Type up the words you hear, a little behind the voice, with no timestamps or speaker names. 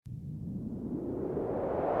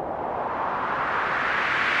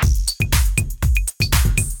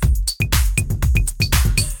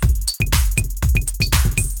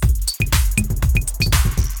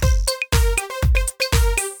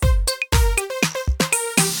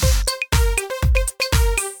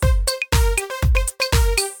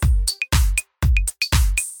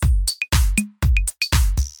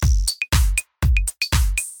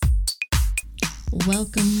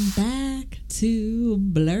Welcome back to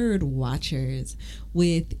Blurred Watchers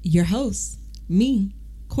with your hosts, me,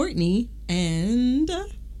 Courtney, and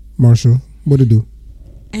Marshall. What to do?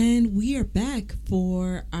 And we are back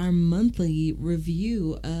for our monthly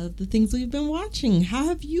review of the things we've been watching. How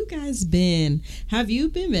have you guys been? How have you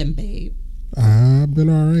been, babe? I've been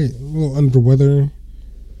all right. A little under the weather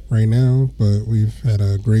right now, but we've had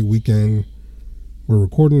a great weekend. We're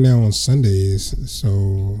recording now on Sundays,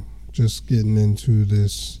 so just getting into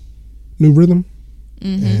this new rhythm.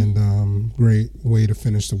 And great way to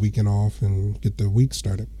finish the weekend off and get the week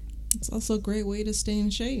started. It's also a great way to stay in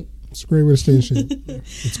shape. It's a great way to stay in shape.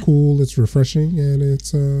 It's cool, it's refreshing, and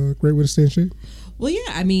it's a great way to stay in shape. Well,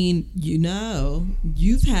 yeah, I mean,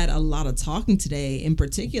 you've had a lot of talking today in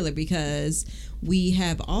particular because we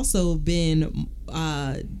have also been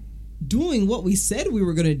doing what we said we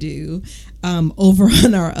were going to do over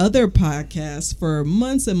on our other podcast for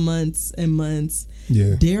months and months and months.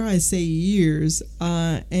 Yeah. Dare I say years,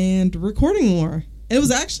 and recording more. It was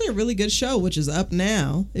actually a really good show, which is up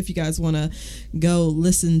now. If you guys want to go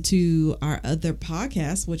listen to our other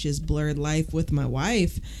podcast, which is Blurred Life with my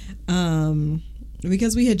wife,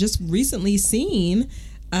 because we had just recently seen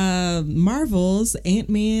Marvel's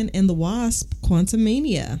Ant-Man and the Wasp: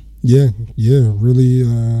 Quantumania. Yeah,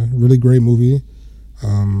 really great movie.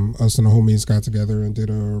 Us and the homies got together and did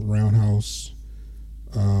a roundhouse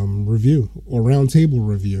review or round table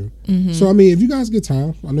review. So I mean, if you guys get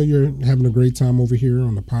time, I know you're having a great time over here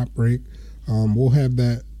on the pop break. We'll have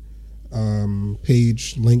that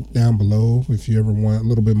page linked down below if you ever want a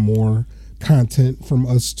little bit more content from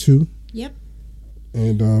us too. Yep.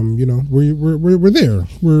 And we're there.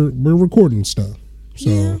 We're recording stuff. So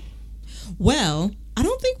yeah. Well, I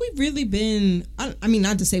don't think we've really been, I mean,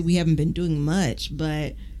 not to say we haven't been doing much,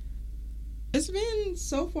 but it's been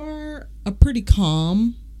so far a pretty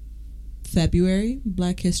calm February,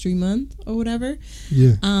 Black History Month or whatever.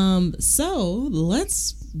 Yeah. So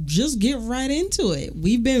let's just get right into it.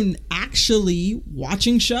 We've been actually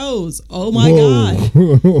watching shows. Oh my God.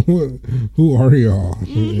 Who are y'all?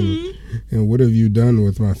 And what have you done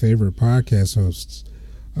with my favorite podcast hosts?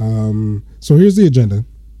 So here's the agenda.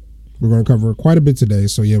 We're going to cover quite a bit today,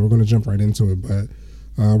 so yeah, we're going to jump right into it. But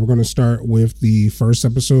we're going to start with the first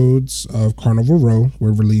episodes of Carnival Row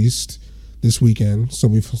were released this weekend. So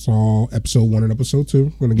we saw episode 1 and episode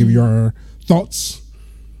 2. We're going to give you our thoughts.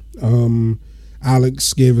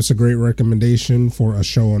 Alex gave us a great recommendation for a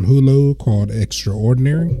show on Hulu called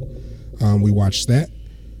Extraordinary. We watched that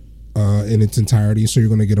in its entirety, so you're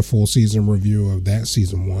going to get a full season review of that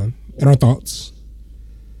season 1 and our thoughts.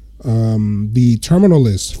 The Terminal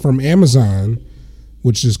List from Amazon,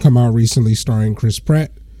 which has come out recently, starring Chris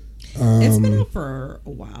Pratt. It's been out for a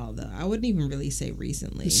while, though. I wouldn't even really say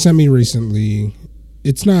recently. Semi-recently.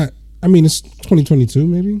 It's not, I mean, it's 2022,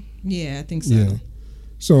 maybe? Yeah, I think so. Yeah.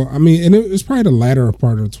 So, I mean, and it's probably the latter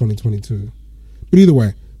part of 2022. But either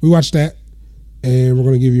way, we watched that, and we're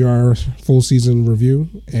going to give you our full season review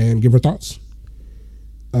and give our thoughts.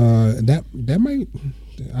 That might...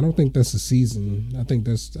 I don't think that's a season. I think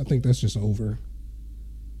that's just over.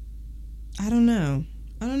 I don't know.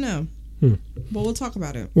 But we'll talk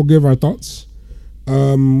about it. We'll give our thoughts.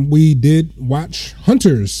 We did watch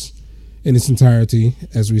Hunters in its entirety,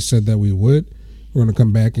 as we said that we would. We're going to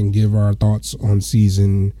come back and give our thoughts on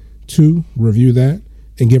season 2, review that,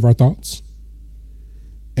 and give our thoughts.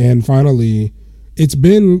 And finally, it's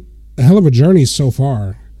been a hell of a journey so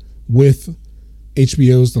far with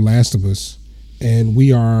HBO's The Last of Us. And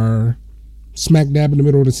we are smack dab in the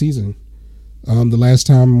middle of the season. The last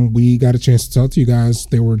time we got a chance to talk to you guys,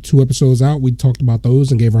 there were 2 episodes out. We talked about those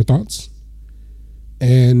and gave our thoughts.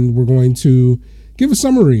 And we're going to give a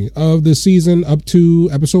summary of the season up to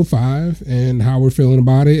episode 5 and how we're feeling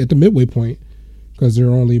about it at the midway point, because there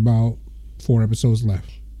are only about 4 episodes left.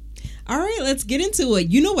 All right, let's get into it.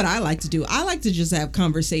 You know what I like to do? I like to just have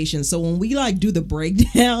conversations. So when we do the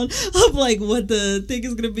breakdown of what the thing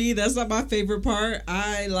is going to be, that's not my favorite part.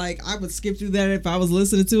 I would skip through that if I was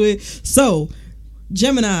listening to it. So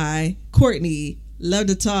Gemini, Courtney, love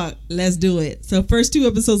to talk. Let's do it. So first 2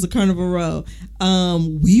 episodes of Carnival Row.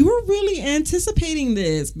 We were really anticipating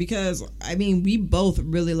this because, I mean, we both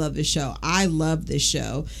really love this show. I love this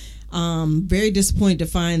show. Very disappointed to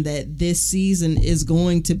find that this season is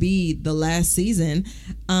going to be the last season.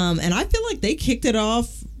 And I feel like they kicked it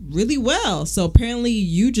off really well. So apparently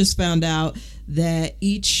you just found out that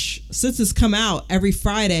since it's come out every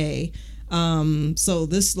Friday, so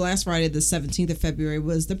this last Friday, the 17th of February,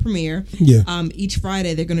 was the premiere. Yeah. Each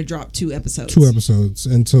Friday they're going to drop 2 episodes. 2 episodes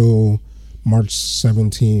until March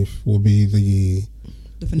 17th will be the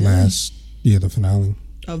finale. The finale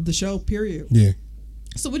Of the show, period. Yeah.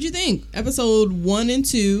 So what'd you think? Episode 1 and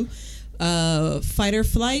 2, Fight or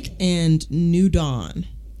Flight and New Dawn.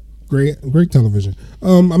 Great television.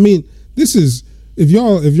 I mean, this is if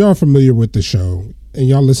y'all familiar with the show and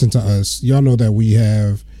y'all listen to us, y'all know that we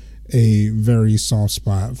have a very soft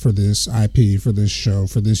spot for this IP, for this show,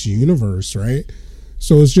 for this universe, right?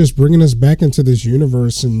 So it's just bringing us back into this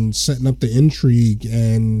universe and setting up the intrigue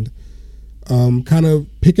and kind of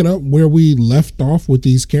picking up where we left off with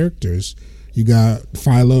these characters. You got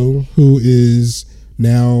Philo, who is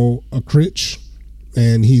now a Critch,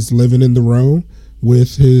 and he's living in the row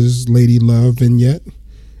with his lady love Vignette,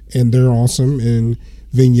 and they're awesome. And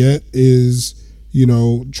Vignette is,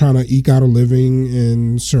 trying to eke out a living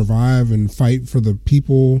and survive and fight for the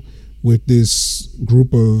people with this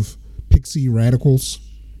group of pixie radicals.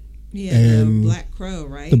 Yeah, and the Black Crow,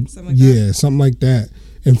 right? Something like that.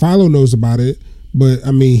 And Philo knows about it, but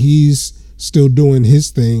I mean, he's still doing his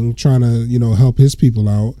thing, trying to, help his people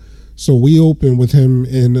out. So we open with him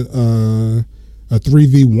in a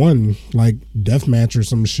 3v1, like death match or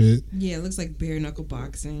some shit. Yeah, it looks like bare knuckle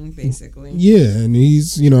boxing, basically. Yeah, and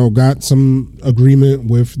he's, got some agreement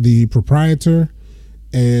with the proprietor,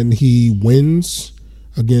 and he wins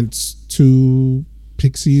against 2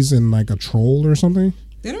 pixies and like a troll or something.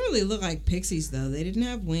 They don't really look like pixies, though. They didn't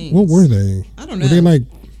have wings. What were they? I don't know. Were they like...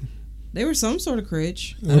 They were some sort of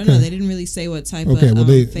Critch. I don't know. They didn't really say what type of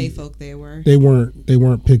fae folk they were. They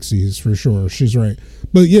weren't pixies for sure. She's right.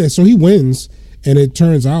 But yeah, so he wins, and it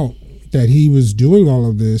turns out that he was doing all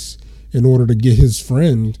of this in order to get his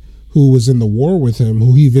friend, who was in the war with him,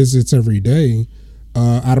 who he visits every day,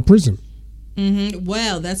 out of prison. Mm-hmm.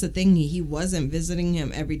 Well, that's the thing. He wasn't visiting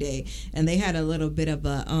him every day, and they had a little bit of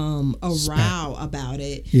a row about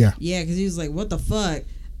it. Yeah, because he was like, "What the fuck."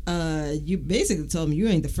 You basically told me you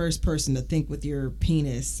ain't the first person to think with your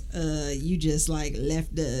penis. You just like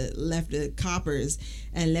left the coppers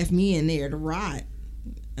and left me in there to rot.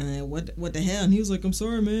 What the hell? And he was like, I'm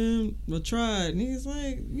sorry, man. I tried. And he's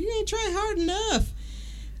like, you ain't tried hard enough.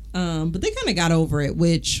 But they kind of got over it,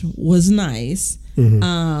 which was nice.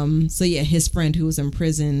 Mm-hmm. So yeah, his friend who was in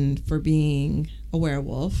prison for being a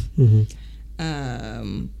werewolf.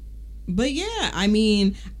 Mm-hmm. But yeah, I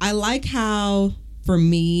mean, I like how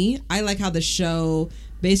the show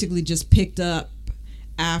basically just picked up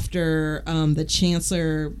after the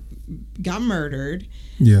Chancellor got murdered.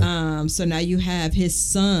 Yeah. So now you have his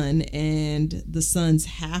son and the son's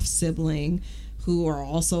half sibling, who are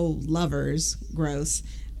also lovers. Gross.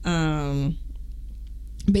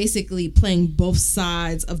 Basically playing both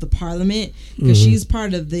sides of the parliament, because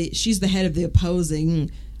mm-hmm. she's the head of the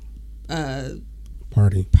opposing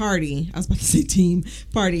party. I was about to say team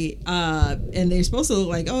party. And they're supposed to look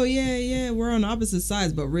like, oh yeah, we're on opposite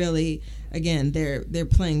sides, but really, again, they're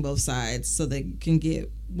playing both sides so they can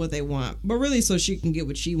get what they want, but really so she can get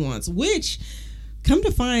what she wants. Which, come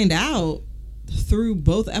to find out through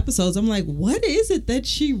both episodes, I'm like, what is it that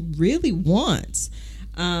she really wants?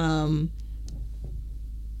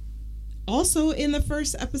 Also, in the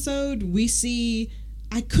first episode, we see,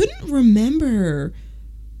 I couldn't remember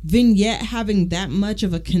Vignette having that much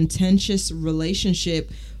of a contentious relationship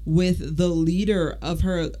with the leader of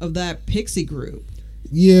that pixie group.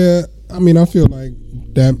 Yeah, I mean, I feel like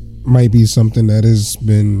that might be something that has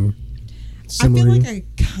been simmering. I feel like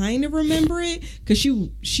I kind of remember it, because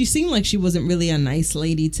she seemed like she wasn't really a nice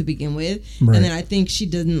lady to begin with, right. And then I think she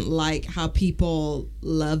didn't like how people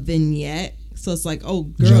love Vignette. So it's like, oh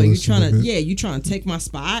girl, you trying to take my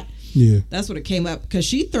spot? Yeah, that's what it came up, because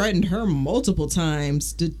she threatened her multiple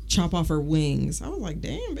times to chop off her wings. I was like,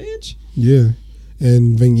 damn, bitch. Yeah,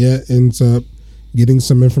 and Vignette ends up getting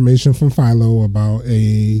some information from Philo about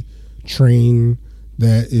a train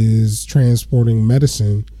that is transporting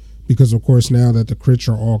medicine, because of course now that the Critch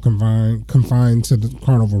are all confined to the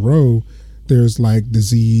Carnival Row, there's like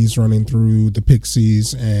disease running through the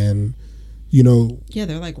pixies, and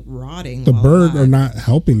they're like rotting. The bird are not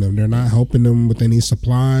helping them. They're not helping them with any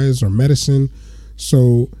supplies or medicine.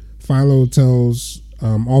 So Philo tells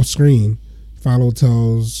off screen. Philo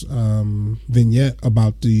tells Vignette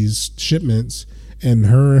about these shipments, and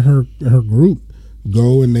her and her group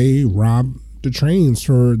go and they rob the trains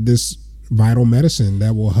for this vital medicine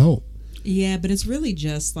that will help. Yeah, but it's really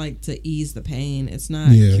just like to ease the pain. It's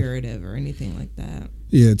not curative or anything like that.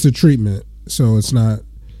 Yeah, it's a treatment, so it's not.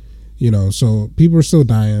 So people are still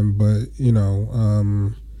dying, but,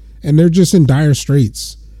 and they're just in dire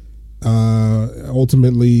straits.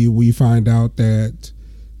 Ultimately, we find out that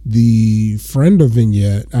the friend of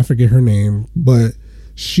Vignette, I forget her name, but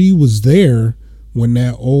she was there when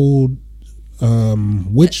that old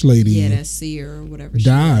witch lady that seer or whatever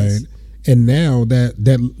died, and now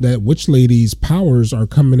that witch lady's powers are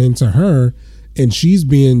coming into her, and she's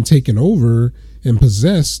being taken over and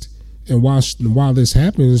possessed. And while this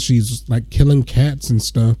happens, she's like killing cats and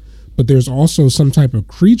stuff. But there's also some type of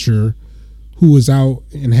creature who is out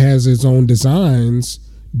and has its own designs,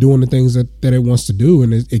 doing the things that it wants to do,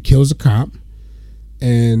 and it kills a cop.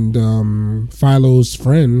 And Philo's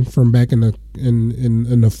friend from back in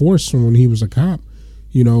the force from when he was a cop,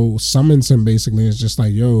 summons him basically. It's just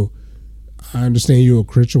like, yo, I understand you're a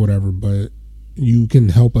critch or whatever, but you can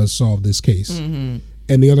help us solve this case. Mm-hmm.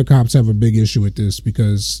 And the other cops have a big issue with this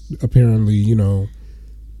because apparently,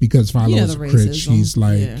 because Philo's a critch, he's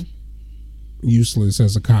like useless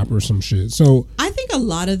as a cop or some shit. So I think a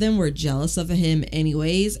lot of them were jealous of him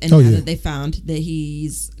anyways, and now that they found that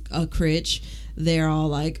he's a critch, they're all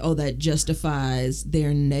like, oh, that justifies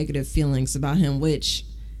their negative feelings about him, which,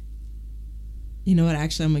 you know what,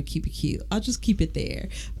 actually I'm gonna keep it cute. I'll just keep it there.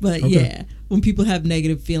 But yeah, when people have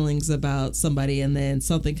negative feelings about somebody and then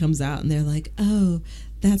something comes out and they're like, oh,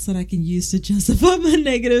 that's what I can use to justify my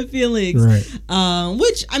negative feelings. Right.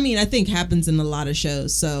 Which, I mean, I think happens in a lot of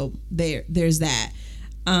shows. So there's that.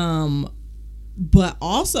 But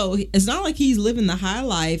also, it's not like he's living the high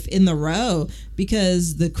life in the row,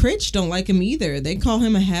 because the Critch don't like him either. They call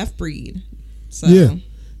him a half-breed. So. Yeah.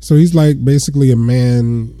 So he's like basically a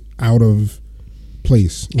man out of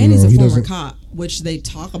place. And he's a former cop, which they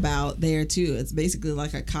talk about there too. It's basically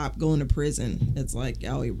like a cop going to prison. It's like,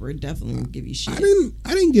 oh, we're definitely gonna give you shit.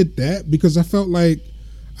 I didn't get that, because I felt like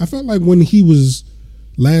when he was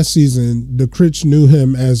last season, the Critch knew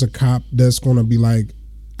him as a cop that's gonna be like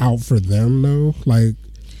out for them though. Like,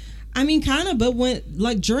 I mean, kind of, but when,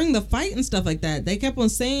 like, during the fight and stuff like that, they kept on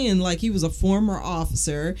saying, like, he was a former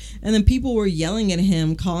officer, and then people were yelling at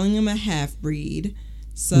him, calling him a half-breed.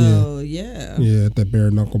 So, yeah. Yeah, at that bare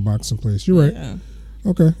knuckle boxing place. You're right. Yeah.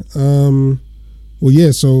 Okay. Well,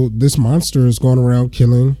 yeah, so this monster is going around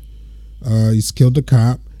killing. He's killed a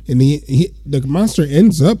cop, and the monster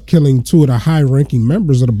ends up killing two of the high-ranking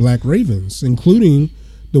members of the Black Ravens, including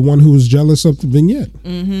the one who was jealous of the vignette.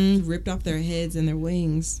 Mm-hmm. Ripped off their heads and their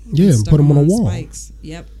wings. Yeah, and put them on a wall. Spikes.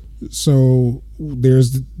 Yep. So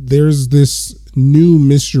there's this new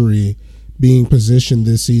mystery being positioned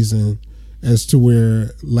this season, as to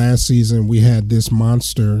where last season we had this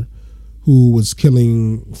monster who was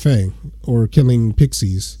killing Fae or killing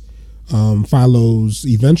pixies.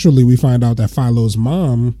 Eventually we find out that Philo's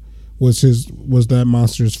mom was that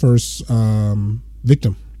monster's first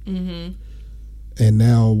victim. Mm-hmm. And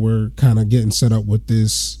now we're kind of getting set up with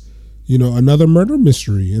this, another murder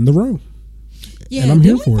mystery in the row. Yeah, and I'm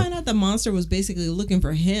here for it. Find out the monster was basically looking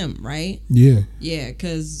for him, right? Yeah. Yeah,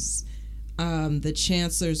 because the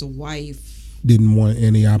chancellor's wife didn't want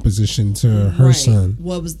any opposition to her son.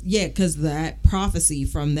 Because that prophecy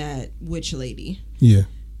from that witch lady. Yeah.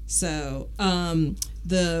 So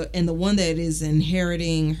the one that is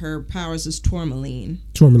inheriting her powers is Tourmaline.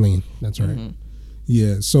 Tourmaline, that's right. Mm-hmm.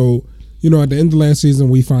 Yeah. So, at the end of last season,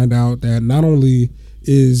 we find out that not only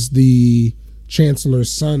is the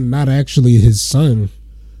chancellor's son not actually his son,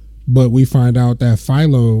 but we find out that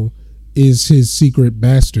Philo is his secret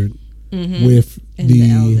bastard. Mm-hmm. With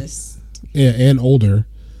the eldest. Yeah, and older,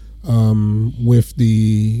 with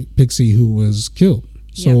the pixie who was killed.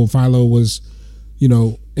 So Philo was,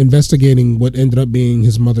 investigating what ended up being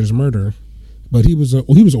his mother's murder, but he was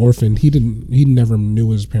orphaned. He never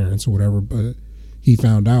knew his parents or whatever, but he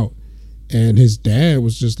found out, and his dad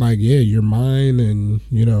was just like, "Yeah, you're mine," and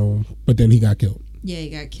but then he got killed. Yeah, he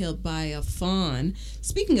got killed by a fawn.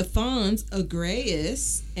 Speaking of fawns,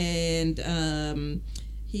 Agreus, and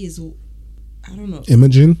he's, I don't know,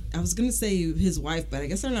 Imogen. I was gonna say his wife, but I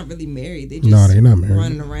guess they're not really married. They're not married.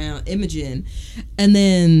 Running around. Imogen, and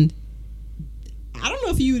then I don't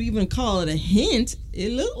know if you would even call it a hint.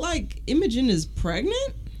 It looked like Imogen is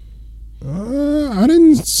pregnant. I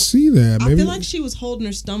didn't see that. Maybe. I feel like she was holding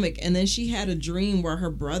her stomach, and then she had a dream where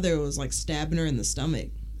her brother was like stabbing her in the stomach.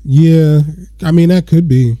 Yeah, I mean that could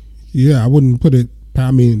be. Yeah, I wouldn't put it.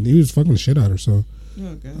 I mean, he was fucking the shit out of her. So,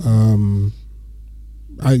 okay.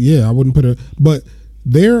 I wouldn't put it. But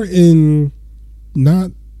they're in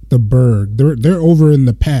not the Berg. They're over in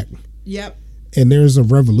the Pack. Yep. And there's a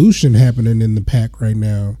revolution happening in the Pack right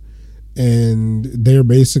now, and they're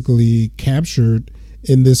basically captured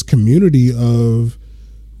in this community of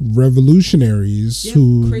revolutionaries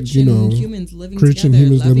who, Christian humans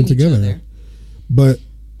living together. But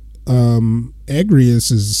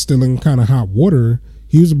Agrius is still in kind of hot water.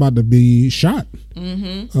 He was about to be shot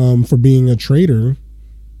for being a traitor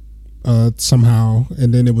somehow,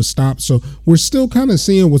 and then it was stopped. So we're still kind of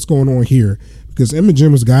seeing what's going on here, because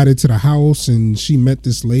Imogen was guided to the house and she met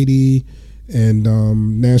this lady, and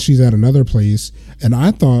now she's at another place. And I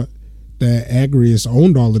thought that Agrius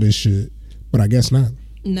owned all of this shit, but I guess not.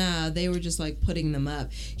 Nah, they were just like putting them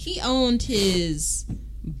up. He owned his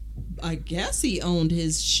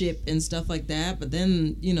ship and stuff like that, but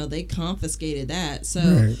then, you know, they confiscated that.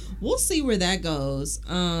 So we'll see where that goes.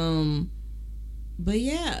 But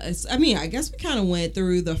yeah, I guess we kind of went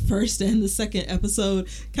through the first and the second episode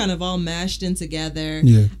kind of all mashed in together.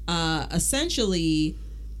 Yeah. Essentially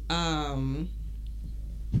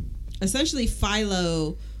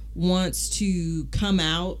Philo wants to come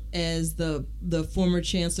out as the former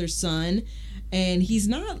chancellor's son, and he's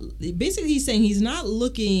saying he's not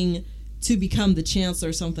looking to become the chancellor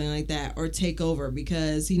or something like that, or take over,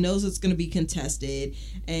 because he knows it's going to be contested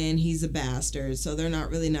and he's a bastard, so they're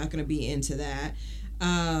not going to be into that.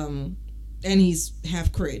 And he's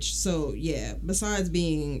half Critch, so yeah, besides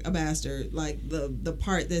being a bastard, like the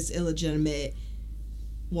part that's illegitimate,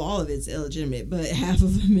 well, all of it's illegitimate, but half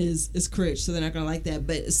of him is Critch, so they're not going to like that.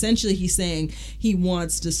 But essentially he's saying he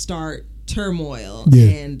wants to start turmoil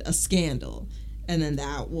and a scandal, and then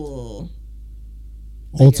that will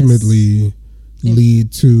ultimately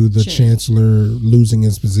lead to the chancellor losing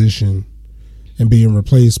his position and being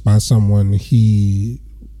replaced by someone he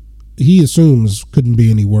assumes couldn't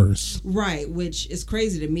be any worse. Right, which is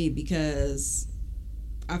crazy to me, because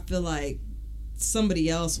I feel like somebody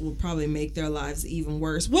else will probably make their lives even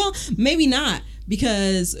worse. Well, maybe not,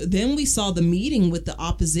 because then we saw the meeting with the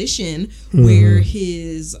opposition where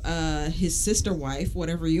his sister wife,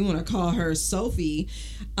 whatever you want to call her, Sophie,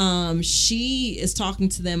 she is talking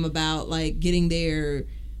to them about like getting their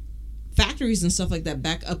factories and stuff like that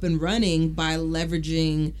back up and running by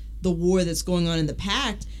leveraging the war that's going on in the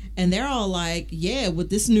Pact. And they're all like, yeah, with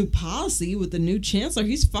this new policy, with the new chancellor,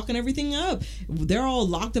 he's fucking everything up. They're all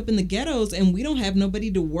locked up in the ghettos, and we don't have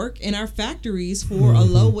nobody to work in our factories for a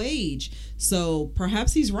low wage. So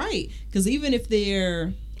perhaps he's right. Because even if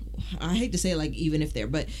they're, I hate to say like even if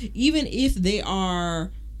they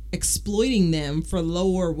are exploiting them for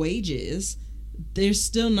lower wages, they're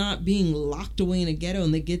still not being locked away in a ghetto,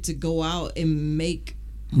 and they get to go out and make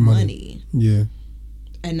money. Yeah.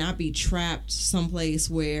 And not be trapped someplace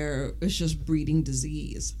where it's just breeding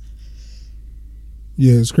disease.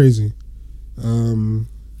 Yeah, it's crazy.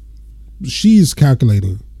 She's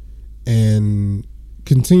calculating, and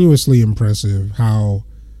continuously impressive how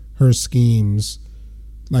her schemes,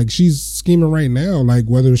 like she's scheming right now, like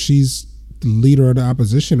whether she's the leader of the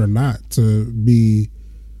opposition or not, to be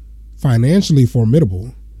financially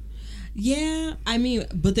formidable. Yeah, I mean,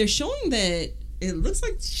 but they're showing that it looks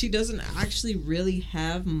like she doesn't actually really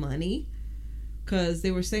have money, because they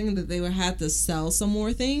were saying that they would have to sell some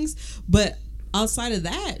more things. But outside of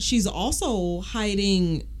that, she's also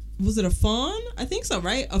hiding, was it a fawn? I think so,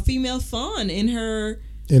 right? A female fawn in her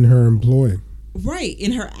employ. Right,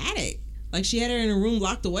 in her attic. Like she had her in a room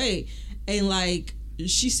locked away, and like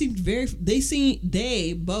she seemed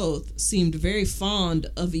they both seemed very fond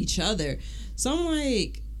of each other. So I'm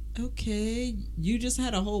like, okay, you just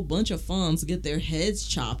had a whole bunch of fawns get their heads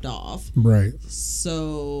chopped off. Right.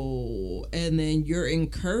 So, and then you're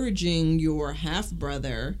encouraging your half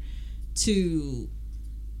brother to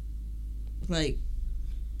like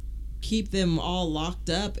keep them all locked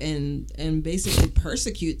up and basically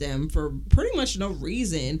persecute them for pretty much no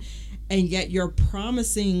reason. And yet you're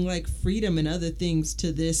promising like freedom and other things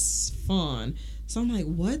to this fawn. So I'm like,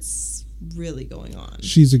 what's really going on?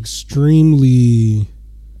 She's extremely,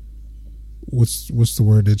 what's the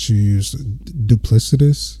word that you use?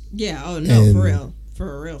 Duplicitous? Yeah. Oh no, and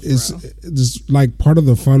for real. It's like part of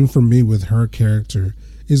the fun for me with her character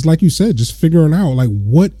is, like you said, just figuring out like,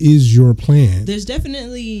 what is your plan? There's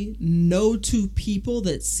definitely no two people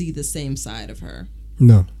that see the same side of her.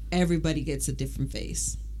 No. Everybody gets a different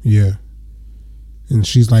face. Yeah. And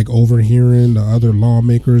she's like overhearing the other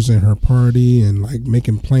lawmakers in her party and like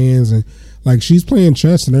making plans, and like she's playing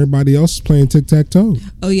chess and everybody else is playing tic-tac-toe.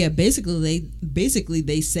 Oh yeah, basically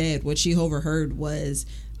they said what she overheard was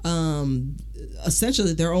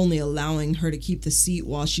essentially they're only allowing her to keep the seat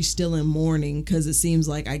while she's still in mourning, because it seems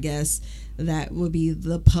like, I guess that would be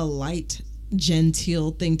the polite, genteel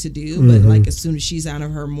thing to do. But like as soon as she's out of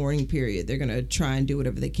her mourning period, they're gonna try and do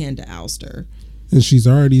whatever they can to oust her. And she's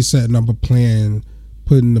already setting up a plan,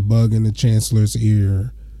 putting the bug in the chancellor's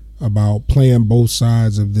ear about playing both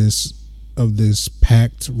sides of this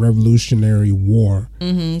packed revolutionary war,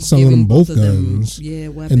 selling them both guns,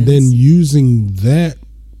 weapons, and then using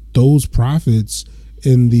those profits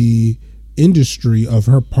in the industry of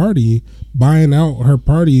her party, buying out her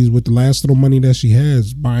parties with the last little money that she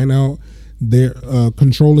has, buying out their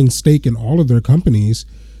controlling stake in all of their companies,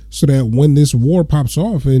 so that when this war pops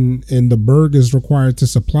off and the Berg is required to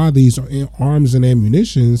supply these arms and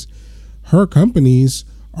ammunitions, her companies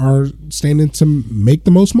are standing to make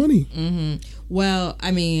the most money. Mm-hmm. Well,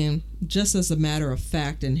 I mean, just as a matter of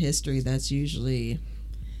fact in history, that's usually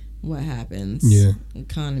what happens. Yeah,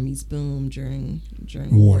 economies boom during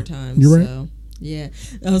war wartime. You're right. So, yeah,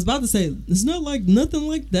 I was about to say it's not like nothing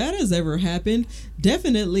like that has ever happened.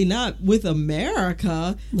 Definitely not with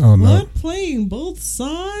America. Oh no, What, playing both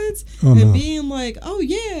sides and being like, oh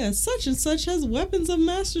yeah, such and such has weapons of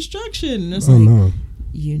mass destruction. And it's like,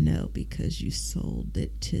 you know, because you sold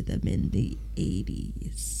it to them in the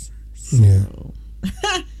 80s. So.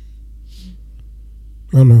 Yeah.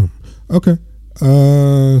 Oh no. Okay.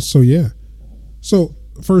 So yeah. So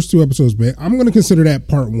first 2 episodes, babe. I'm gonna consider that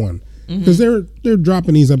part 1. Because they're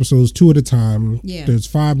dropping these episodes 2 at a time. Yeah. There's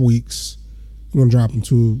 5 weeks. I'm gonna drop them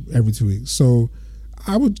 2 every 2 weeks. So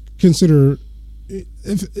I would consider,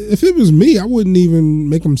 if it was me, I wouldn't even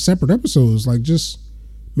make them separate episodes. Like, just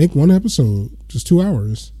make 1 episode, just 2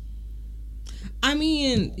 hours. I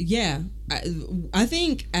mean, yeah. I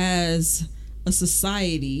think as a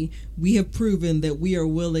society, we have proven that we are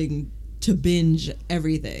willing to binge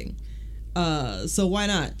everything. So why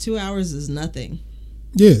not? 2 hours is nothing.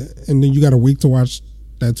 Yeah, and then you got a week to watch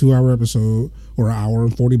that 2-hour episode, or an hour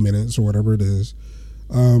and 40 minutes, or whatever it is.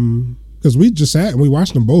 Because we just sat and we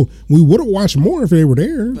watched them both. We would have watched more if they were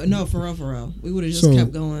there. But no, for real. We would have just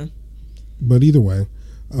kept going. But either way,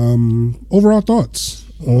 overall thoughts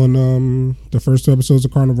on the first 2 episodes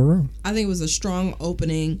of Carnival Row? I think it was a strong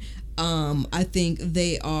opening. I think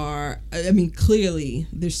they are, I mean, clearly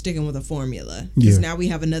they're sticking with a formula. Because now we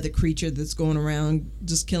have another creature that's going around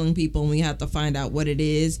just killing people, and we have to find out what it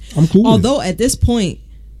is. I'm cool. Although at this point,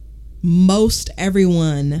 most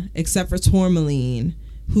everyone, except for Tourmaline,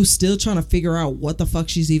 who's still trying to figure out what the fuck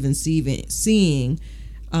she's even seeing,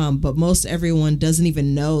 but most everyone doesn't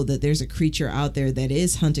even know that there's a creature out there that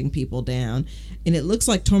is hunting people down. And it looks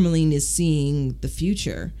like Tourmaline is seeing the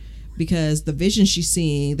future. Because the vision she's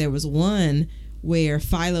seeing, there was one where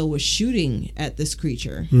Philo was shooting at this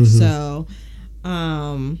creature. Mm-hmm. So,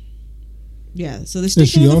 yeah. So there's. And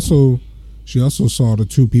she also saw the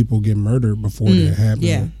 2 people get murdered before that happened.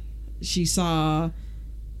 Yeah, she saw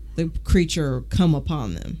the creature come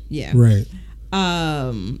upon them. Yeah. Right.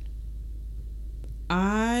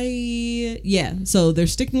 So they're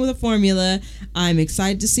sticking with a formula. I'm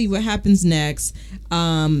excited to see what happens next.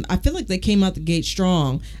 I feel like they came out the gate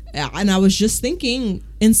strong, and I was just thinking,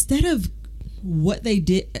 instead of what they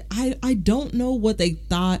did, I don't know what they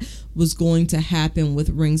thought was going to happen with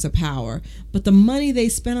Rings of Power, but the money they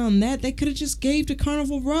spent on that, they could have just gave to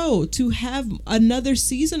Carnival Row to have another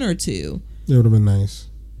season or 2. It would have been nice.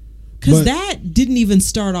 Because that didn't even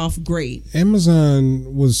start off great.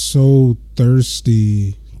 Amazon was so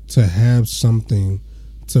thirsty to have something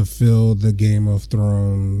to fill the Game of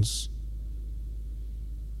Thrones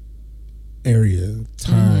area,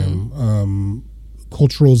 time,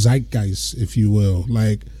 cultural zeitgeist, if you will.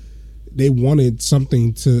 Like, they wanted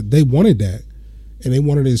that. And they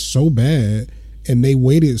wanted it so bad. And they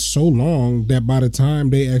waited so long that by the time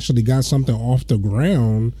they actually got something off the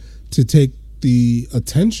ground to take the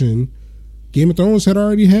attention, Game of Thrones had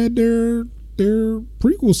already had their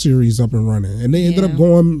prequel series up and running, and they ended up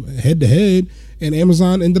going head to head, and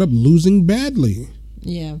Amazon ended up losing badly.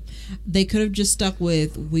 Yeah, they could have just stuck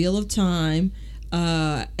with Wheel of Time,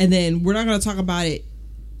 and then we're not going to talk about it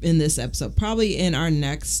in this episode. Probably in our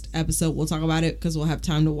next episode we'll talk about it, because we'll have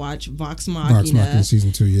time to watch Vox Machina. Vox Machina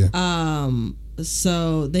season 2, yeah.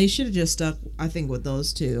 So they should have just stuck, I think, with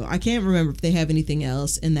those 2. I can't remember if they have anything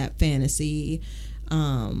else in that fantasy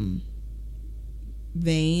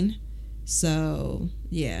vein. So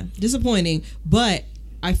yeah, disappointing. But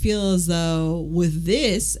I feel as though with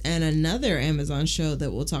this and another Amazon show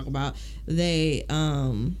that we'll talk about, they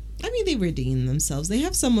they redeem themselves. They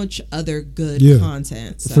have so much other good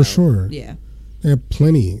content. So, for sure. Yeah, they have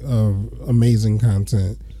plenty of amazing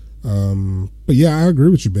content. But yeah, I agree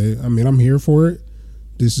with you, babe. I mean, I'm here for it.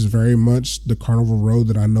 This is very much the Carnival Row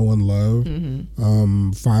that I know and love.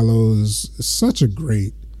 Mm-hmm. Philo is such a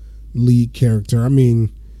great lead character. I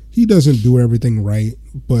mean, he doesn't do everything right,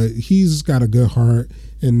 but he's got a good heart,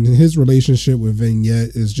 and his relationship with Vignette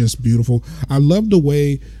is just beautiful. I love the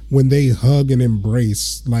way when they hug and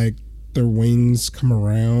embrace, like their wings come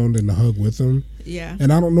around and hug with them. Yeah.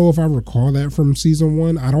 And I don't know if I recall that from season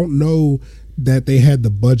 1. I don't know that they had the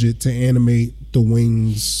budget to animate the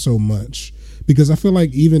wings so much, because I feel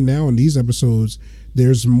like even now in these episodes,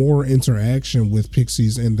 there's more interaction with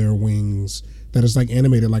pixies and their wings that is like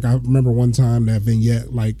animated. Like, I remember one time that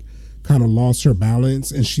Vignette like kind of lost her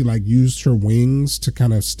balance, and she like used her wings to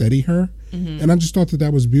kind of steady her. And I just thought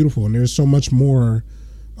that was beautiful. And there's so much more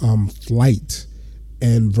flight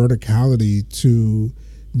and verticality to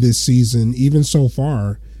this season, even so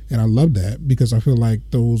far. And I love that, because I feel like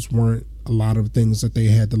those weren't a lot of things that they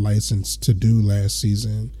had the license to do last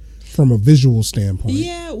season from a visual standpoint.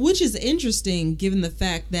 Yeah, which is interesting given the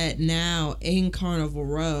fact that now in Carnival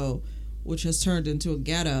Row, which has turned into a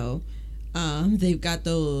ghetto, they've got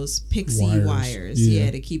those pixie wires,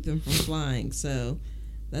 to keep them from flying. So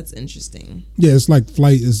that's interesting. Yeah, it's like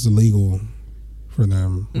flight is illegal for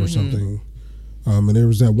them or something. And there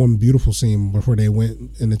was that one beautiful scene before they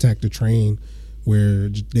went and attacked the train where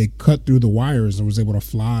they cut through the wires and was able to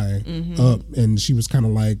fly up, and she was kind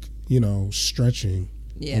of like, stretching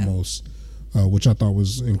almost, which I thought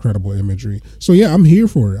was incredible imagery. So yeah, I'm here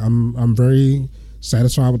for it. I'm very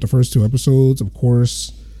satisfied with the first 2 episodes. Of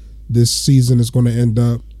course, this season is going to end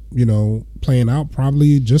up, playing out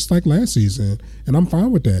probably just like last season, and I'm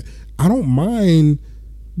fine with that. I don't mind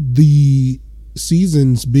the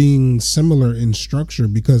seasons being similar in structure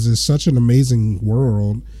because it's such an amazing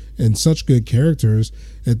world and such good characters.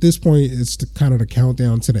 At this point, it's kind of the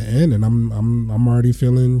countdown to the end, and I'm already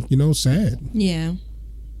feeling sad. Yeah.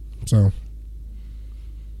 So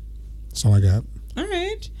that's all I got. All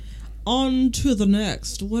right. On to the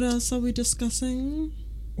next. What else are we discussing?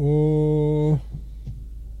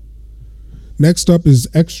 Next up is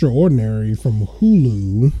Extraordinary from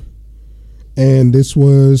Hulu, and this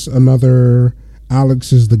was another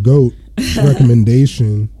Alex is the GOAT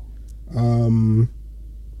recommendation.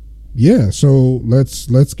 Yeah, so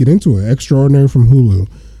let's get into it. Extraordinary from Hulu.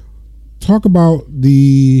 Talk about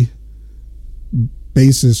the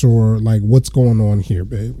basis or like what's going on here,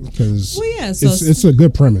 babe, because it's a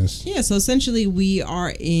good premise. Yeah, so essentially we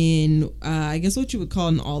are in I guess what you would call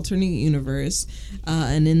an alternate universe,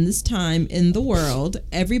 and in this time in the world,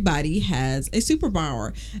 everybody has a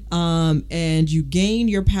superpower, and you gain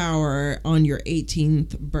your power on your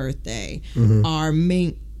 18th birthday. Our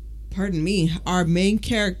main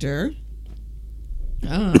character,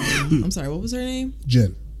 I'm sorry, what was her name?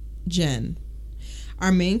 Jen.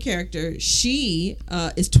 Our main character, she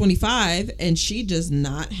is 25 and she does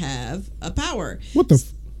not have a power. What the?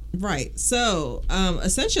 Right. So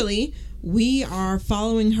essentially, we are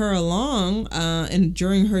following her along and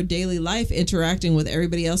during her daily life, interacting with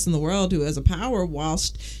everybody else in the world who has a power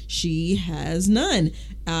whilst she has none,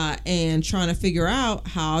 and trying to figure out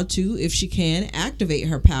how to, if she can, activate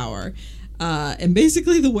her power. And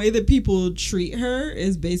basically the way that people treat her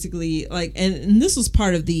is basically like, and this was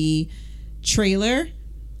part of the trailer.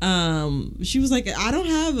 She was like, I don't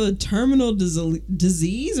have a terminal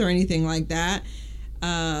disease or anything like that.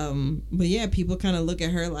 But yeah, people kind of look at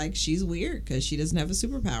her like she's weird because she doesn't have a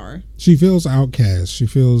superpower. She feels outcast. She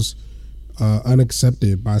feels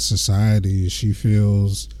unaccepted by society. She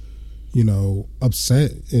feels,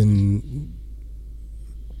 upset and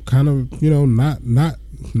kind of,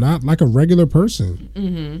 not like a regular person.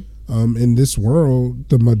 In this world,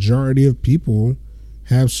 the majority of people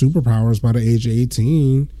have superpowers by the age of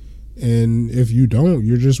 18, and if you don't,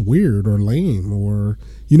 you're just weird or lame, or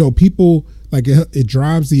people like it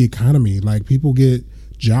drives the economy. Like people get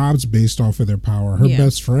jobs based off of their power. Her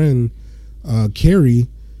best friend, Carrie,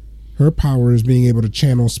 her power is being able to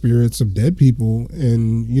channel spirits of dead people,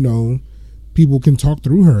 and people can talk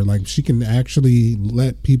through her. Like she can actually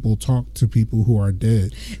let people talk to people who are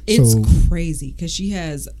dead. It's crazy because she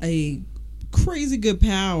has a crazy good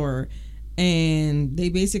power. And they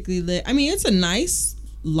basically live. I mean, it's a nice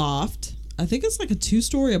loft. I think it's like a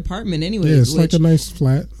 2-story apartment anyway. Yeah, it's like a nice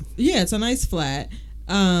flat. Yeah, it's a nice flat.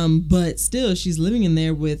 But still, she's living in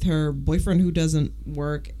there with her boyfriend who doesn't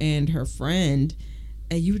work and her friend.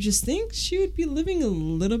 And you would just think she would be living a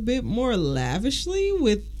little bit more lavishly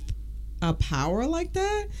with a power like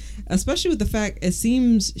that. Especially with the fact it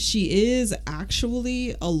seems she is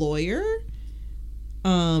actually a lawyer.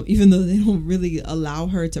 Even though they don't really allow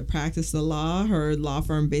her to practice the law, her law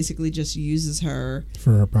firm basically just uses her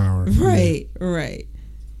for her power. Right, yeah. Right.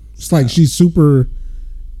 It's like she's super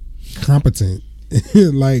competent,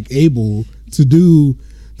 like able to do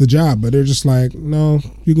the job, but they're just like, no,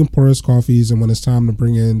 you can pour us coffees, and when it's time to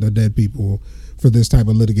bring in the dead people for this type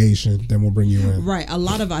of litigation, then we'll bring you in. Right. A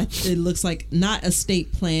lot of it looks like not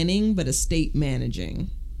estate planning, but estate managing.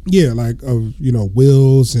 Yeah, like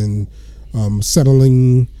wills and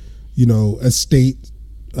settling, estate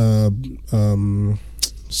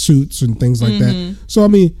suits and things like that. So I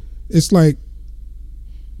mean, it's like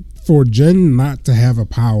for Jen not to have a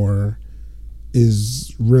power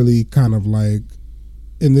is really kind of like,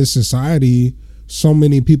 in this society, so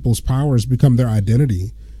many people's powers become their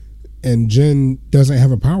identity. and Jen doesn't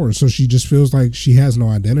have a power, so she just feels like she has no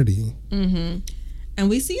identity. Mm-hmm. And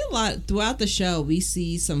we see a lot throughout the show. We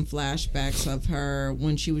see some flashbacks of her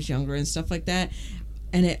when she was younger and stuff like that.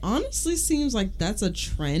 And it honestly seems like that's a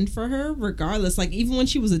trend for her, regardless. Like, even when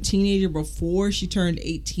she was a teenager before she turned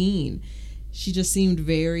 18, she just seemed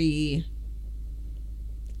very,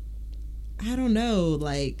 I don't know,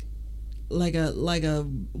 like a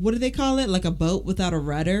what do they call it? Like a boat without a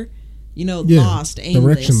rudder, lost,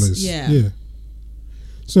 aimless. Directionless. Yeah.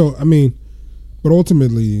 So, I mean, but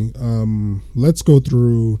ultimately, let's go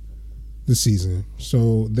through the season.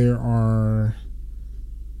 So there are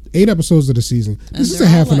 8 episodes of the season. This is a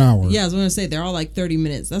half an hour. Yeah, I was going to say, they're all like 30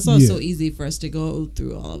 minutes. That's why it's so easy for us to go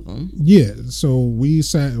through all of them. Yeah, so we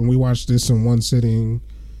sat and we watched this in one sitting,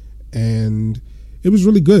 and it was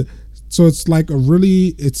really good. So it's like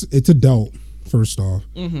it's adult, first off.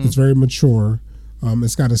 Mm-hmm. It's very mature.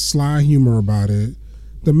 It's got a sly humor about it.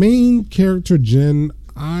 The main character, Jen,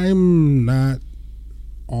 I'm not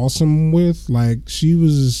awesome with. Like, she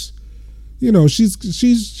was...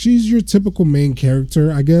 she's your typical main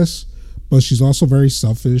character, I guess, but she's also very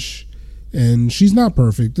selfish, and she's not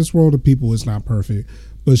perfect. This world of people is not perfect,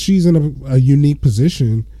 but she's in a unique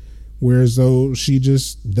position, whereas though she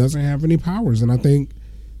just doesn't have any powers, and I think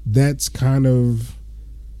that's kind of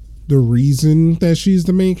the reason that she's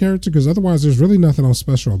the main character, because otherwise there's really nothing else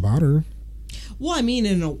special about her. Well, I mean,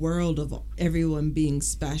 in a world of everyone being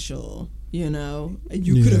special, you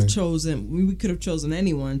could have chosen, we could have chosen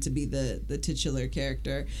anyone to be the titular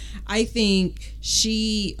character. I think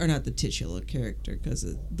or not the titular character, because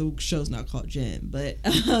the show's not called Jen, but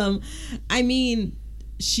I mean,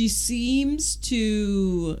 she's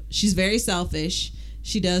very selfish.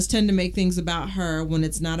 She does tend to make things about her when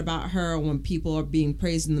it's not about her, or when people are being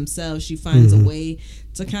praising themselves. She finds a way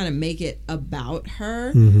to kind of make it about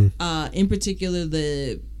her. Mm-hmm. In particular,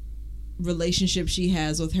 the relationship she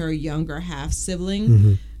has with her younger half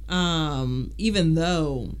sibling. Mm-hmm. Even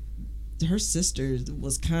though her sister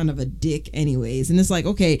was kind of a dick anyways, and it's like,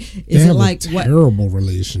 okay, is it like what terrible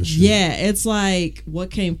relationship? Yeah, it's like,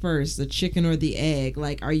 what came first, the chicken or the egg?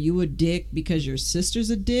 Like, are you a dick because your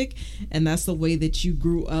sister's a dick, and that's the way that you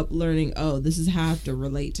grew up learning, oh, this is how I have to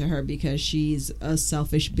relate to her because she's a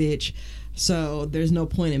selfish bitch, so there's no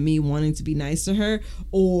point in me wanting to be nice to her?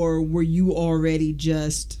 Or were you already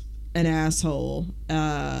just an asshole,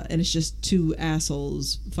 and it's just two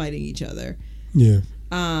assholes fighting each other? Yeah.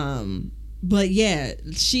 But yeah,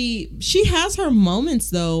 she has her moments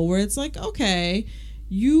though where it's like, okay,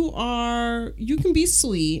 you can be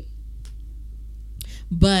sweet,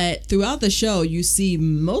 but throughout the show you see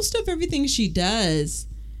most of everything she does,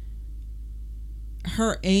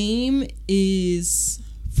 her aim is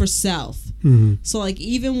for self. Mm-hmm. So like,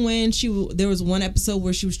 even when there was one episode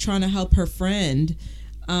where she was trying to help her friend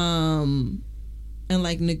and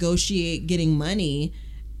like negotiate getting money,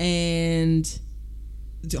 and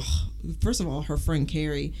first of all, her friend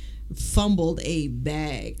Carrie fumbled a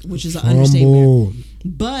bag, which is an understatement.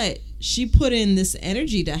 But she put in this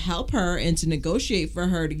energy to help her and to negotiate for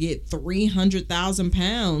her to get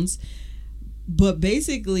 £300,000. But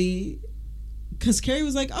basically, because Carrie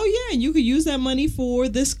was like, "Oh yeah, and you could use that money for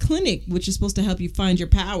this clinic, which is supposed to help you find your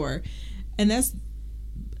power," and that's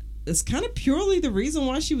kind of purely the reason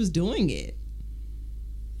why she was doing it.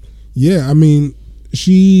 Yeah, I mean,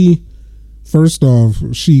 first off,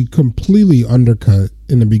 she completely undercut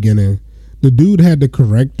in the beginning. The dude had to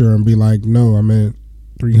correct her and be like, "No, I meant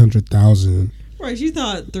 300,000." Right? She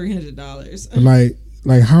thought $300.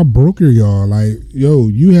 Like how broke are y'all? Like, yo,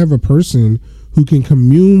 you have a person who can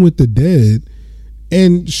commune with the dead,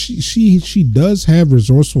 and she does have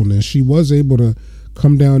resourcefulness. She was able to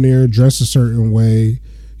come down there, dress a certain way,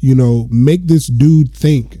 make this dude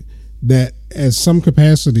think that at some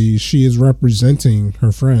capacity she is representing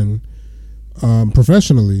her friend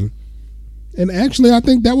professionally. And actually, I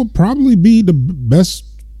think that would probably be the best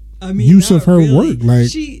use of her work. Like,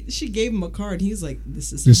 she gave him a card. He's like,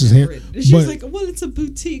 "This is handwritten." She's like, "Well, it's a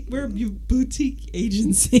boutique. We're a boutique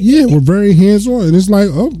agency." Yeah, we're very hands on, and it's like,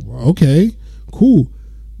 oh, okay, cool.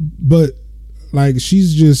 But like,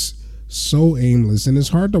 she's just so aimless, and it's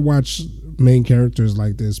hard to watch main characters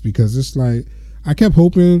like this, because it's like, I kept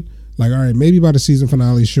hoping, like, all right, maybe by the season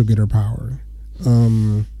finale she'll get her power.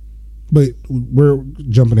 But we're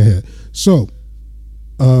jumping ahead. So,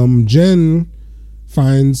 Jen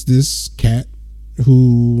finds this cat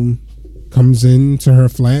who comes into her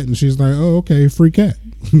flat, and she's like, "Oh, okay, free cat."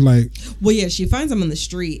 Like, well, yeah, she finds him on the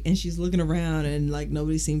street, and she's looking around, and like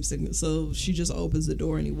nobody seems to. So she just opens the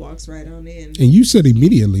door, and he walks right on in. And you said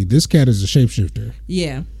immediately, this cat is a shapeshifter.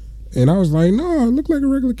 Yeah. And I was like, no, it looked like a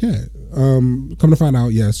regular cat. Come to find out,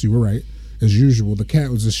 yes, you were right. As usual, the cat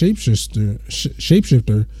was a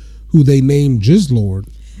shapeshifter who they named Jizzlord.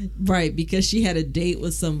 Right, because she had a date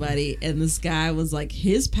with somebody, and this guy was like,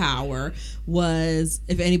 his power was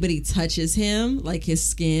if anybody touches him, like his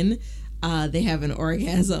skin, they have an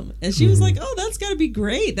orgasm. And she was like, oh, that's got to be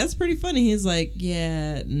great. That's pretty funny. He's like,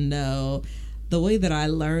 yeah, no. The way that I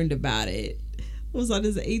learned about it was on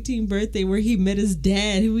his 18th birthday, where he met his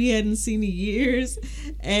dad, who he hadn't seen in years,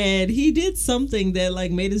 and he did something that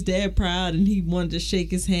like made his dad proud, and he wanted to shake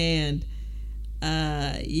his hand.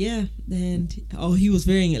 And he was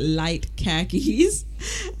wearing light khakis,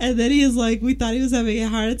 and then he was like, we thought he was having a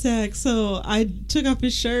heart attack, so I took off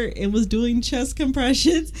his shirt and was doing chest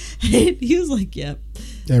compressions, and he was like, yep,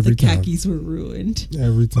 the khakis were ruined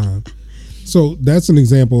every time. So that's an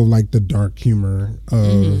example of like the dark humor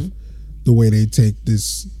of the way they take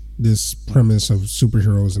this premise of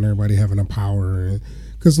superheroes and everybody having a power.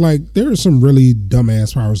 Because like there are some really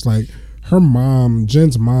dumbass powers. Like her mom,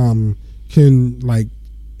 Jen's mom, can like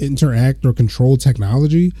interact or control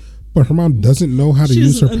technology, but her mom doesn't know how to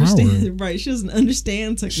use her power. Right, she doesn't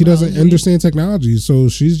understand technology. She doesn't understand technology, so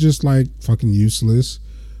she's just like fucking useless.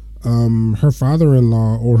 Her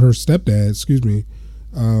father-in-law, or her stepdad, excuse me,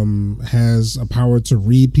 has a power to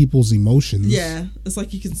read people's emotions. Yeah, it's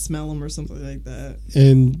like you can smell them or something like that.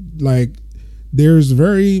 And like there's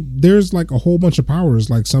like a whole bunch of powers.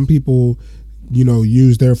 Like some people, you know,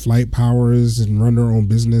 use their flight powers and run their own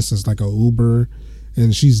business as like a Uber.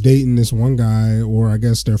 And she's dating this one guy, or I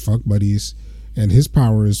guess they're fuck buddies, and his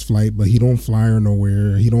power is flight, but he don't fly her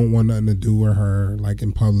nowhere. He don't want nothing to do with her like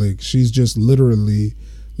in public. She's just literally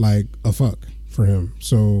like a fuck for him.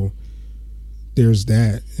 So there's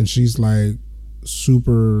that, and she's like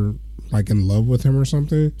super like in love with him or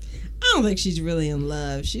something. I don't think she's really in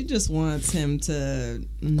love. She just wants him to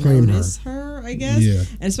notice her, I guess. Yeah.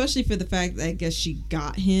 And especially for the fact that I guess she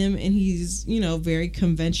got him, and he's, you know, very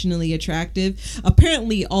conventionally attractive.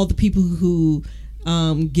 Apparently, all the people who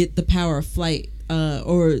get the power of flight,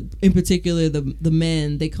 or in particular the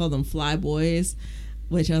men, they call them fly boys,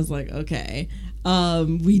 which I was like, okay.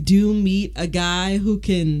 We do meet a guy who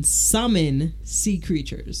can summon sea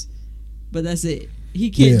creatures, but that's it. He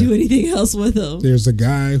can't do anything else with them. There's a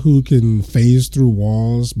guy who can phase through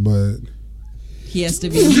walls, but he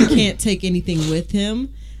can't take anything with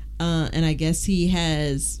him. And I guess he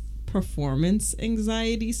has performance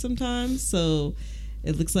anxiety sometimes. So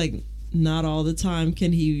it looks like not all the time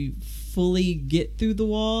can he fully get through the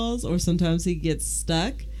walls, or sometimes he gets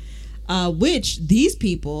stuck. Which these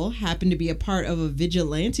people happen to be a part of a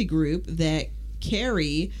vigilante group that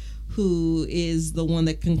Carrie, who is the one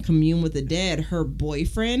that can commune with the dead, her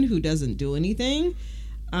boyfriend who doesn't do anything,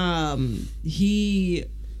 he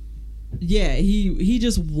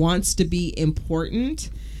just wants to be important.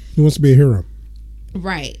 He wants to be a hero.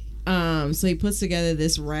 Right. So he puts together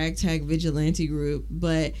this ragtag vigilante group,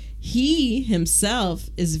 but he himself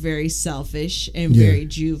is very selfish and very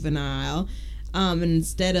juvenile. And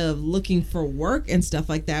instead of looking for work and stuff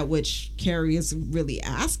like that, which Carrie is really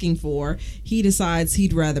asking for, he decides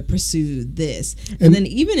he'd rather pursue this. And then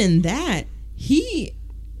even in that, he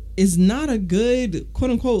is not a good,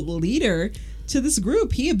 quote unquote, leader to this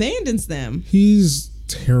group. He abandons them. He's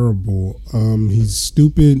terrible. He's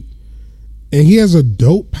stupid. And he has a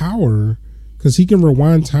dope power because he can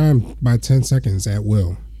rewind time by 10 seconds at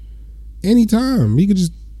will. Anytime. He could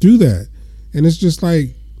just do that. And it's just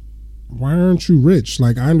like, why aren't you rich?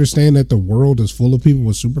 Like, I understand that the world is full of people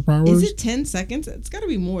with superpowers. Is it 10 seconds? It's got to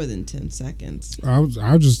be more than 10 seconds. I was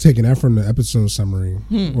just taking that from the episode summary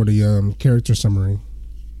or the character summary.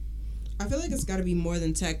 I feel like it's got to be more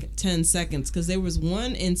than 10 seconds, because there was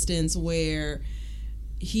one instance where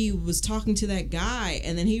he was talking to that guy,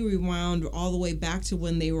 and then he rewound all the way back to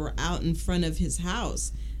when they were out in front of his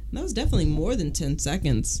house. And that was definitely more than 10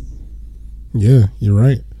 seconds. Yeah, you're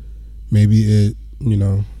right. Maybe it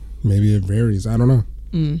varies. I don't know.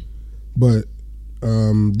 But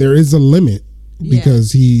there is a limit,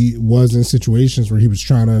 because he was in situations where he was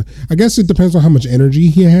trying to, I guess it depends on how much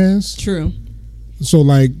energy he has. True. So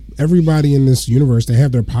like everybody in this universe, they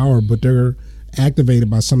have their power, but they're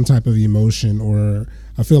activated by some type of emotion, or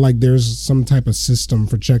I feel like there's some type of system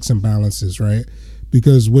for checks and balances, right?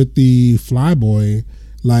 Because with the Flyboy,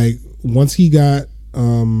 like once he got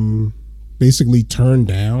basically turned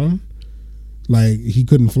down, like he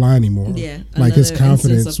couldn't fly anymore. Yeah, like his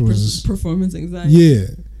confidence was performance anxiety. Yeah.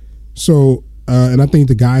 So and I think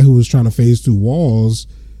the guy who was trying to phase through walls,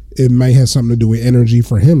 it might have something to do with energy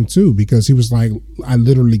for him too, because he was like, I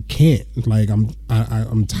literally can't. Like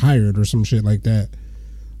I'm tired or some shit like that.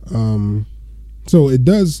 So it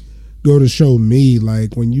does. go to show me,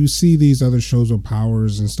 like, when you see these other shows with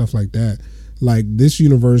powers and stuff like that, like, this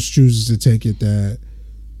universe chooses to take it that,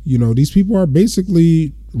 you know, these people are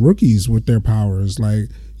basically rookies with their powers. Like,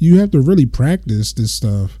 you have to really practice this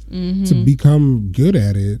stuff to become good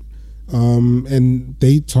at it. And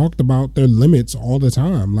they talked about their limits all the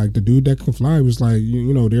time. Like, the dude that can fly was like,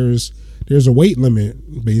 you know, there's a weight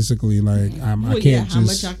limit, basically. Like, I can't how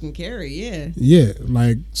much I can carry, yeah,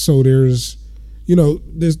 like, so there's, you know,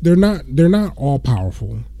 they're not all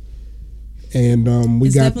powerful, and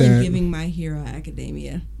it's got definitely that giving My Hero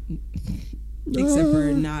Academia, except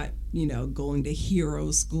for not, you know, going to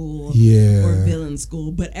hero school or villain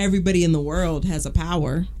school, but everybody in the world has a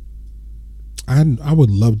power. I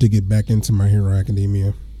would love to get back into My Hero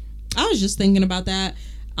Academia. I was just thinking about that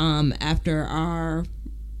after our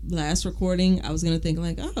last recording. I was gonna think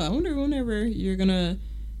like, oh, I wonder whenever you're gonna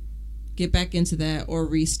get back into that or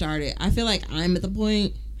restart it. I feel like I'm at the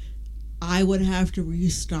point I would have to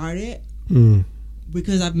restart it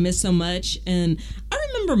because I've missed so much, and I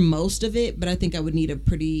remember most of it, but I think I would need a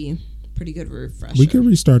pretty good refresher. We could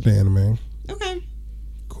restart the anime. Okay.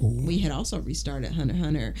 Cool. We had also restarted Hunter x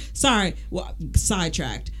Hunter. Sorry, well,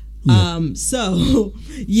 sidetracked. Yeah. So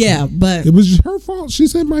yeah, but it was just her fault. She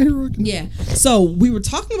said My Hero Academia. Yeah. So we were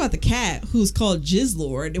talking about the cat who's called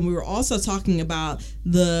Jizzlord, and we were also talking about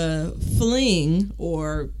the fling,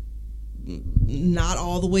 or not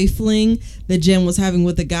all the way fling, that Jen was having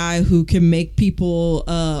with the guy who can make people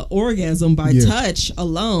orgasm by touch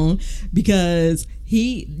alone, because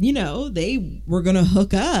he, you know, they were gonna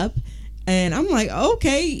hook up. And I'm like,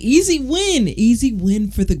 okay, easy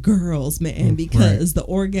win for the girls, man, because the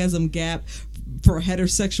orgasm gap for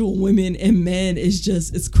heterosexual women and men is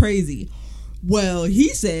just, it's crazy. Well, he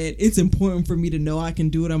said it's important for me to know I can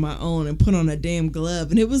do it on my own and put on a damn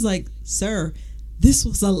glove. And it was like, sir, this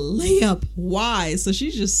was a layup. Why? So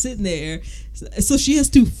she's just sitting there. So she has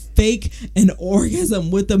to fake an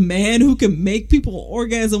orgasm with a man who can make people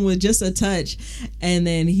orgasm with just a touch. And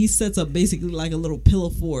then he sets up basically like a little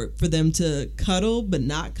pillow fort for them to cuddle, but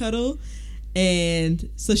not cuddle. And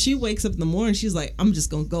so she wakes up in the morning. She's like, I'm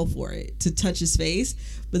just going to go for it, to touch his face.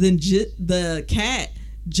 But then the cat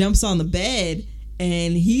jumps on the bed,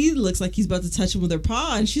 and he looks like he's about to touch him with her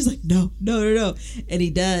paw, and she's like, no. And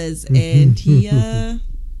he does, and he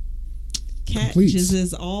cat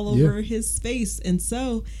jizzes all over his face, and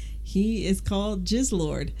so he is called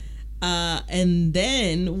Jizzlord. And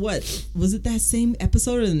then what was it, that same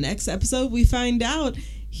episode or the next episode, we find out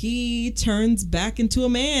he turns back into a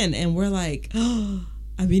man, and we're like, oh,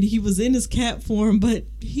 I mean, he was in his cat form, but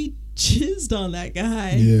he jizzed on that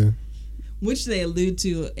guy. Yeah. Which they allude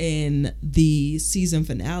to in the season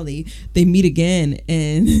finale. They meet again,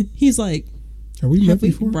 and he's like, "Have we met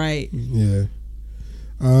before?" Right. Yeah.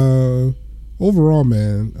 Overall,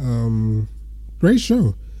 man, great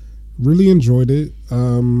show. Really enjoyed it.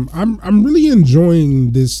 I'm really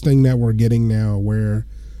enjoying this thing that we're getting now, where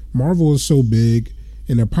Marvel is so big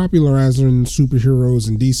and they're popularizing superheroes,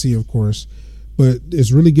 and DC, of course, but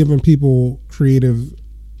it's really giving people creative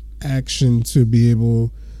action to be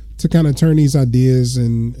able to kind of turn these ideas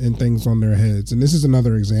and things on their heads. And this is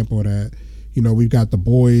another example of that. You know, we've got The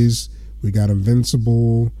Boys, we got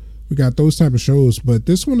Invincible, we got those type of shows, but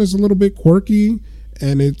this one is a little bit quirky,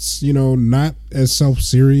 and it's, you know, not as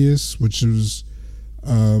self-serious, which is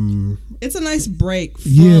it's a nice break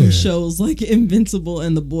from shows like Invincible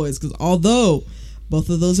and The Boys, because although both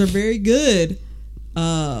of those are very good,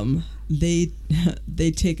 they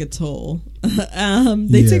take a toll.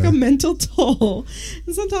 They take a mental toll,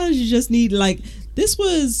 and sometimes you just need, like,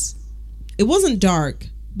 it wasn't dark,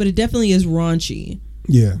 but it definitely is raunchy.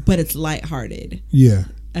 Yeah, but it's lighthearted. Yeah,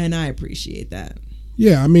 and I appreciate that.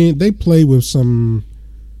 Yeah, I mean, they play with some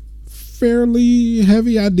fairly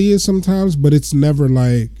heavy ideas sometimes, but it's never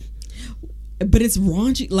like. But it's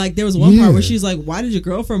raunchy. Like, there was one part where she's like, "Why did your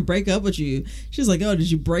girlfriend break up with you?" She's like, "Oh, did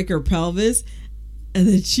you break her pelvis?" And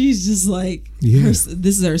then she's just like, this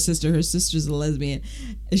is her sister. Her sister's a lesbian.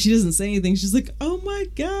 And she doesn't say anything. She's like, "Oh my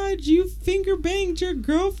God, you finger banged your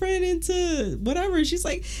girlfriend into whatever." She's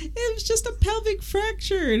like, "It was just a pelvic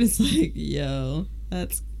fracture." And it's like, yo,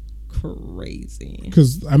 that's crazy.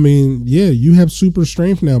 Because, I mean, you have super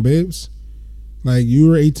strength now, babes. Like, you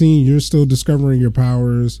were 18, you're still discovering your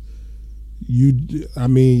powers.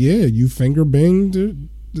 You finger banged.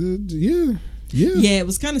 Yeah, it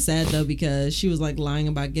was kind of sad though, because she was like lying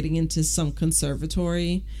about getting into some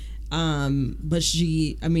conservatory, but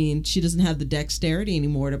she doesn't have the dexterity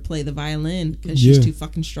anymore to play the violin because she's too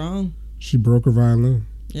fucking strong. She broke her violin.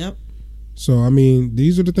 Yep. So, I mean,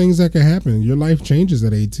 these are the things that can happen. Your life changes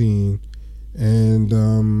at 18,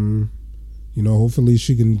 and hopefully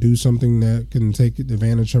she can do something that can take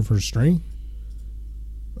advantage of her strength.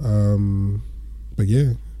 But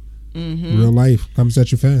yeah, real life comes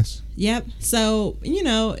at you fast. Yep. So,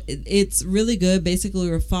 it's really good. Basically,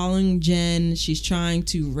 we're following Jen. She's trying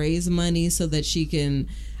to raise money so that she can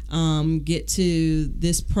get to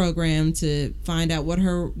this program to find out what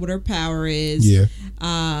her power is. Yeah.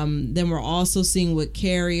 Then we're also seeing with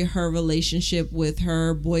Carrie, her relationship with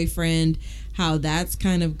her boyfriend, how that's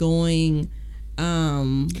kind of going.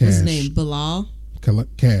 What's his name? Bilal?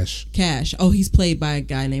 Cash. Oh, he's played by a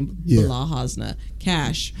guy named Bilal Hasna.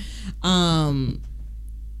 Cash. The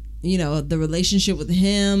relationship with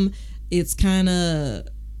him, it's kind of,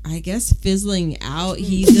 I guess, fizzling out.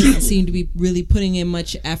 He doesn't seem to be really putting in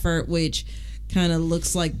much effort, which kind of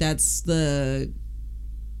looks like that's the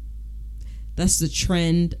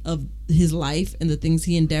trend of his life and the things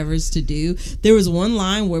he endeavors to do. There was one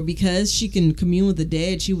line where, because she can commune with the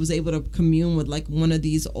dead, she was able to commune with like one of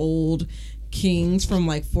these old kings from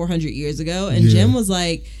like 400 years ago. And Jen was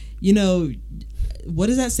like, what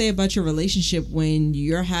does that say about your relationship when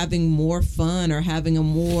you're having more fun or having a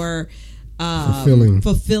more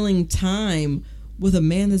fulfilling time with a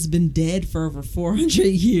man that's been dead for over 400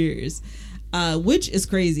 years? Which is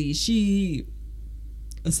crazy. She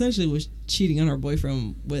essentially was cheating on her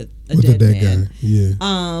boyfriend with a dead man. Guy. Yeah.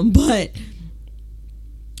 But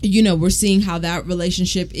we're seeing how that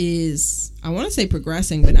relationship is, I want to say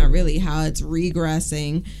progressing, but not really, how it's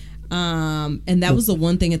regressing. And that was the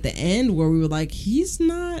one thing at the end where we were like, he's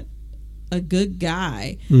not a good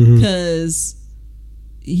guy, because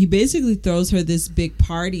he basically throws her this big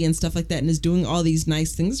party and stuff like that and is doing all these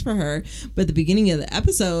nice things for her. But at the beginning of the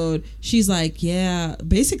episode, she's like, yeah,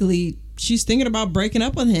 basically she's thinking about breaking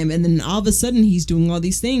up with him. And then all of a sudden he's doing all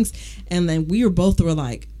these things. And then we were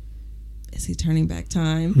like, is he turning back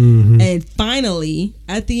time? And finally,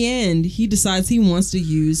 at the end, he decides he wants to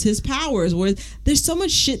use his powers. Where there's so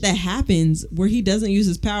much shit that happens where he doesn't use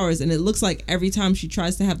his powers. And it looks like every time she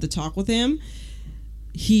tries to have the talk with him,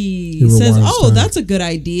 he says, oh, that's a good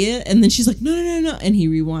idea. And then she's like, no. And he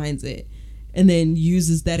rewinds it and then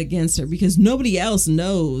uses that against her, because nobody else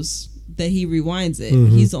knows that he rewinds it.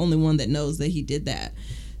 He's the only one that knows that he did that.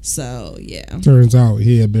 So, yeah. Turns out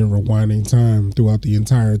he had been rewinding time throughout the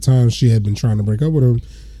entire time she had been trying to break up with him.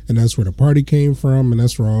 And that's where the party came from. And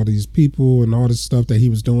that's where all these people and all this stuff that he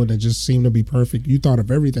was doing that just seemed to be perfect. You thought of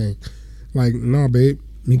everything. Like, no, babe,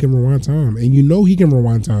 he can rewind time. And he can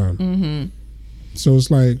rewind time. So it's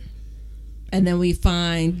like, and then we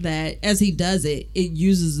find that as he does it, it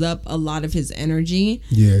uses up a lot of his energy.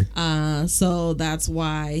 Yeah. So that's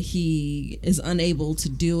why he is unable to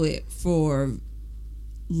do it for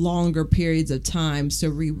longer periods of time to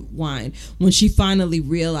rewind. When she finally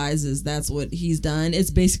realizes that's what he's done, it's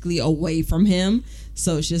basically away from him.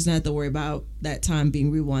 So she doesn't have to worry about that time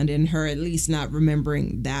being rewinded and her at least not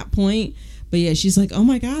remembering that point. But yeah, she's like, oh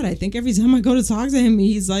my God, I think every time I go to talk to him,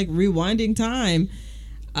 he's like rewinding time.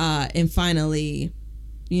 And finally,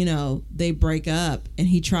 they break up and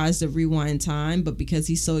he tries to rewind time, but because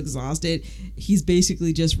he's so exhausted, he's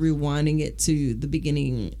basically just rewinding it to the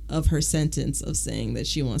beginning of her sentence of saying that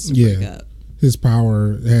she wants to break up. His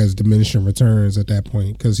power has diminishing returns at that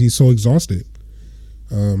point because he's so exhausted.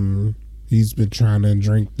 He's been trying to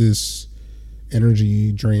drink this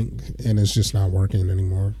energy drink and it's just not working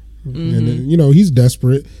anymore. And he's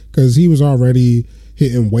desperate because he was already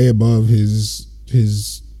hitting way above his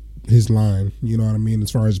line, you know what I mean,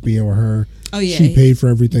 as far as being with her. Oh yeah, she paid for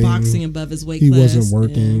everything, boxing above his weight class. He wasn't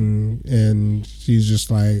working, and she's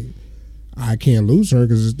just like, I can't lose her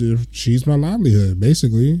because she's my livelihood,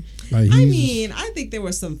 basically. Like, I think there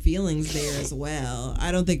were some feelings there as well.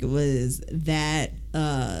 I don't think it was that.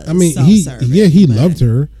 He loved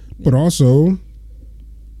her, but also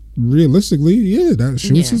realistically,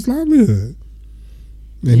 she was his livelihood,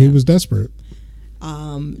 and he was desperate.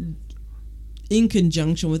 In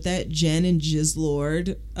conjunction with that, Jen and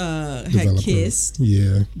Jizzlord had kissed.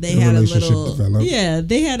 Yeah, they had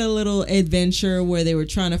a little adventure where they were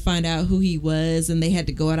trying to find out who he was, and they had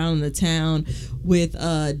to go out on the town with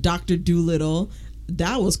Dr. Dolittle.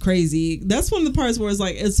 That was crazy. That's one of the parts where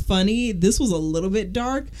it's funny. This was a little bit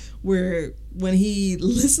dark, where when he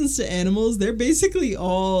listens to animals, they're basically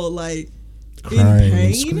all like crying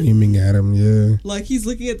and screaming at him. Yeah, like he's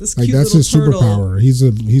looking at this cute little that's his turtle. Superpower.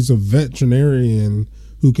 He's a veterinarian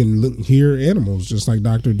who can hear animals just like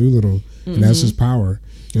Dr. Dolittle, and that's his power.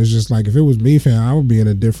 And it's just like, if it was me, fam, I would be in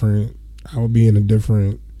a different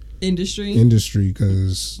industry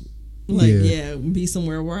because be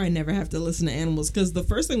somewhere where I never have to listen to animals, because the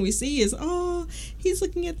first thing we see is, oh, he's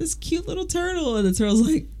looking at this cute little turtle, and the turtle's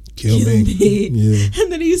like, Kill me. Yeah.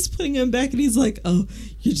 And then he's putting him back, and he's like, "Oh,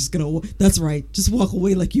 you're just gonna. That's right. Just walk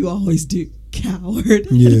away like you always do, coward."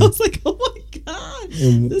 Yeah. And I was like, "Oh my god,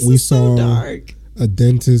 And this we is so saw dark." a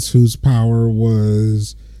dentist whose power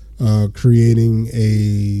was creating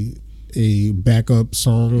a backup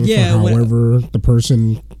song for however the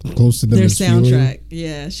person close to them their is soundtrack. feeling.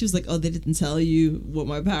 Yeah, she was like, "Oh, they didn't tell you what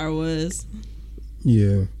my power was."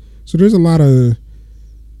 Yeah. So there's a lot of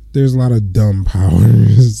dumb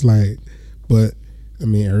powers, like, but I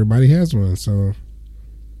mean everybody has one. So.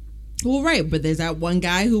 Well, right, but there's that one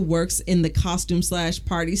guy who works in the costume /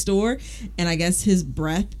 party store, and I guess his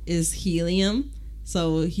breath is helium,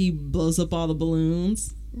 so he blows up all the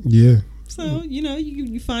balloons. Yeah. So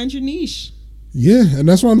you find your niche. Yeah, and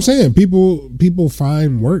that's what I'm saying. People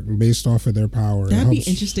find work based off of their power. That'd be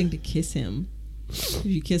interesting to kiss him. If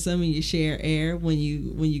you kiss him and you share air when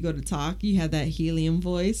you go to talk, you have that helium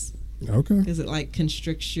voice. Okay. Because it like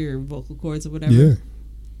constricts your vocal cords or whatever. Yeah.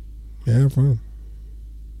 Yeah, fun.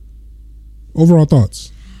 Overall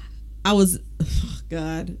thoughts. I was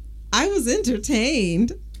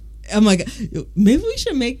entertained. Oh my god, maybe we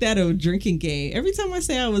should make that a drinking game. Every time I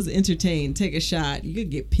say I was entertained, take a shot. You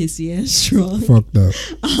could get pissy ass drunk. Fucked up.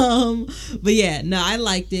 But yeah, no, I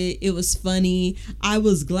liked it. It was funny. I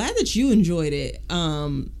was glad that you enjoyed it.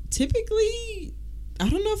 Typically, I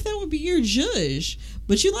don't know if that would be your judge,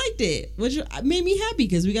 but you liked it, which made me happy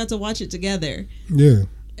because we got to watch it together. Yeah.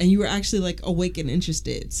 And you were actually like awake and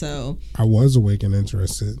interested. So I was awake and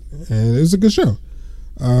interested, and it was a good show.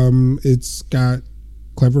 It's got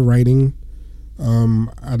clever writing.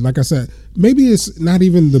 Like I said, maybe it's not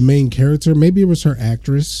even the main character. Maybe it was her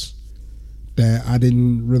actress that I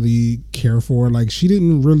didn't really care for. Like, she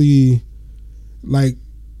didn't really, like,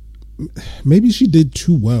 maybe she did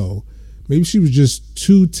too well. Maybe she was just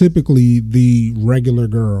too typically the regular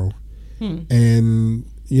girl. And,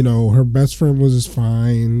 her best friend was just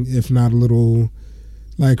fine, if not a little,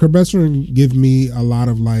 like, her best friend give me a lot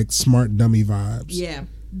of, like, smart dummy vibes. Yeah.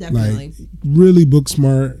 Definitely. Like, really book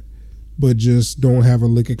smart, but just don't have a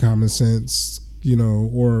lick of common sense,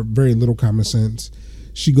 or very little common sense.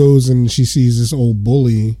 She goes and she sees this old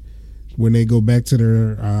bully when they go back to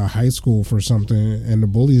their high school for something, and the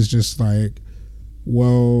bully is just like,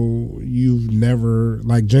 well,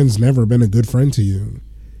 Jen's never been a good friend to you.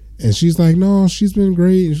 And she's like, no, she's been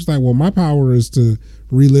great. And she's like, well, my power is to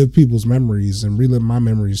relive people's memories and relive my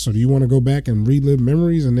memories. So do you want to go back and relive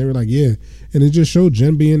memories? And they were like, yeah. And it just showed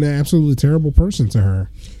Jen being an absolutely terrible person to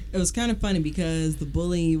her. It was kind of funny because the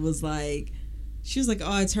bully was like, she was like,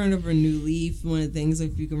 oh, I turned over a new leaf. One of the things,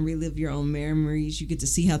 if you can relive your own memories, you get to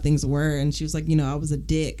see how things were. And she was like, I was a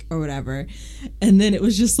dick or whatever. And then it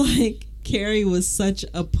was just like, Carrie was such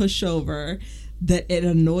a pushover that it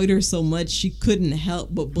annoyed her so much she couldn't help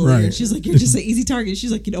but bully her. And she's like, you're just an easy target.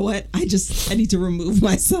 She's like, you know what? I need to remove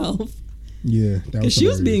myself. Yeah, because she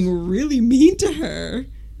was being really mean to her.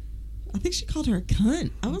 I think she called her a cunt.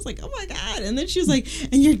 I was like, oh my god. And then she was like,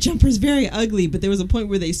 and your jumper's very ugly. But there was a point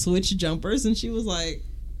where they switched jumpers, and she was like,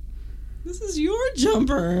 this is your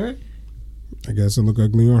jumper. I guess it looked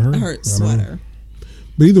ugly on her. Her sweater.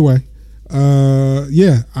 But either way,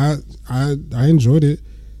 yeah, I enjoyed it.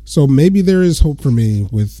 So maybe there is hope for me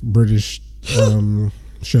with British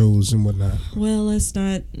shows and whatnot. Well, let's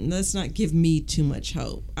not give me too much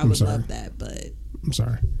hope. I would love that, but I'm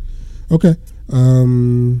sorry. Okay.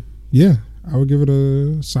 Yeah, I would give it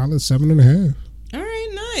a solid 7.5. All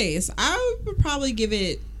right, nice. I would probably give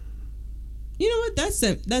it. You know what?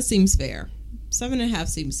 That seems fair. 7.5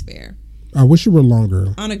 seems fair. I wish it were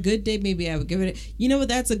longer. On a good day, maybe I would give it. You know what?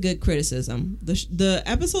 That's a good criticism. The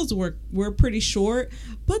episodes were pretty short,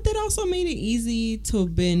 but that also made it easy to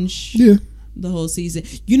binge. Yeah. The whole season.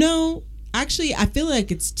 Actually, I feel like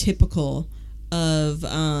it's typical of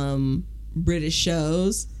British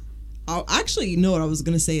shows. Actually, what I was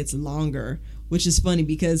gonna say, it's longer, which is funny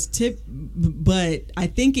because but I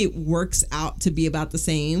think it works out to be about the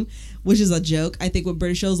same, which is a joke. I think with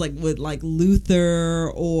British shows, like with like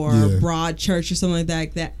Luther or Broadchurch or something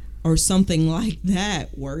like that, or something like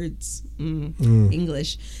that. Words,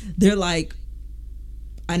 English. They're like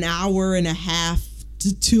an hour and a half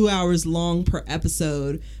to 2 hours long per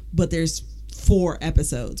episode, but there's 4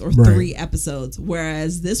 episodes or 3 episodes,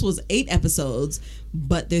 whereas this was 8 episodes,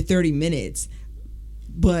 but they're 30 minutes.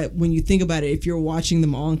 But when you think about it, if you're watching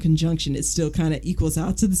them all in conjunction, it still kind of equals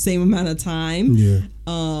out to the same amount of time. Yeah.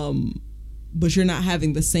 But you're not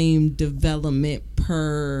having the same development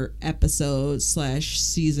per episode /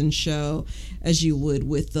 season show as you would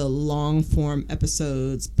with the long form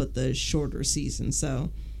episodes, but the shorter season.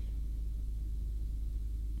 So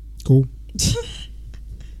cool.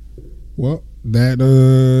 Well,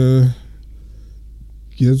 that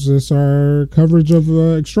gives us our coverage of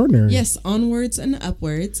Extraordinary. Yes, Onwards and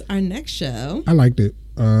Upwards, our next show. I liked it.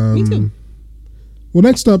 Me too. Well,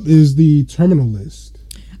 next up is the Terminal List.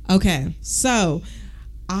 Okay, so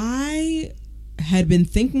I had been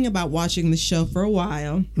thinking about watching the show for a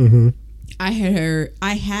while. Mm-hmm. I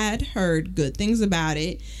had heard good things about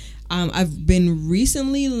it. I've been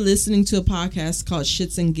recently listening to a podcast called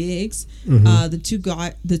Shits and Gigs. Mm-hmm.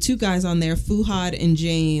 The two guys on there, Fuhad and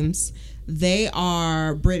James, they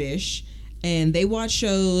are British and they watch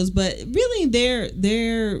shows, but really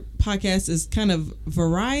their podcast is kind of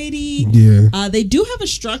variety. Yeah. They do have a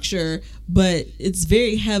structure, but it's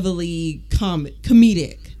very heavily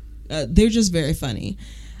comedic. They're just very funny.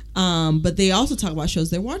 But they also talk about shows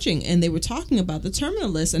they're watching, and they were talking about the Terminal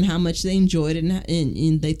List and how much they enjoyed it,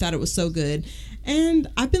 and they thought it was so good. And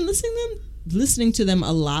I've been listening to them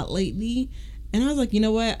a lot lately, and I was like, you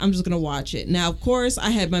know what? I'm just gonna watch it. Now, of course, I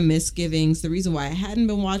had my misgivings. The reason why I hadn't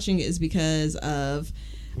been watching it is because of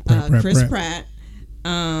Chris Pratt.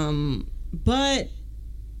 But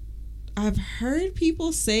I've heard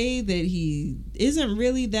people say that he isn't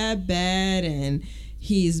really that bad, and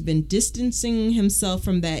he's been distancing himself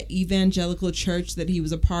from that evangelical church that he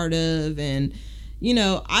was a part of. And, you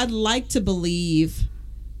know, I'd like to believe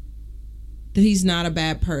that he's not a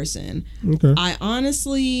bad person. Okay. I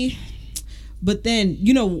honestly, but then,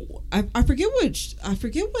 you know, I forget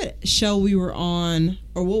what show we were on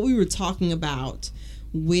or what we were talking about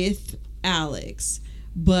with Alex,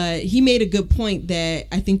 but he made a good point that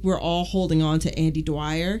I think we're all holding on to Andy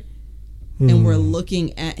Dwyer. And we're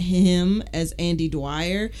looking at him as Andy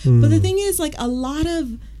Dwyer. But the thing is, like, a lot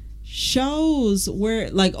of shows where,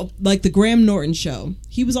 like the Graham Norton show.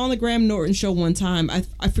 He was on the Graham Norton show one time.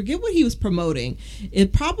 I forget what he was promoting.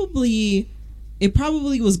 It probably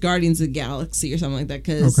was Guardians of the Galaxy or something like that,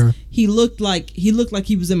 because he looked like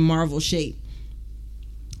he was in Marvel shape.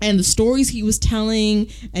 And the stories he was telling,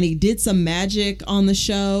 and he did some magic on the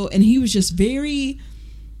show, and he was just very...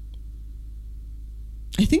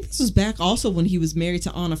 I think this was back also when he was married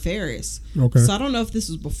to Anna Faris. Okay. So I don't know if this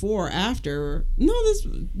was before or after. No,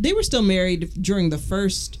 they were still married during the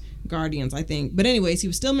first Guardians, I think. But anyways, he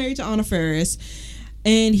was still married to Anna Faris.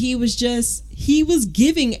 And he was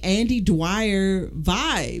giving Andy Dwyer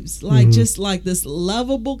vibes. Like, just like this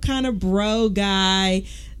lovable kind of bro guy.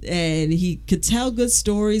 And he could tell good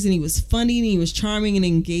stories, and he was funny, and he was charming and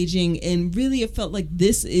engaging. And really, it felt like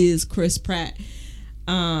this is Chris Pratt.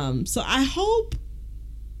 So I hope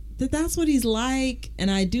that's what he's like,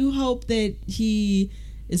 and I do hope that he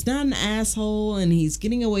is not an asshole and he's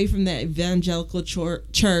getting away from that evangelical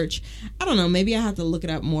church. I don't know, maybe I have to look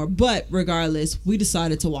it up more, but regardless, we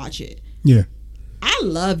decided to watch it. Yeah, I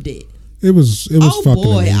loved it. It was fucking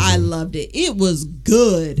amazing. I loved it. It was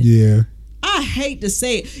good. Yeah. I hate to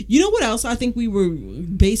say it. You know what else I think we were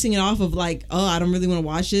basing it off of? Like, oh, I don't really want to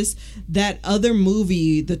watch this. That other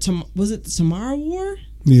movie, was it the Tomorrow War?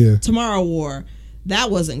 Yeah. Tomorrow War.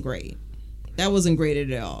 That wasn't great. That wasn't great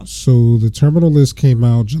at all. So the Terminal List came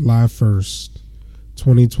out July 1st,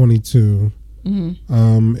 2022.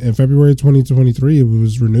 Mm-hmm. In February 2023, it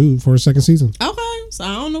was renewed for a second season. Okay, so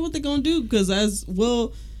I don't know what they're gonna do, because as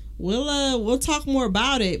we'll talk more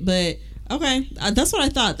about it. But okay, that's what I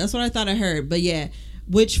thought. That's what I thought I heard. But yeah,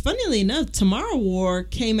 which funnily enough, Tomorrow War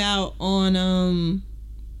came out on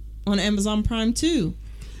Amazon Prime too.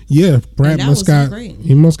 Yeah, Brad must got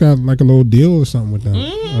like a little deal or something with them.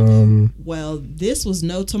 Mm-hmm. Well, this was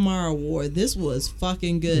no Tomorrow War. This was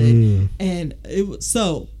fucking good, and it was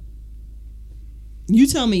so. You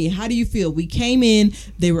tell me, how do you feel? We came in.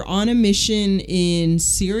 They were on a mission in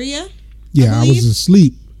Syria. Yeah, I was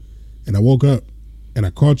asleep, and I woke up, and I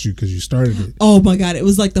caught you because you started it. Oh my god! It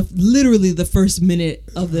was like literally the first minute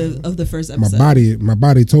of the first episode. My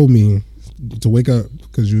body told me to wake up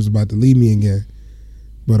because you was about to leave me again.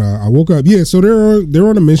 But I woke up. Yeah, so they're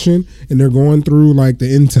on a mission, and they're going through like the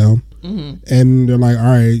intel, and they're like, all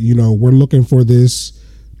right, you know, we're looking for this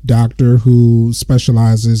doctor who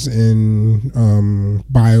specializes in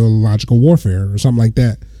biological warfare or something like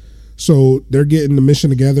that. So they're getting the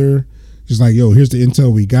mission together. It's like, yo, here's the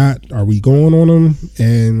intel we got. Are we going on them?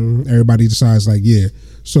 And everybody decides like, yeah.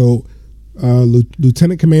 So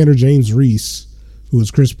Lieutenant Commander James Reese, who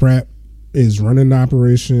is Chris Pratt, is running the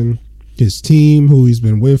operation. His team, who he's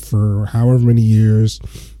been with for however many years,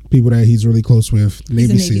 people that he's really close with,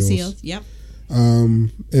 Navy SEALs. Yep.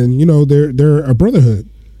 And you know, they're a brotherhood.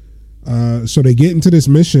 So they get into this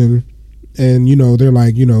mission, and you know, they're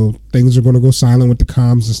like, you know, things are going to go silent with the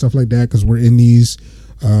comms and stuff like that because we're in these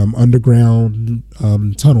underground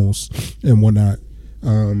tunnels and whatnot.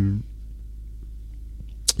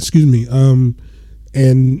 Excuse me.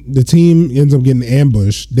 And the team ends up getting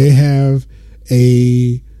ambushed. They have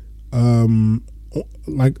a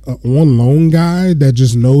like a on loan guy that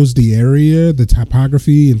just knows the area, the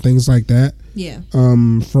topography, and things like that. Yeah.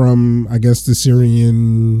 From I guess the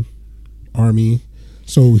Syrian army.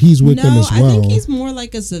 So he's with them as well. I think he's more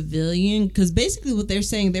like a civilian, because basically what they're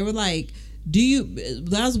saying, they were like, that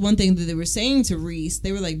was one thing that they were saying to Reese.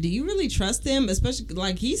 They were like, do you really trust him? Especially,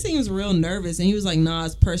 like, he seems real nervous, and he was like, nah,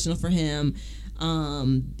 it's personal for him.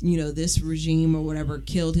 This regime or whatever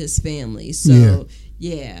killed his family. So,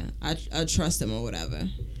 yeah, I trust him or whatever.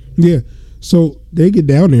 Yeah. So they get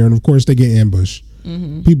down there, and of course they get ambushed.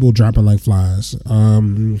 Mm-hmm. People dropping like flies. All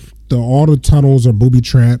the tunnels are booby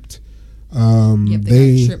trapped. They got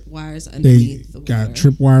tripwires underneath the water. Got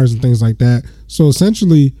tripwires and things like that. So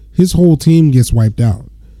essentially, his whole team gets wiped out.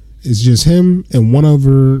 It's just him and one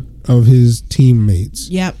other of his teammates.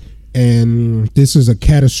 Yep. And this is a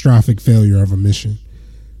catastrophic failure of a mission.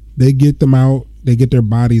 They get them out, they get their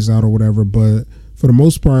bodies out or whatever, but for the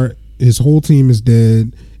most part, his whole team is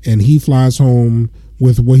dead, and he flies home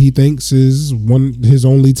with what he thinks is his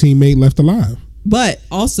only teammate left alive. But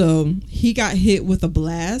also, he got hit with a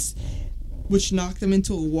blast, which knocked him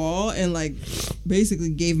into a wall and like basically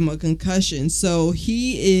gave him a concussion. So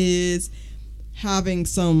he is having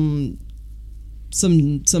some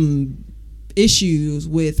issues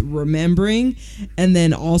with remembering, and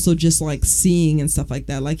then also just like seeing and stuff like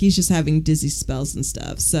that. Like he's just having dizzy spells and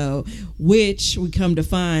stuff. So, which we come to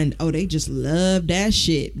find, they just love that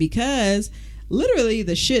shit, because literally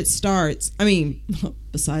the shit starts. I mean,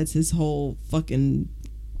 besides his whole fucking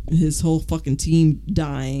team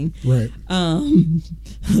dying. Right.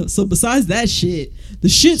 So besides that shit, the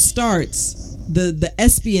shit starts. The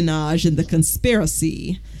espionage and the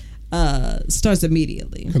conspiracy starts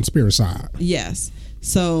immediately. Conspiracy. Yes.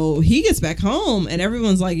 So he gets back home and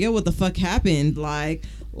everyone's like, yo, what the fuck happened? Like,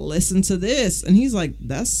 listen to this. And he's like,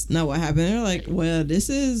 that's not what happened. They're like, well, this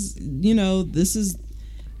is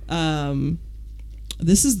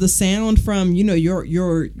the sound from, your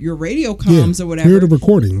radio comms or whatever. Here are the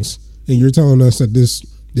recordings, and you're telling us that this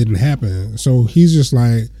didn't happen. So he's just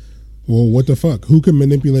like, well, what the fuck? Who can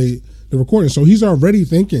manipulate the recording? So he's already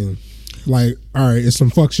thinking, like, all right, it's some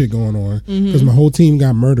fuck shit going on, because my whole team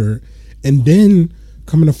got murdered. And then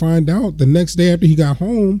coming to find out, the next day after he got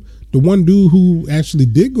home, the one dude who actually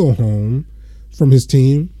did go home from his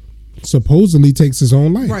team supposedly takes his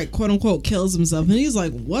own life. Right, quote unquote, kills himself. And he's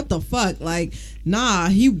like, what the fuck? Like, nah,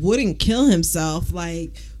 he wouldn't kill himself.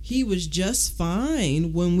 Like, he was just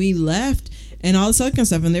fine when we left and all this other kind of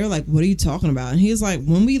stuff. And they were like, what are you talking about? And he was like,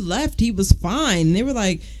 when we left, he was fine. And they were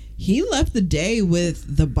like, he left the day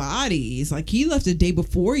with the bodies. Like, he left the day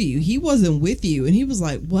before you. He wasn't with you. And he was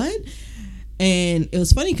like, what? And it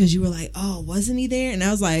was funny because you were like, oh, wasn't he there? And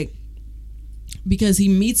I was like, because he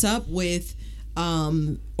meets up with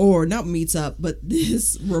or not meets up, but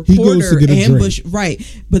this reporter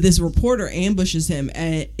but this reporter ambushes him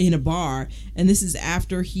in a bar, and this is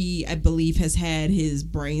after he, I believe, has had his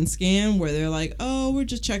brain scan where they're like, oh, we're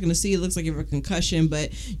just checking to see, it looks like you have a concussion,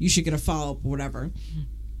 but you should get a follow-up or whatever.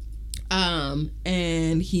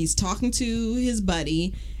 And he's talking to his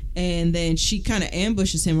buddy, and then she kind of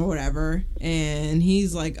ambushes him or whatever, and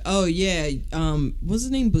he's like, oh yeah, what's his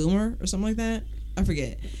name, Boomer or something like that, I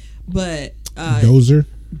forget, but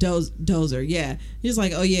Dozer, yeah. He's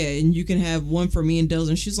like, oh yeah, and you can have one for me and Dozer.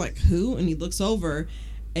 And she's like, who? And he looks over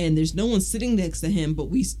and there's no one sitting next to him, but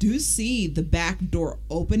we do see the back door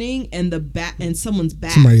opening and someone's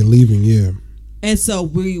back. Somebody leaving, yeah. And so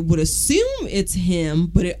we would assume it's him,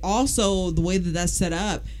 but it also, the way that that's set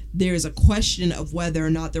up, there's a question of whether or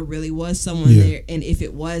not there really was someone there and if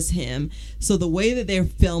it was him. So the way that they're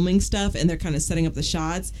filming stuff and they're kind of setting up the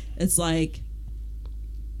shots, it's like,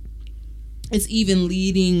 it's even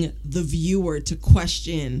leading the viewer to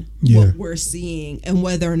question what we're seeing and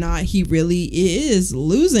whether or not he really is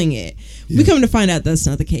losing it. Yeah. We come to find out that's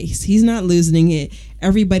not the case. He's not losing it.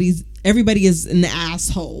 Everybody is an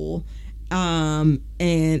asshole. And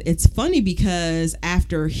it's funny because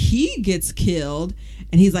after he gets killed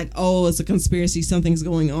and he's like, oh, it's a conspiracy, something's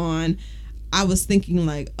going on, I was thinking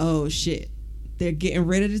like, oh shit, they're getting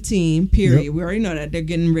rid of the team, period. Yep. We already know that. They're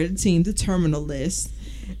getting rid of the team, the terminal list.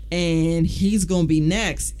 And he's gonna be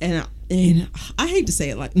next, and I hate to say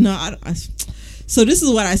it, like, no, so this is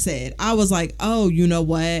what I said. I was like, oh, you know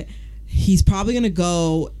what? He's probably gonna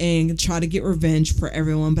go and try to get revenge for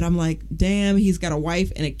everyone, but I'm like, damn, he's got a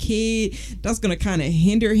wife and a kid. That's gonna kind of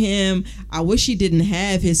hinder him. I wish he didn't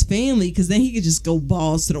have his family, because then he could just go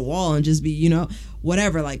balls to the wall and just be,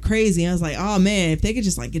 whatever, like crazy. I was like, oh man, if they could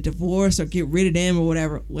just like get divorced or get rid of them or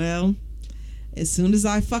whatever. Well, As soon as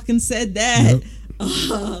I fucking said that,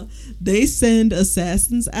 they send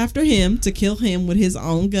assassins after him to kill him with his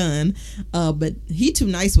own gun. But he too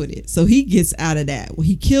nice with it, so he gets out of that. Well,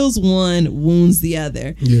 he kills one, wounds the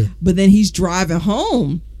other. Yeah. But then he's driving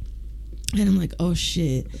home, and I'm like, oh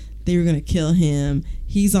shit, they were gonna kill him.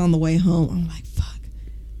 He's on the way home. I'm like, fuck.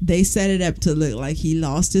 They set it up to look like he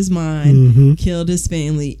lost his mind, killed his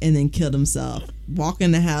family, and then killed himself. Walk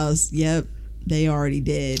in the house. Yep, they already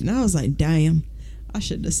did. And I was like, damn, I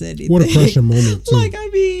shouldn't have said anything. What a pressure moment, too. Like, I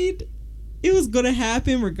mean, it was going to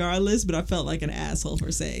happen regardless, but I felt like an asshole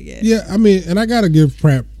for saying it. Yeah, I mean, and I got to give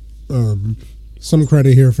Pratt some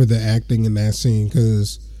credit here for the acting in that scene,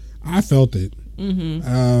 because I felt it.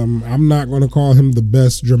 I'm not going to call him the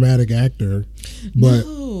best dramatic actor, but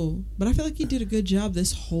but I feel like he did a good job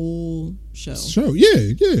this whole show.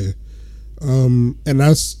 Yeah. And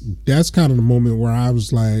that's kind of the moment where I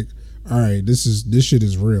was like, all right, this shit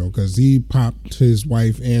is real, because he popped his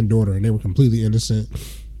wife and daughter, and they were completely innocent,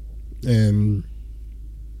 and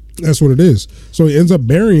that's what it is. So he ends up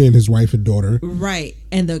burying his wife and daughter. Right.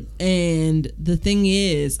 And the thing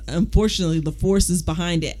is, unfortunately, the forces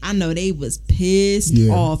behind it, I know they was pissed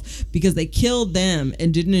off because they killed them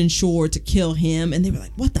and didn't ensure to kill him. And they were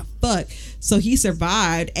like, what the fuck? So he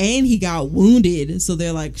survived and he got wounded. So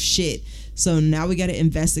they're like, shit. So now we got to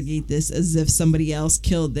investigate this as if somebody else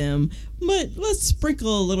killed them. But let's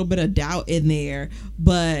sprinkle a little bit of doubt in there.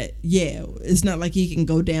 But yeah, it's not like he can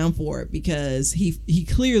go down for it, because he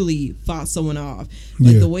clearly fought someone off.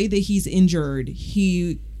 Like the way that he's injured,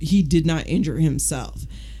 he did not injure himself.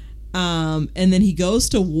 And then he goes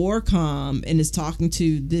to Warcom and is talking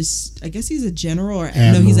to this, I guess he's a general or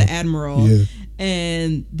no, he's an admiral. Yeah.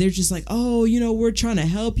 And they're just like, oh, we're trying to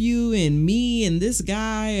help you, and me and this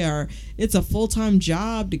guy it's a full-time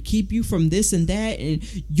job to keep you from this and that, and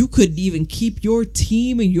you couldn't even keep your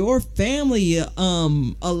team and your family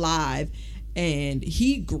alive. And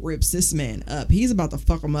he grips this man up. He's about to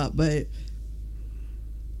fuck him up, but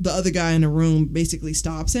the other guy in the room basically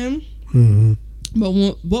stops him. But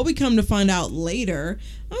what we come to find out later,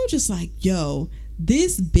 I'm just like, yo,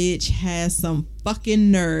 this bitch has some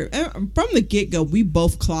fucking nerve. From the get-go, we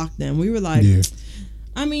both clocked them. We were like,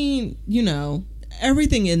 I mean,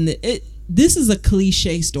 everything in this is a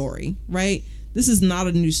cliche story, right? This is not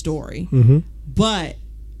a new story. But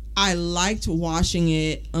I liked watching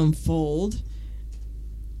it unfold.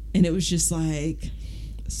 And it was just like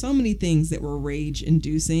so many things that were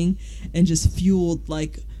rage-inducing and just fueled,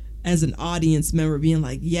 like, as an audience member, being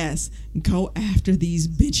like, yes, go after these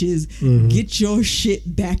bitches. Get your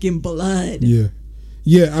shit back in blood.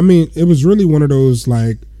 Yeah, I mean, it was really one of those,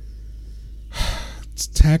 like,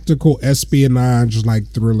 tactical espionage, like,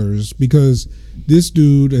 thrillers, because this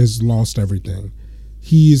dude has lost everything.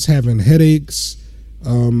 He's having headaches.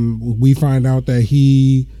 We find out that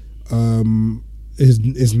he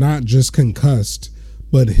is not just concussed,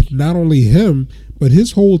 but not only him, but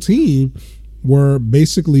his whole team were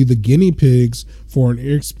basically the guinea pigs for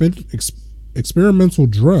an experimental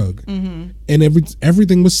drug. And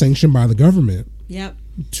everything was sanctioned by the government. Yep.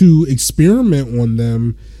 To experiment on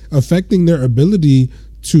them, affecting their ability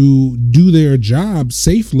to do their job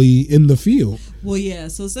safely in the field. Well, yeah.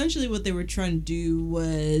 So essentially what they were trying to do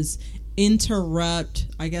was interrupt,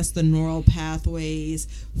 I guess, the neural pathways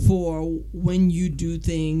for when you do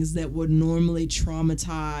things that would normally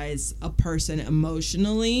traumatize a person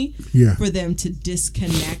emotionally, for them to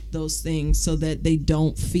disconnect those things so that they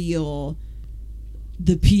don't feel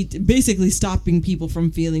basically stopping people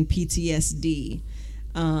from feeling PTSD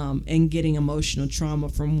and getting emotional trauma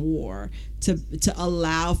from war, to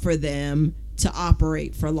allow for them to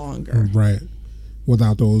operate for longer. Right.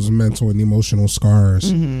 Without those mental and emotional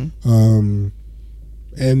scars. And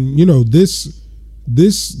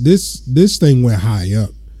this thing went high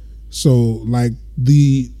up. So, like,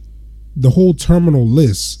 the whole terminal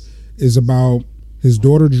list is about his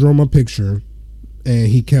daughter drew him a picture and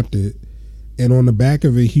he kept it, and on the back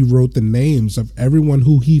of it he wrote the names of everyone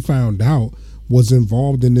who he found out was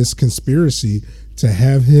involved in this conspiracy to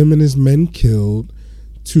have him and his men killed,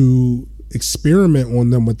 to experiment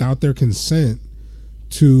on them without their consent,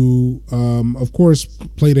 to of course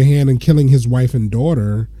played a hand in killing his wife and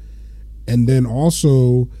daughter, and then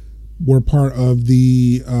also were part of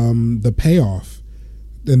the payoff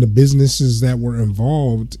and the businesses that were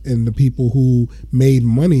involved and the people who made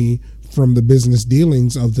money from the business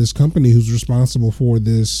dealings of this company who's responsible for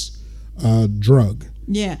this drug.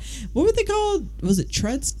 Yeah. What were they called? Was it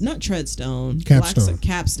not Treadstone? Capstone.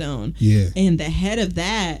 Capstone. Yeah. And the head of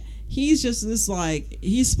that, he's just this, like,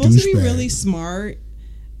 he's supposed to be really smart,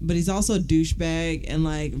 but he's also a douchebag and,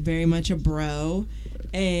 like, very much a bro.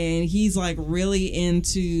 and he's like really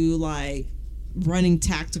into like running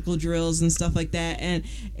tactical drills and stuff like that, and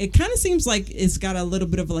it kind of seems like it's got a little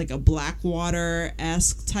bit of like a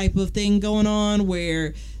Blackwater-esque type of thing going on,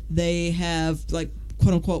 where they have like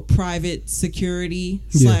quote unquote private security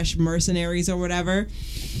 / mercenaries or whatever.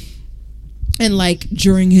 And like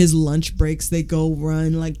during his lunch breaks, they go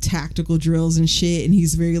run like tactical drills and shit. And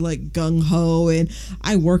he's very like gung ho. And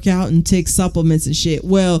I work out and take supplements and shit.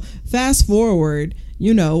 Well, fast forward,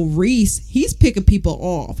 you know, Reese, he's picking people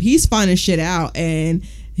off. He's finding shit out. And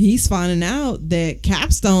he's finding out that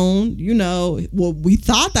Capstone, you know, well, we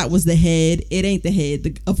thought that was the head. It ain't the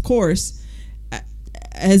head. Of course,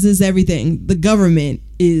 as is everything, the government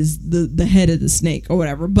is the head of the snake or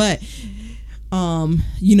whatever. But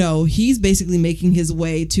you know, he's basically making his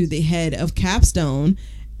way to the head of Capstone,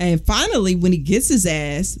 and finally when he gets his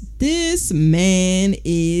ass, this man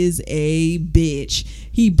is a bitch.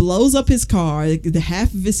 He blows up his car, the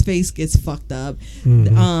half of his face gets fucked up.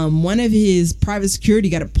 One of his private security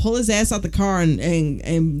got to pull his ass out the car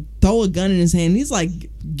and throw a gun in his hand. He's like,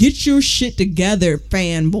 get your shit together,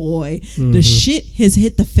 fanboy. The shit has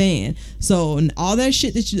hit the fan. So all that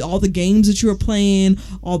shit all the games that you were playing,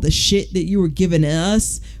 all the shit that you were giving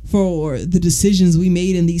us for the decisions we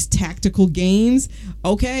made in these tactical games,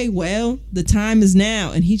 okay, well, the time is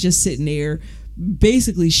now. And he's just sitting there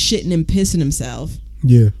basically shitting and pissing himself.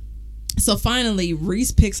 Yeah. So finally,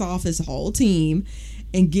 Reese picks off his whole team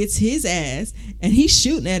and gets his ass, and he's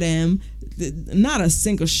shooting at him. Not a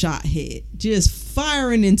single shot hit, just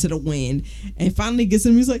firing into the wind. And finally gets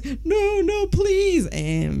him. He's like, no, please.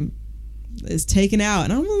 And is taken out.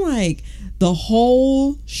 And I'm like, the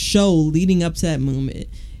whole show leading up to that moment,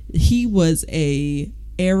 he was a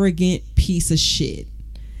arrogant piece of shit.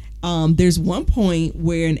 There's one point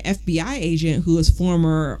where an FBI agent who is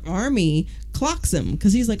former Army clocks him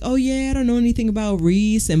because he's like, oh yeah, I don't know anything about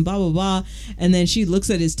Reese and blah blah blah. And then she looks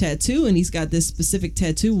at his tattoo, and he's got this specific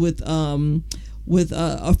tattoo with a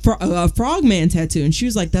frogman tattoo, and she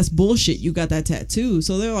was like, that's bullshit, you got that tattoo.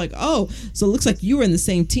 So they're like, oh, so it looks like you were in the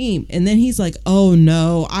same team. And then he's like, oh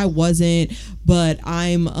no, I wasn't, but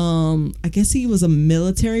I'm I guess he was a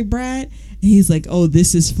military brat. And he's like, oh,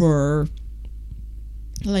 this is for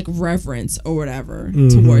like reverence or whatever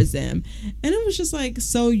towards them. And it was just like,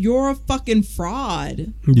 so you're a fucking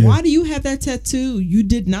fraud. Why do you have that tattoo? You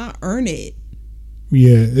did not earn it.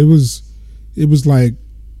 Yeah, it was like,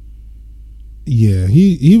 yeah,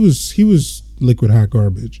 he was liquid hot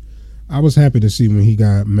garbage. I was happy to see when he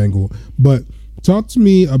got mangled. But talk to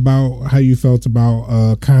me about how you felt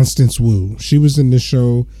about Constance Wu. She was in this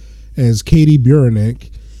show as Katie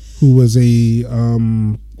Buranek, who was a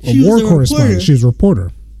war correspondent. She was a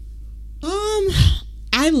reporter.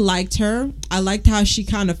 I liked her. I liked how she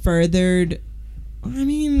kind of furthered. I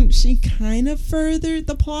mean, she kind of furthered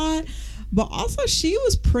the plot, but also she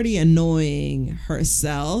was pretty annoying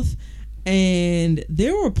herself. And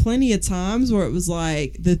there were plenty of times where it was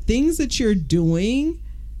like, the things that you're doing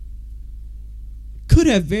could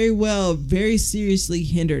have very well, very seriously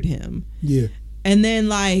hindered him. Yeah. And then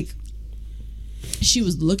like, she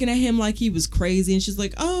was looking at him like he was crazy, and she's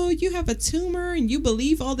like, oh, you have a tumor and you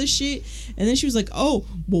believe all this shit. And then she was like, oh,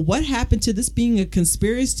 well, what happened to this being a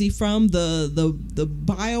conspiracy from the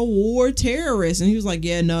bio-war terrorists? And he was like,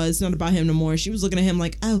 yeah, no, it's not about him no more. She was looking at him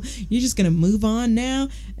like, oh, you're just gonna move on now?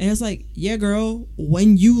 And it's like, yeah, girl,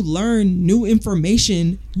 when you learn new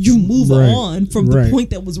information, you move on from the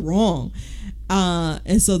point that was wrong.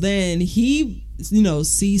 And so then he, you know,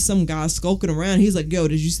 see some guy skulking around. He's like, yo,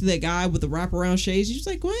 did you see that guy with the wraparound shades? She's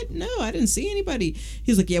like, what? No, I didn't see anybody.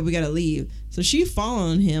 He's like, yeah, we gotta leave. So she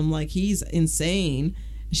following him like he's insane.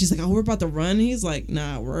 And she's like, oh, we're about to run. He's like,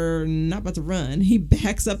 nah, we're not about to run. He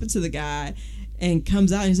backs up into the guy and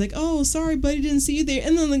comes out, and he's like, oh, sorry, buddy, didn't see you there.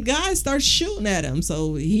 And then the guy starts shooting at him.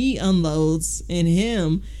 So he unloads in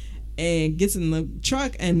him and gets in the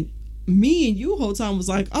truck. And me and you whole time was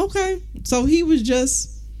like, okay, so he was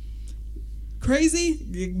just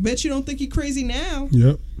crazy. Bet you don't think he crazy now.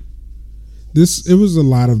 Yep. It was a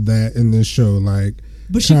lot of that in this show, like.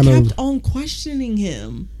 But she kept on questioning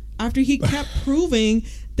him after he kept proving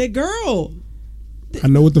that, girl. I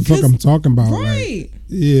know what the fuck I'm talking about. Right. Like,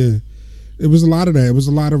 yeah. It was a lot of that. It was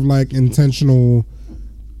a lot of like intentional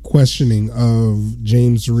questioning of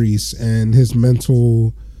James Reese and his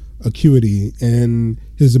mental acuity and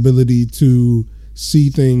his ability to see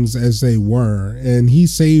things as they were. And he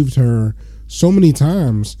saved her so many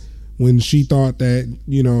times when she thought that,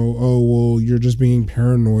 you know, oh, well, you're just being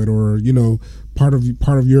paranoid, or, you know, part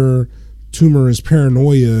of your tumor is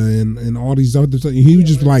paranoia and all these other things. He was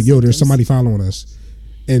just like, yo, there's somebody following us.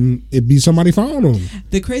 and it be somebody found him.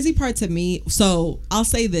 The crazy part to me, so I'll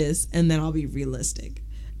say this and then I'll be realistic.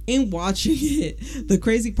 In watching it, the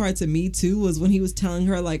crazy part to me too was when he was telling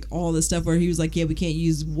her like all the stuff where he was like, yeah, we can't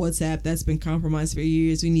use WhatsApp, that's been compromised for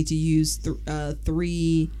years, we need to use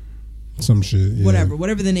three some shit, yeah.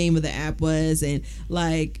 whatever the name of the app was, and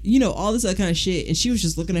like, you know, all this other kind of shit. And she was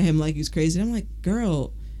just looking at him like he was crazy. And I'm like,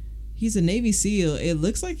 girl, he's a Navy SEAL. It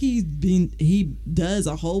looks like he does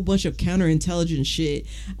a whole bunch of counterintelligence shit,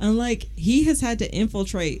 and like he has had to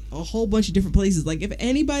infiltrate a whole bunch of different places. Like if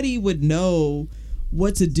anybody would know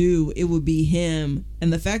what to do, it would be him.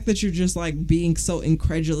 And the fact that you're just like being so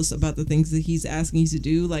incredulous about the things that he's asking you to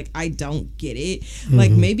do, like, I don't get it. Like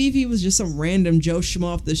maybe if he was just some random Joe Schmo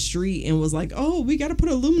off the street and was like, oh, we got to put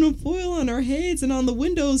aluminum foil on our heads and on the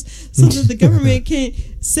windows so that the government can't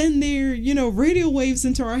send their, you know, radio waves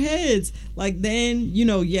into our heads, like, then, you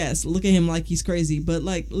know, yes, look at him like he's crazy. But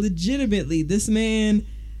like legitimately, this man,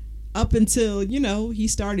 up until, you know, he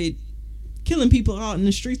started killing people out in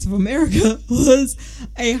the streets of America, was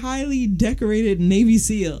a highly decorated Navy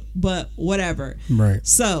SEAL. But whatever. Right.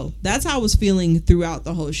 So that's how I was feeling throughout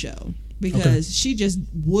the whole show, because she just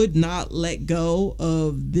would not let go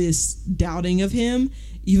of this doubting of him,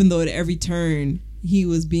 even though at every turn he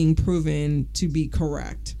was being proven to be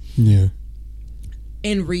correct. Yeah.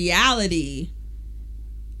 In reality,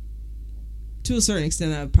 to a certain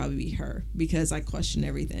extent, I would probably be her, because I question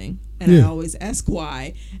everything. And I always ask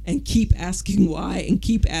why and keep asking why and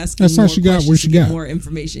keep asking. That's how she got where she got. More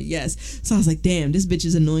information. Yes. So I was like, damn, this bitch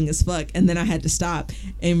is annoying as fuck. And then I had to stop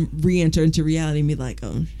and re-enter into reality and be like,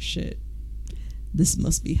 oh shit, this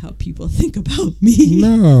must be how people think about me.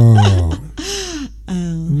 No.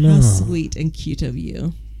 No. How sweet and cute of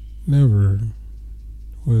you. Never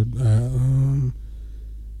would.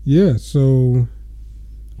 Yeah. So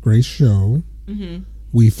great show. Mm-hmm.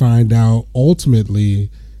 We find out ultimately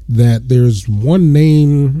that there's one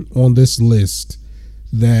name on this list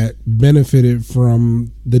that benefited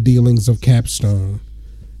from the dealings of Capstone,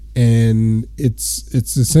 and it's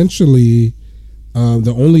essentially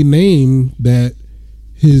the only name that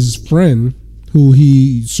his friend, who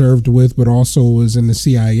he served with but also was in the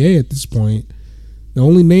CIA at this point, the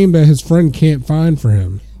only name that his friend can't find for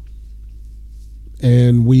him.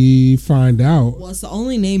 And we find out, well, it's the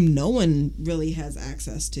only name no one really has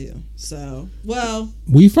access to. So, well,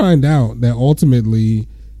 we find out that ultimately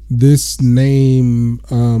this name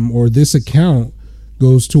or this account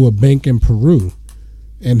goes to a bank in Peru,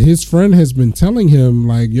 and his friend has been telling him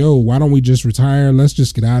like, yo, why don't we just retire? Let's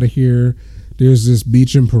just get out of here. There's this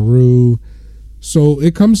beach in Peru. So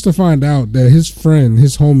it comes to find out that his friend,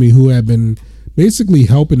 his homie, who had been basically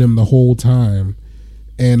helping him the whole time,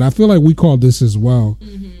 and I feel like we called this as well,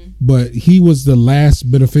 but he was the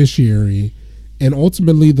last beneficiary and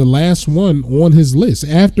ultimately the last one on his list.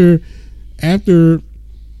 After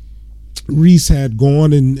Reese had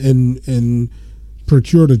gone and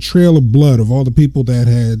procured a trail of blood of all the people that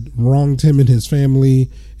had wronged him and his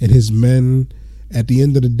family and his men, at the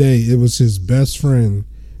end of the day, it was his best friend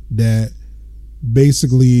that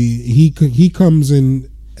basically he comes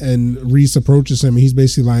in, and Reese approaches him and he's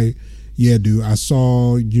basically like, yeah, dude, I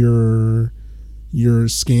saw your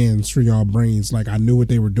scans for y'all brains. Like, I knew what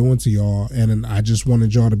they were doing to y'all, and I just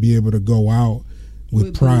wanted y'all to be able to go out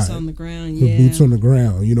with pride, boots on the ground, with boots on the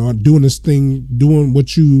ground. You know, doing this thing, doing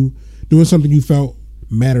something you felt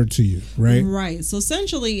mattered to you, right? Right. So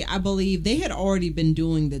essentially, I believe they had already been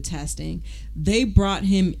doing the testing. They brought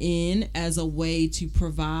him in as a way to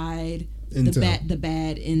provide the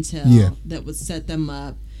bad intel that would set them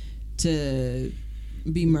up to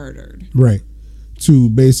be murdered, right, to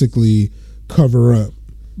basically cover up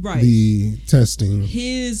the testing.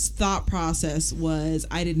 His thought process was,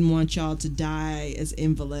 I didn't want y'all to die as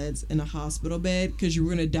invalids in a hospital bed because you were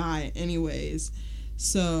gonna die anyways,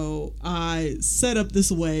 so I set up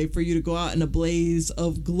this way for you to go out in a blaze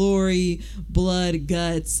of glory, blood,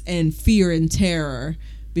 guts, and fear and terror,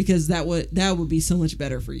 because that would be so much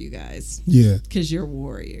better for you guys, because you're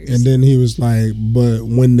warriors. And then he was like, but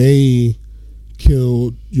when they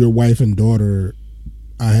killed your wife and daughter,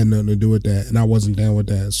 I had nothing to do with that, and I wasn't down with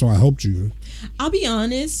that, so I helped you. I'll be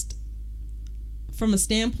honest, from a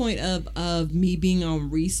standpoint of me being on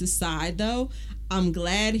Reese's side, though, I'm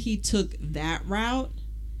glad he took that route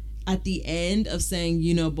at the end of saying,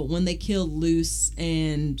 you know, but when they killed Luce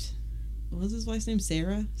and what was his wife's name,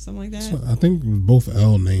 Sarah, something like that, so I think both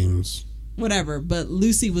L names, whatever, but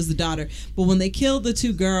Lucy was the daughter. But when they killed the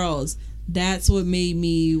two girls, that's what made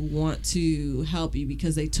me want to help you,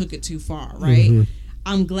 because they took it too far, right? Mm-hmm.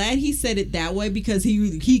 I'm glad he said it that way, because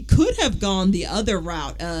he could have gone the other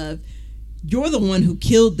route of, you're the one who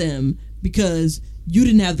killed them because you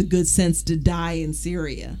didn't have the good sense to die in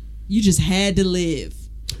Syria. You just had to live.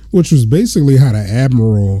 Which was basically how the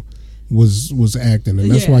Admiral was acting,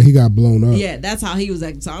 and that's Yeah. why he got blown up. Yeah, that's how he was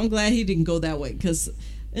acting. So I'm glad he didn't go that way, because,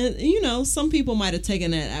 some people might have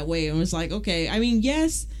taken it that way and was like, okay, I mean,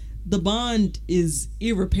 yes, the bond is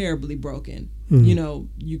irreparably broken. Mhm.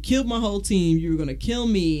 You killed my whole team. You were gonna kill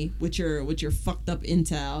me with your fucked up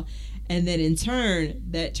intel, and then in turn,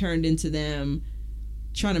 that turned into them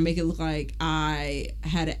trying to make it look like I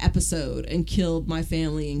had an episode and killed my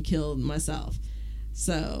family and killed myself.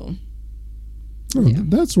 So, Oh, yeah.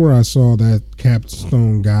 That's where I saw that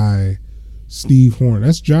Capstone guy, Steve Horn.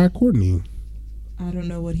 That's Jai Courtney. I don't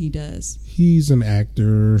know what he does. He's an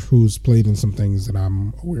actor who's played in some things that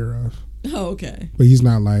I'm aware of, Oh, okay. but he's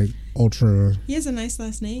not like ultra He has a nice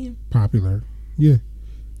last name. popular. Yeah,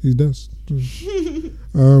 he does.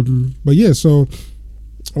 But yeah, so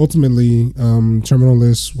ultimately, Terminal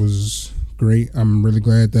List was great. I'm really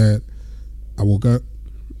glad that I woke up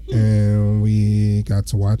and we got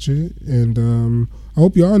to watch it, and I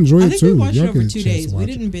hope y'all enjoy I it think too. we watched Y'all it over get a 2 chance days. to We watch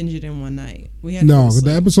it. didn't binge it in one night. We had to go No, to the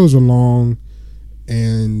sleep. episodes are long,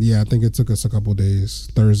 and yeah, I think it took us a couple days,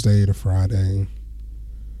 Thursday to Friday.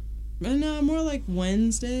 No, more like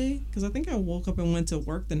Wednesday, because I think I woke up and went to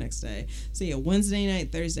work the next day. So yeah, Wednesday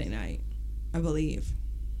night, Thursday night, I believe.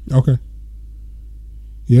 Okay.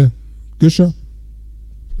 Yeah, good show.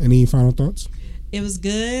 Any final thoughts? It was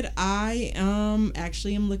good. I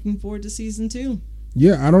actually am looking forward to season 2.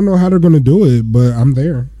 Yeah, I don't know how they're gonna do it, but I'm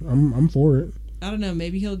there. I'm for it. I don't know.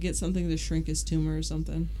 Maybe he'll get something to shrink his tumor or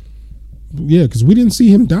something. Yeah, because we didn't see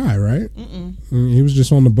him die, right? He was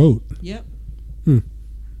just on the boat. Yep. Hmm.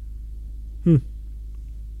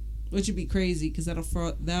 Which would be crazy, because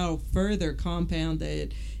that'll further compound that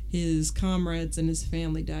his comrades and his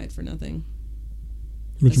family died for nothing.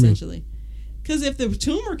 What you mean? Essentially. Because if the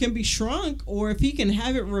tumor can be shrunk, or if he can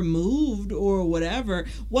have it removed or whatever,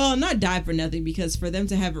 well, not die for nothing, because for them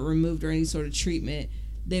to have it removed or any sort of treatment,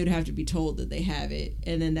 they would have to be told that they have it,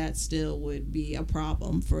 and then that still would be a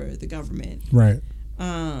problem for the government. Right.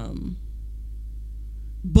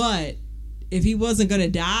 But if he wasn't going to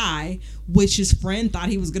die, which his friend thought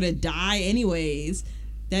he was going to die anyways,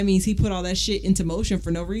 that means he put all that shit into motion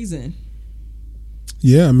for no reason.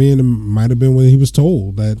 Yeah, I mean, it might have been when he was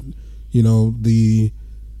told that,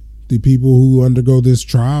 the people who undergo this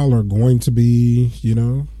trial are going to be,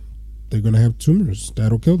 they're going to have tumors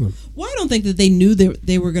that'll kill them. Well, I don't think that they knew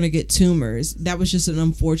they were going to get tumors. That was just an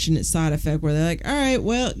unfortunate side effect where they're like, all right,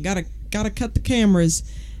 well, gotta cut the cameras.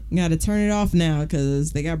 Got to turn it off now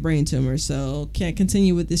because they got brain tumors. So can't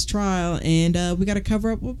continue with this trial. And we got to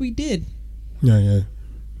cover up what we did. Yeah.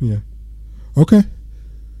 Okay.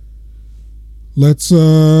 Let's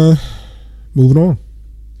move it on.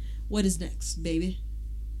 What is next, baby?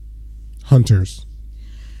 Hunters.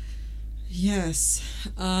 Yes.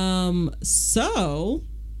 So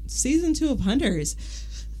season 2 of Hunters.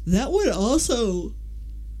 That one also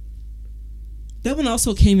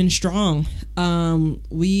came in strong.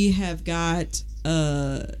 We have got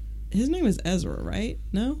his name is Ezra, right?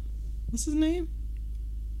 No? What's his name?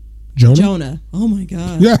 Jonah. Oh my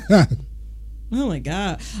god. Yeah. Oh my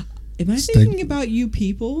god. Am I Steak. thinking about You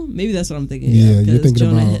People? Maybe that's what I'm thinking. Yeah, of, you're thinking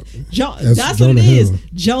about that's Jonah what it is. Hill.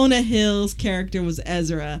 Jonah Hill's character was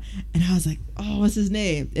Ezra, and I was like, oh, what's his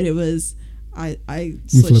name? And it was I You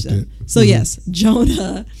switched flipped it. it. So Mhm. yes,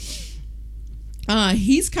 Jonah.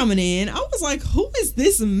 He's coming in. I was like, who is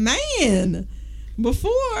this man?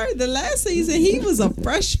 Before the last season, he was a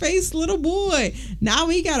fresh-faced little boy. Now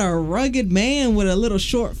he got a rugged man with a little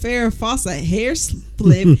short Farrah Fawcett hair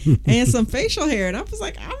split and some facial hair. And I was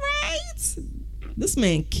like, all right, this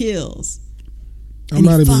man kills. I'm And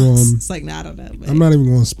he not even fucks. going. It's like, nah, I don't know. I'm not even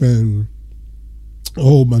going to spend a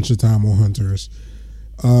whole bunch of time on Hunters.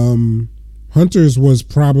 Hunters was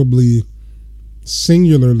probably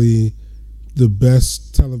singularly the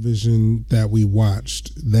best television that we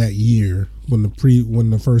watched that year when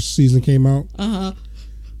the first season came out.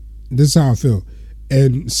 This is how I feel.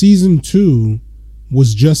 And season 2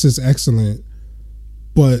 was just as excellent,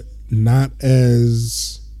 but not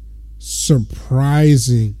as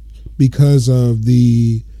surprising because of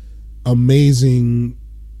the amazing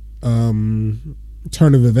turn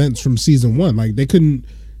of events from season 1. Like they couldn't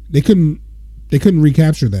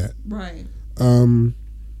recapture that. Right.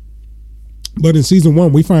 But in season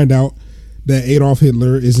 1, we find out that Adolf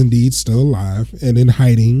Hitler is indeed still alive and in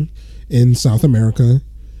hiding in South America.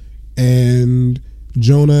 And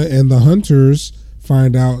Jonah and the Hunters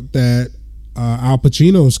find out that Al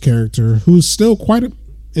Pacino's character, who's still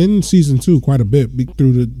in season 2 quite a bit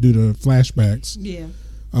due to flashbacks. Yeah.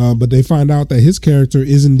 But they find out that his character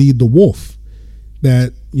is indeed the wolf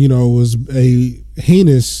that, was a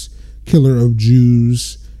heinous killer of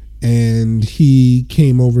Jews, and he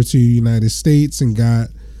came over to the United States and got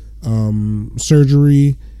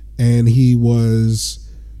surgery, and he was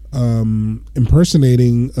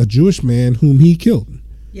impersonating a Jewish man whom he killed.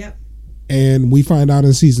 Yep. And we find out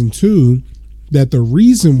in season 2 that the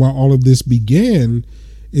reason why all of this began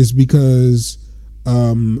is because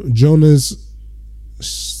Jonah's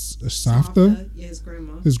Savta,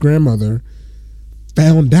 his grandmother,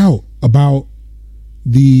 found out about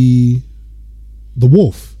the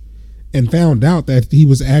wolf and found out that he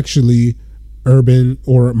was actually Urban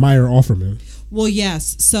or Meyer Offerman. Well,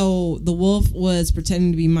 yes. So the wolf was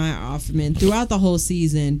pretending to be Meyer Offerman throughout the whole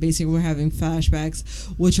season. Basically, we're having flashbacks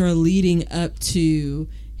which are leading up to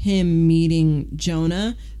him meeting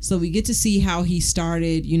Jonah. So we get to see how he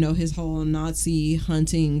started, his whole Nazi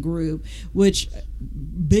hunting group, which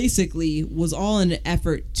basically was all in an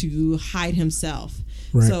effort to hide himself.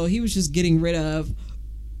 Right. So he was just getting rid of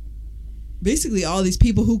basically all these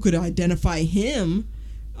people who could identify him,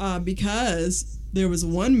 because there was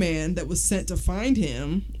one man that was sent to find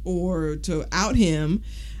him or to out him,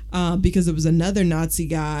 because there was another Nazi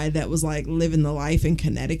guy that was like living the life in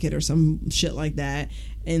Connecticut or some shit like that,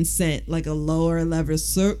 and sent like a lower level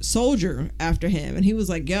soldier after him. And he was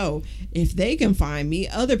like, yo, if they can find me,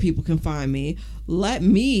 other people can find me. Let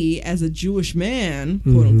me, as a Jewish man,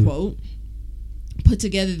 quote unquote, put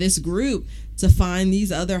together this group to find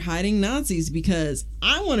these other hiding Nazis, because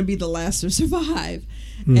I want to be the last to survive.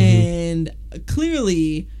 And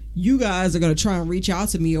clearly you guys are going to try and reach out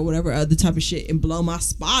to me or whatever other type of shit and blow my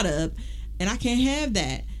spot up, and I can't have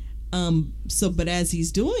that. But as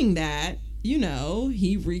he's doing that, he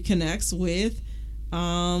reconnects with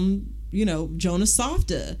Jonah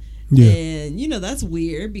Savta. Yeah. And that's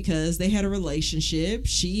weird because they had a relationship.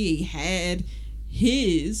 She had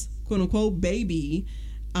his quote unquote baby,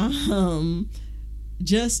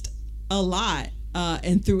 just a lot.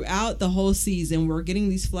 And throughout the whole season, we're getting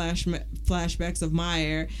these flashbacks of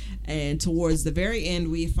Meyer, and towards the very end,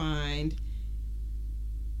 we find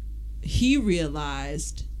he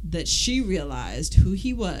realized that she realized who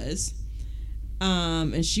he was,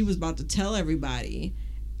 and she was about to tell everybody.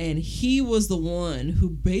 And he was the one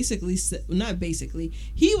who he was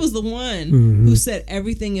the one who set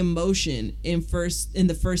everything in motion in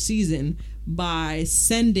the first season by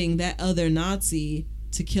sending that other Nazi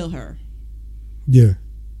to kill her. Yeah.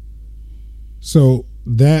 So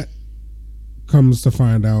that comes to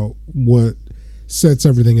find out what sets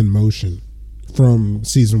everything in motion from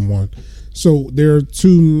season 1. So there are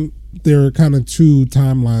kind of two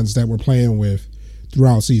timelines that we're playing with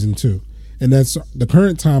throughout season 2. And that's the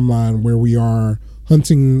current timeline where we are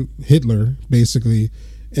hunting Hitler, basically,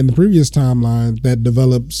 and the previous timeline that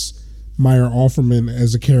develops Meyer Offerman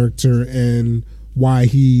as a character and why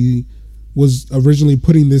he was originally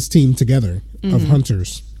putting this team together of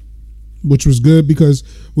hunters, which was good because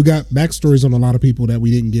we got backstories on a lot of people that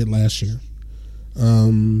we didn't get last year,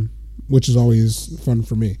 which is always fun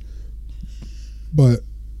for me. But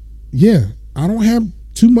yeah, I don't have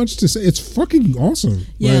too much to say. It's fucking awesome.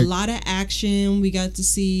 Yeah, a lot of action. We got to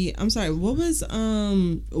see, we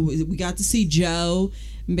got to see Joe.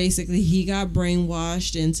 Basically, he got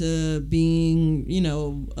brainwashed into being,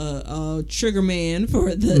 a trigger man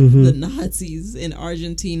for the Nazis in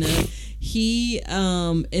Argentina. He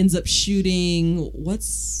ends up shooting,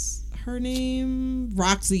 what's her name?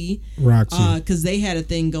 Roxy. Because they had a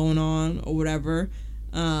thing going on or whatever.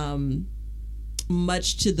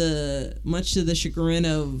 Much to the chagrin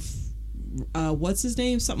of what's his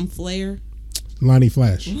name? Something Flair. Lonnie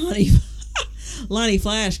Flash. Lonnie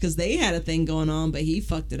Flash, because they had a thing going on, but he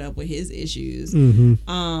fucked it up with his issues.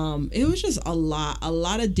 It was just a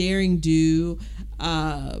lot of daring do.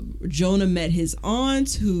 Jonah met his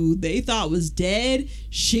aunt, who they thought was dead.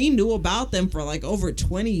 She knew about them for like over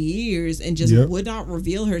 20 years and just would not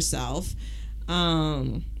reveal herself.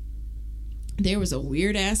 There was a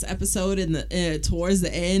weird ass episode in the towards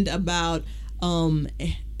the end about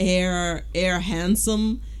Air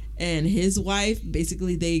Handsome and his wife.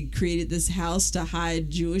 Basically, they created this house to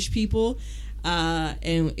hide Jewish people,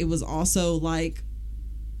 and it was also like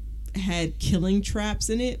had killing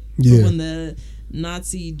traps in it for when the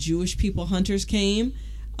Nazi Jewish people hunters came.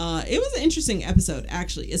 It was an interesting episode,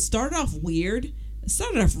 actually. It started off weird. It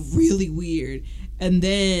started off really weird, and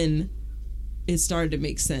then it started to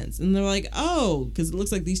make sense. And they're like, oh, because it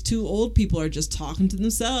looks like these two old people are just talking to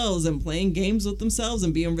themselves and playing games with themselves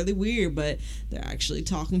and being really weird, but they're actually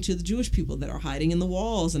talking to the Jewish people that are hiding in the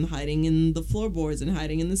walls and hiding in the floorboards and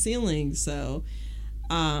hiding in the ceilings. So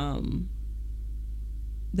that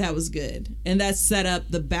was good. And that set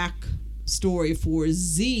up the back story for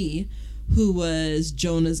Z, who was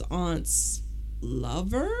Jonah's aunt's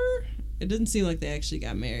lover. It didn't seem like they actually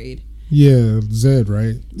got married. Yeah, Zed,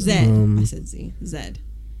 right? Zed. I said Z. Zed.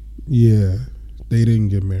 Yeah, they didn't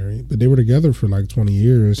get married, but they were together for like 20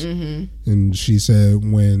 years. Mm-hmm. And she said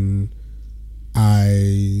when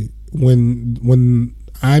I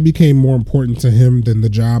became more important to him than the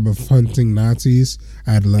job of hunting Nazis,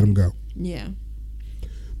 I had to let him go. Yeah.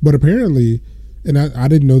 But apparently, and I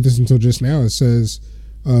didn't know this until just now, it says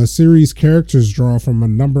series characters draw from a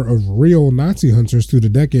number of real Nazi hunters through the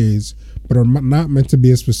decades, but are not meant to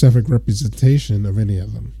be a specific representation of any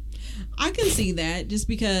of them. I can see that just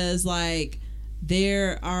because, like,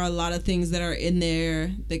 there are a lot of things that are in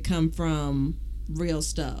there that come from real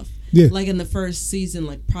stuff. Yeah. Like in the first season,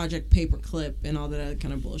 like Project Paperclip and all that other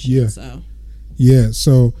kind of bullshit. Yeah.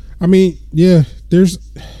 So I mean, yeah, there's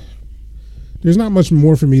not much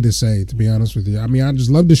more for me to say, to be honest with you. I mean, I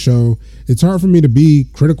just love the show. It's hard for me to be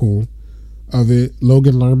critical of it.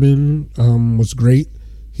 Logan Lerman was great.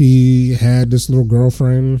 He had this little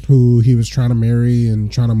girlfriend who he was trying to marry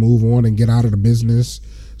and trying to move on and get out of the business.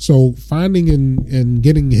 So finding and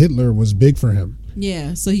getting Hitler was big for him.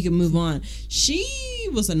 Yeah, so he could move on. She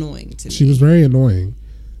was annoying to me. She was very annoying.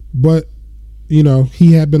 But, you know,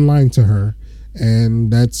 he had been lying to her.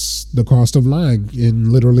 And that's the cost of lying in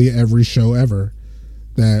literally every show ever.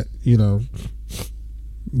 That, you know,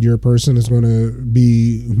 your person is going to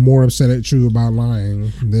be more upset at you about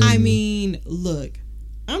lying than... I mean, look,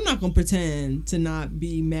 I'm not going to pretend to not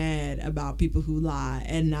be mad about people who lie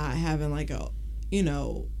and not having like a, you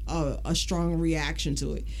know, a strong reaction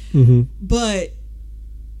to it. Mm-hmm. But,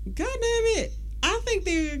 God damn it, I think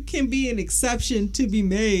there can be an exception to be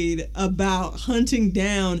made about hunting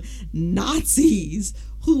down Nazis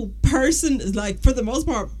who for the most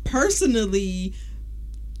part, personally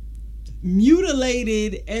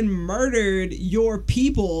mutilated and murdered your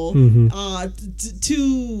people. Mm-hmm.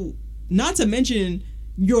 To not to mention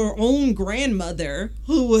your own grandmother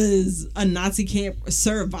who was a Nazi camp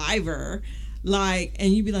survivor. Like,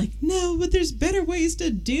 and you'd be like, no, but there's better ways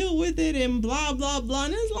to deal with it and blah, blah, blah.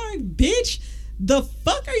 And it's like, bitch, the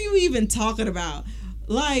fuck are you even talking about?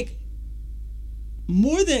 Like,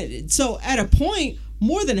 at a point,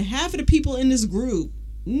 more than half of the people in this group,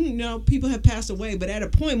 you know, people have passed away, but at a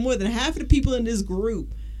point, more than half of the people in this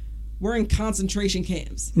group were in concentration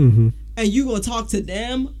camps. Mm-hmm. And you gonna talk to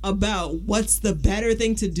them about what's the better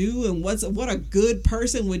thing to do and what a good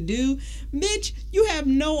person would do? Bitch, you have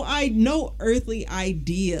no earthly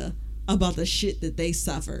idea about the shit that they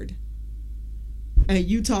suffered. And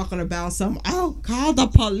you talking about call the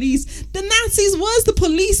police. The Nazis was the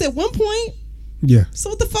police at one point. Yeah. So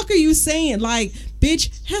what the fuck are you saying? Like,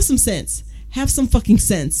 bitch, have some sense. Have some fucking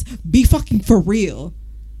sense. Be fucking for real.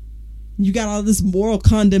 You got all this moral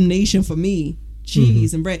condemnation for me.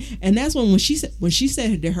 Cheese and bread. And that's when she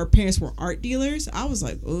said that her parents were art dealers, I was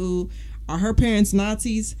like, oh, are her parents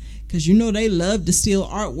Nazis? Because you know they love to steal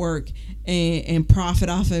artwork and profit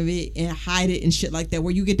off of it and hide it and shit like that.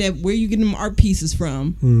 Where you get them art pieces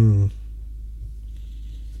from?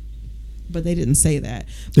 But they didn't say that.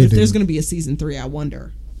 But if there's going to be a season 3, I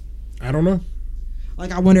wonder. I don't know.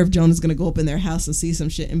 Like, I wonder if Jonah's going to go up in their house and see some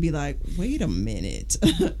shit and be like, wait a minute.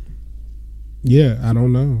 Yeah, I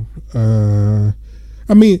don't know.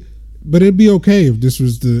 I mean, but it'd be okay if this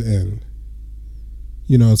was the end.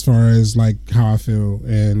 You know, as far as like how I feel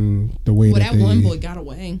and the way that one boy got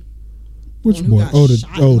away. Which boy?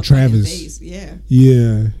 Travis. Yeah.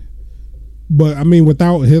 Yeah. But I mean,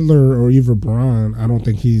 without Hitler or Eva Braun, I don't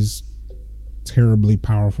think he's terribly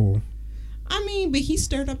powerful. I mean, but he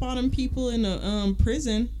stirred up all them people in the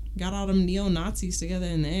prison. Got all them neo-Nazis together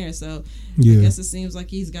in there, so yeah. I guess it seems like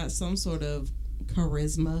he's got some sort of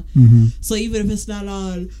charisma. Mm-hmm. So even if it's not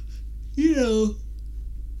on, you know,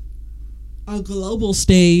 a global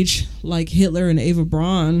stage like Hitler and Eva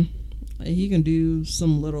Braun, he can do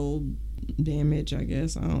some little damage, I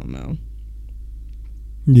guess. I don't know.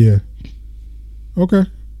 Yeah. Okay.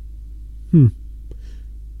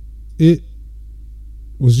 It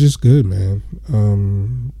was just good,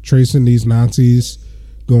 man. Tracing these Nazis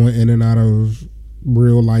going in and out of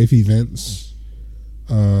real life events.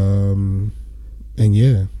 And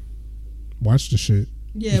yeah, watch the shit.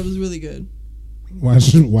 Yeah, it was really good.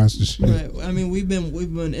 Watch the shit. Right. I mean, we've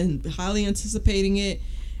been highly anticipating it,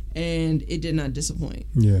 and it did not disappoint.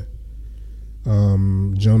 Yeah.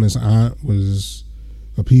 Jonah's aunt was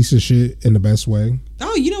a piece of shit in the best way.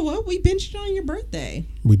 Oh, you know what? We binged on your birthday.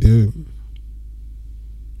 We did.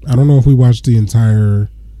 I don't know if we watched the entire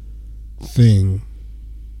thing.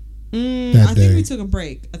 I think we took a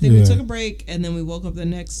break. We took a break and then we woke up the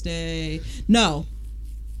next day. No.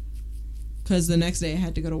 because the next day I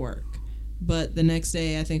had to go to work. But the next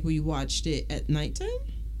day, I think we watched it at nighttime.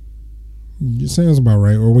 It sounds about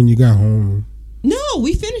right. Or when you got home. No,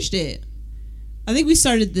 we finished it. I think we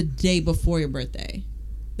started the day before your birthday.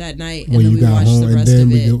 That night, and when then you we got watched home, the and rest then of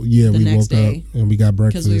we it the we next woke day up and we got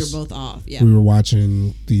breakfast. because we were both off. Yeah, we were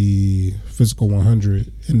watching the Physical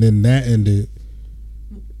 100, and then that ended.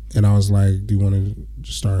 And I was like, "Do you want to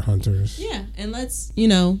just start Hunters?" Yeah, and let's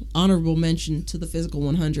honorable mention to the Physical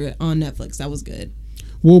 100 on Netflix. That was good.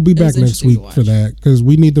 We'll be back next week for that because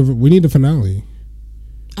we need the finale.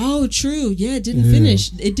 Oh, true. Yeah, it didn't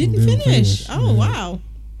finish. It didn't finish. Oh, wow.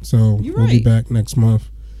 So we'll be back next month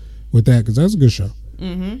with that because that's a good show.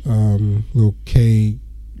 Mm-hmm. Little K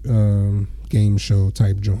game show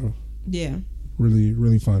type joint. Yeah. Really,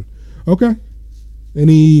 really fun. Okay.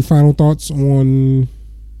 Any final thoughts on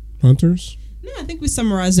Hunters? No, I think we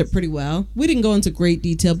summarized it pretty well. We didn't go into great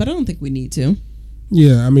detail, but I don't think we need to.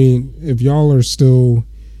 Yeah, I mean, if y'all are still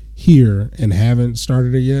here and haven't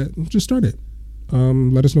started it yet, just start it.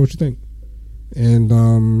 Let us know what you think. And,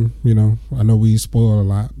 I know we spoil a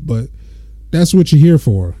lot, but that's what you're here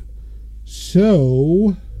for.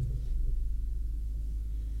 So,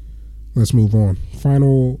 let's move on.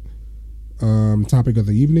 Final topic of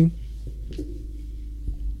the evening.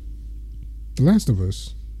 The Last of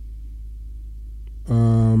Us.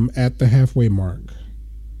 At the halfway mark.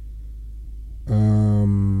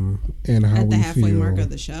 And how at the we halfway feel. Mark of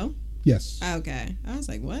the show? Yes. Okay. I was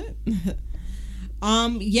like, what?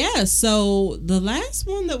 Yeah, so the last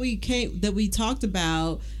one that we talked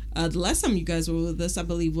about, the last time you guys were with us, I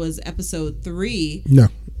believe, was episode 3. No.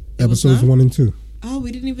 Episodes 1 and 2. Oh,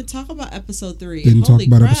 we didn't even talk about episode 3. Didn't Holy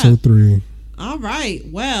talk about crap. episode 3. All right.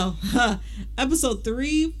 Well, episode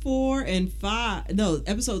 3, 4, and 5. No,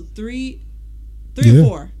 episode 3 and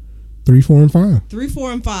 4. 3, 4, and 5. 3,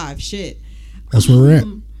 4, and 5. Shit. That's where we're at.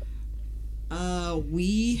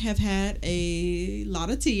 We have had a lot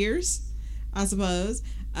of tears, I suppose.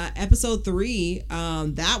 Episode 3,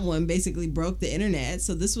 that one basically broke the internet.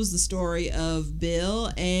 So this was the story of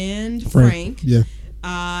Bill and Frank. Yeah.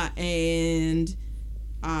 And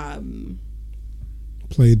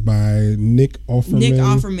played by Nick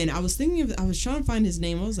Offerman. I was trying to find his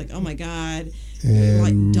name. I was like, oh my god. And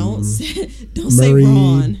like, don't say Murray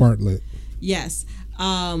Ron Bartlett. Yes.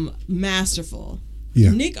 Masterful.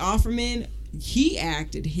 Yeah. Nick Offerman, he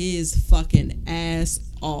acted his fucking ass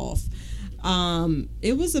off.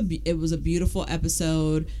 It was a beautiful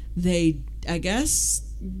episode. They, I guess,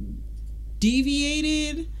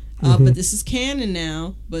 deviated, but this is canon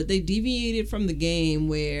now. But they deviated from the game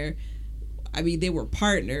where, I mean, they were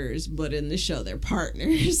partners, but in the show they're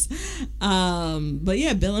partners. But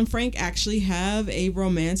yeah, Bill and Frank actually have a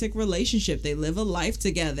romantic relationship. They live a life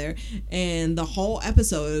together, and the whole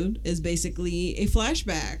episode is basically a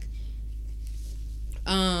flashback.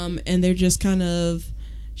 And they're just kind of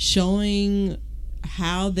showing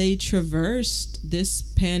how they traversed this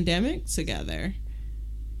pandemic together.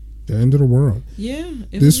 The end of the world. Yeah,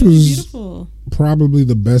 this was really was beautiful. Probably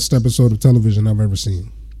the best episode of television I've ever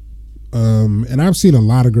seen. And I've seen a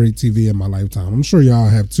lot of great TV in my lifetime. I'm sure y'all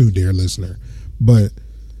have too, dear listener. But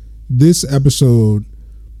this episode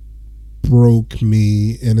broke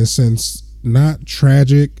me in a sense, not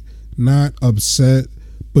tragic, not upset,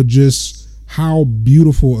 but just how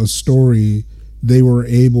beautiful a story they were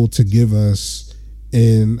able to give us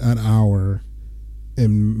in an hour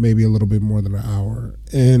and maybe a little bit more than an hour.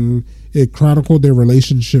 And it chronicled their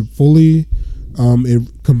relationship fully.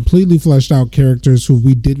 It completely fleshed out characters who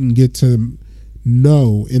we didn't get to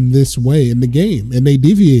know in this way in the game, and they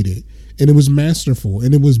deviated, and it was masterful,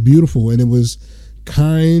 and it was beautiful, and it was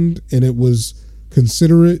kind, and it was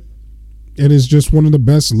considerate, and it's just one of the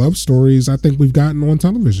best love stories I think we've gotten on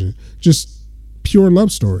television. Just pure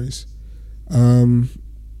love stories.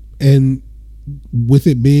 And with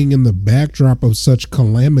it being in the backdrop of such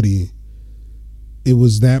calamity, it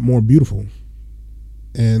was that more beautiful.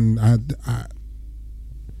 And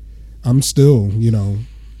I'm still,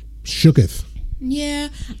 shooketh. Yeah,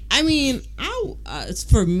 I mean,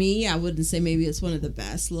 for me, I wouldn't say maybe it's one of the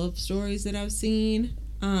best love stories that I've seen.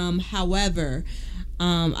 However,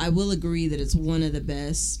 I will agree that it's one of the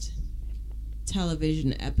best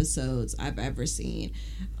television episodes I've ever seen.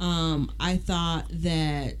 I thought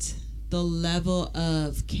that the level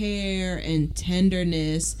of care and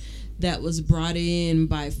tenderness that was brought in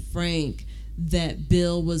by Frank that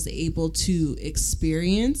Bill was able to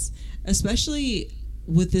experience, especially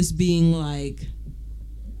with this being like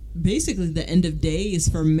basically the end of days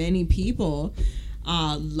for many people,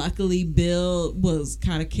 Luckily, Bill was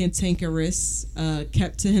kind of cantankerous,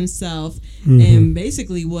 kept to himself, and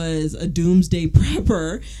basically was a doomsday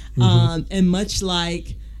prepper. And much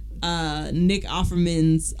like Nick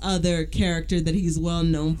Offerman's other character that he's well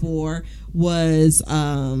known for, was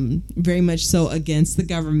very much so against the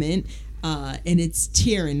government and its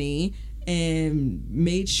tyranny, and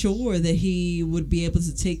made sure that he would be able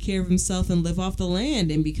to take care of himself and live off the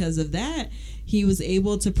land. And because of that, he was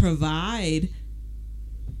able to provide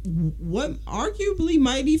what arguably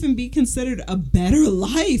might even be considered a better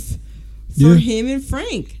life for him and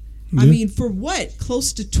Frank. I mean, for what?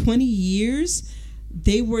 Close to 20 years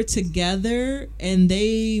they were together, and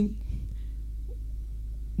they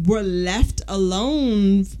were left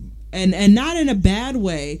alone, and not in a bad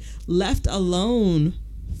way, left alone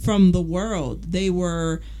from the world. They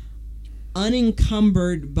were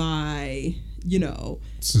unencumbered by,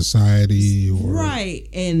 society, or right,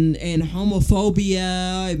 and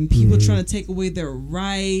homophobia, and people trying to take away their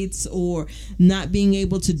rights, or not being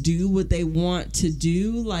able to do what they want to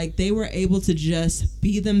do. Like, they were able to just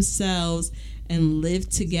be themselves and live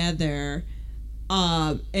together,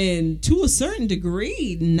 and to a certain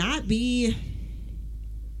degree not be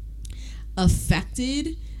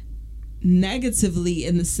affected negatively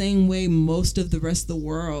in the same way most of the rest of the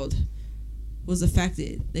world was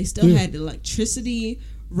affected. They still had electricity,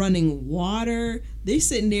 running water. They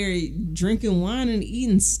sitting there drinking wine and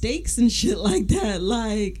eating steaks and shit like that.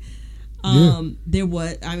 Like, there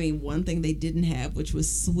was, one thing they didn't have, which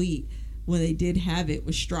was sweet, when they did have it,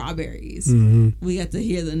 was strawberries. We got to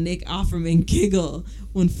hear the Nick Offerman giggle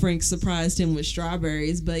when Frank surprised him with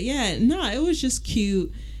strawberries. But yeah, no, it was just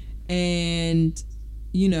cute. And,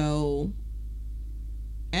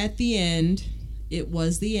 at the end, it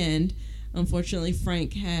was the end. Unfortunately,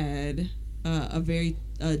 Frank had a very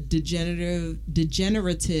degenerative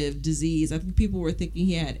disease. I think people were thinking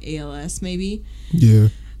he had ALS, maybe. Yeah.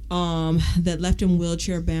 That left him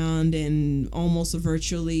wheelchair bound and almost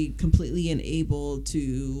virtually completely unable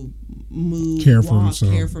to move, care for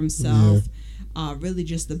himself. Really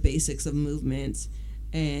just the basics of movement.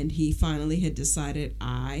 And he finally had decided,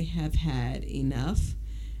 I have had enough.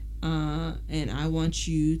 And I want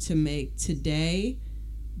you to make today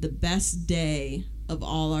the best day of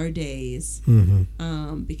all our days,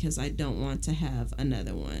 because I don't want to have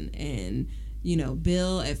another one. And,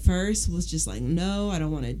 Bill at first was just like, no, I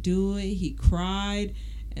don't want to do it. He cried.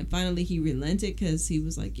 And finally he relented, because he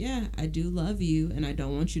was like, yeah, I do love you, and I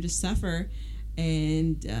don't want you to suffer.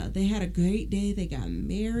 And they had a great day. They got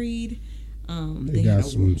married. They got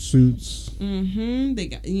some suits. They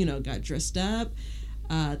got, got dressed up.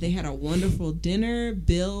 They had a wonderful dinner.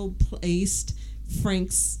 Bill placed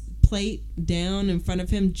Frank's plate down in front of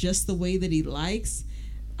him just the way that he likes.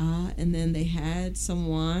 And then they had some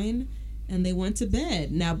wine, and they went to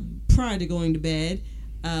bed. Now, prior to going to bed,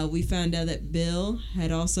 we found out that Bill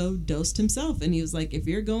had also dosed himself. And he was like, if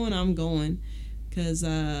you're going, I'm going. Because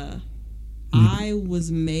I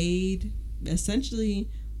was made, essentially,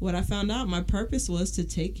 what I found out, my purpose was to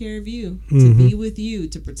take care of you, to be with you,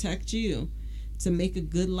 to protect you, to make a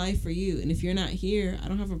good life for you. And if you're not here, I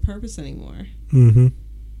don't have a purpose anymore.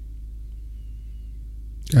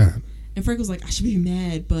 God. And Frank was like, I should be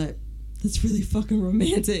mad, but that's really fucking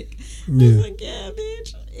romantic. Yeah. I was like, yeah,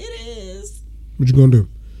 bitch, it is. What you gonna do?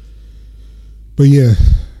 But yeah,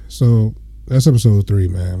 so that's episode 3,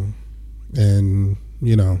 man. And,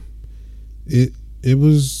 it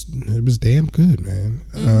was damn good, man.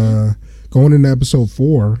 Going into episode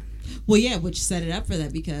 4. Well, yeah, which set it up for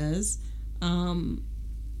that, because Joel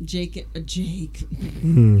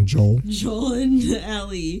and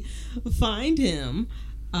Ellie find him,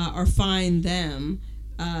 or find them,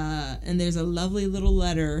 and there's a lovely little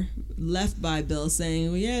letter left by Bill saying,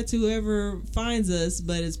 well, yeah, to whoever finds us,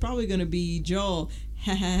 but it's probably going to be Joel,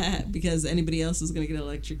 because anybody else is going to get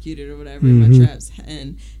electrocuted or whatever in my traps,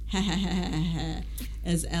 and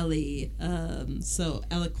as Ellie so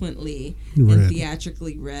eloquently and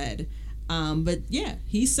theatrically read. But yeah,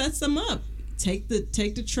 he sets them up. Take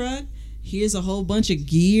the truck. Here's a whole bunch of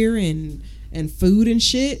gear and food and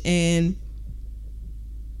shit, and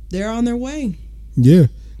they're on their way. Yeah,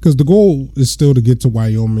 because the goal is still to get to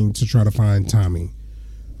Wyoming to try to find Tommy.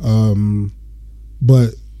 But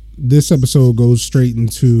this episode goes straight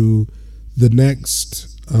into the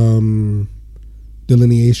next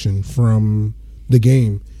delineation from the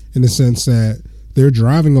game, in the sense that they're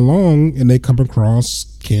driving along and they come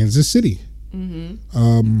across Kansas City,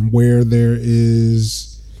 where there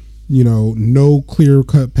is, no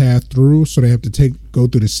clear-cut path through, so they have to go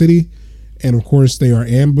through the city. And of course, they are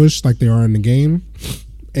ambushed like they are in the game.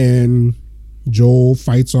 And Joel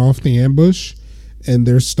fights off the ambush and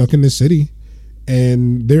they're stuck in the city,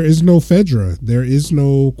 and there is no Fedra, there is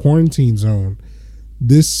no quarantine zone.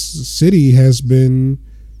 This city has been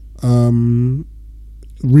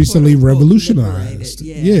recently revolutionized,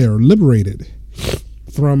 or liberated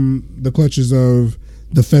from the clutches of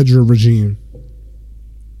the Fedra regime,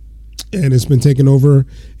 and it's been taken over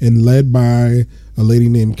and led by a lady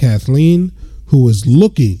named Kathleen, who is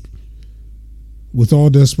looking with all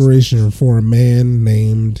desperation for a man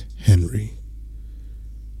named Henry.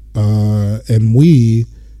 And we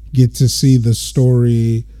get to see the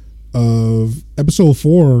story of episode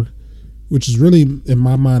 4, which is really, in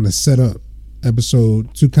my mind, a setup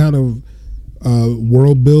episode to kind of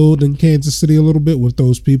world build in Kansas City a little bit with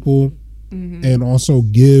those people, and also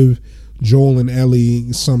give Joel and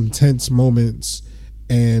Ellie some tense moments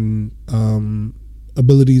and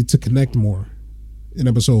ability to connect more in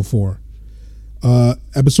episode 4.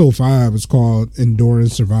 Episode 5 is called Endure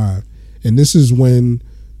and Survive, and this is when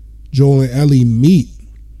Joel and Ellie meet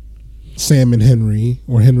Sam and Henry,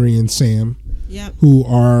 or Henry and Sam, who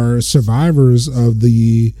are survivors of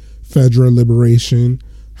the Fedra liberation.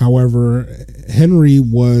 However, Henry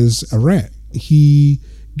was a rat. He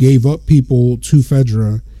gave up people to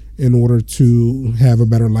Fedra in order to have a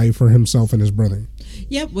better life for himself and his brother.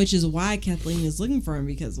 Yep, which is why Kathleen is looking for him,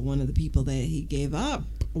 because one of the people that he gave up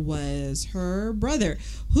was her brother,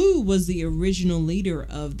 who was the original leader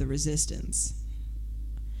of the resistance.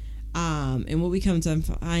 And what we come to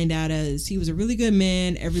find out is he was a really good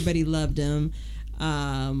man. Everybody loved him.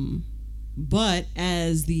 But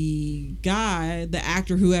as the guy, the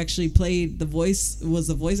actor who actually played the voice, was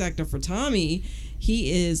the voice actor for Tommy,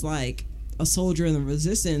 he is like a soldier in the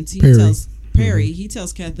resistance. He tells Perry, he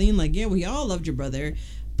tells Kathleen, like, yeah, we all loved your brother,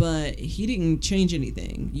 but he didn't change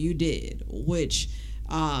anything. You did. Which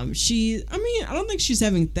I don't think she's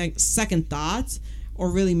having second thoughts or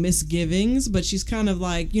really misgivings, but she's kind of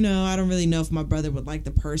like, I don't really know if my brother would like the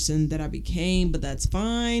person that I became, but that's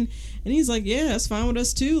fine. And he's like, yeah, that's fine with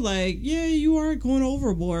us too. Like, yeah, you are going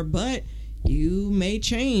overboard, but you may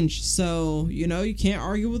change. So, you can't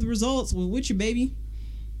argue with the results. We're with you, baby.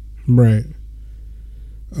 Right.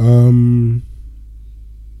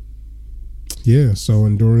 Yeah, so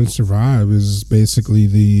Endure and Survive is basically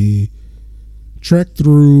the trek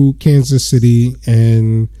through Kansas City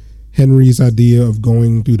and Henry's idea of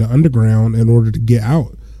going through the underground in order to get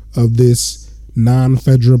out of this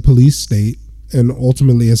non-Fedra police state and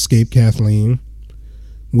ultimately escape Kathleen.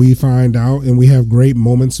 We find out, and we have great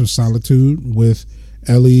moments of solitude with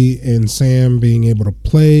Ellie and Sam being able to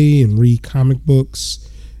play and read comic books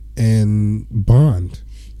and bond.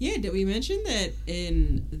 Yeah, did we mention that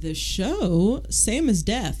in the show, Sam is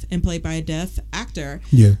deaf and played by a deaf actor?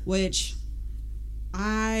 Yeah. Which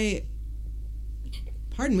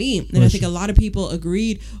pardon me, and I think a lot of people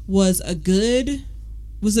agreed was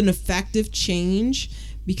an effective change,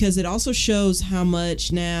 because it also shows how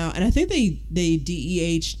much now, and I think they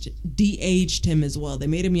de-aged him as well. They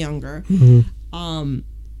made him younger.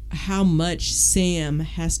 How much Sam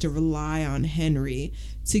has to rely on Henry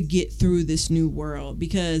to get through this new world,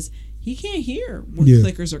 because he can't hear when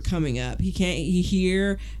clickers are coming up. He can't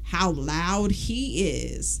hear how loud he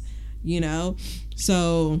is,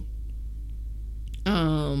 So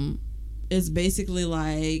it's basically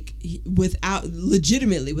like without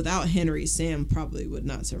Henry, Sam probably would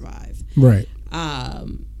not survive. Right.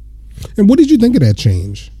 And what did you think of that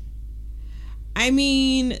change? I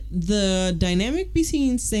mean, the dynamic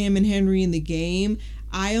between Sam and Henry in the game,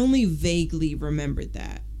 I only vaguely remembered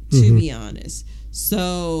that, to be honest.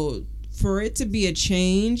 So for it to be a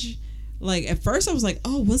change, like at first I was like,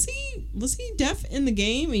 oh, was he deaf in the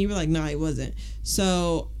game? And you were like, no, he wasn't.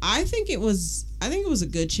 So I think it was a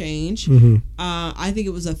good change. I think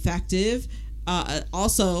it was effective.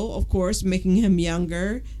 Also, of course, making him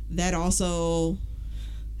younger, that also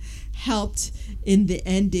helped in the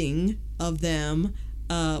ending of them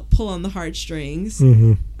pull on the heartstrings.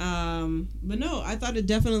 But no, I thought it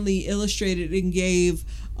definitely illustrated and gave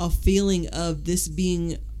a feeling of this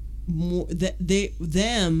being more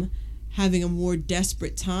them having a more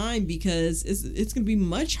desperate time, because it's going to be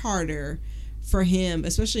much harder for him,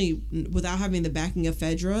 especially without having the backing of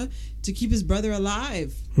Fedra, to keep his brother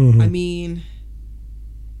alive. I mean,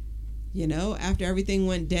 after everything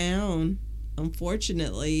went down,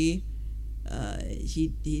 unfortunately, he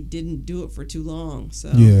didn't do it for too long.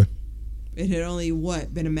 So it had only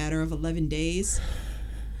been a matter of 11 days.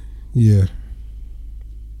 Yeah.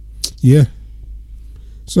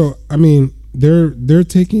 So I mean, they're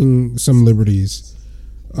taking some liberties.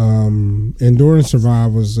 Endure and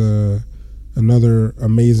Survive was another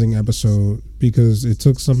amazing episode, because it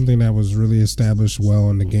took something that was really established well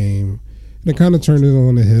in the game and it kind of turned it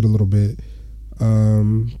on the head a little bit.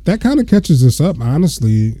 That kind of catches us up,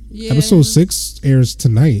 honestly. Yeah. Episode 6 airs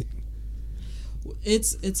tonight.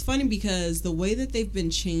 It's funny because the way that they've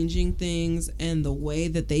been changing things and the way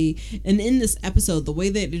that and in this episode, the way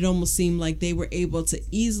that it almost seemed like they were able to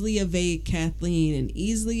easily evade Kathleen and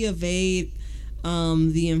easily evade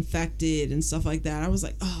the infected and stuff like that. I was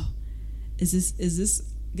like, oh, is this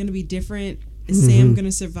gonna be different? Is Sam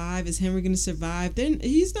gonna survive? Is Henry gonna survive? Then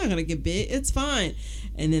he's not gonna get bit. It's fine.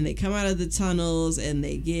 And then they come out of the tunnels and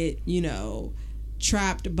they get,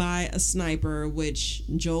 trapped by a sniper, which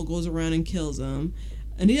Joel goes around and kills him.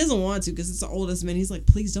 And he doesn't want to because it's the oldest man. He's like,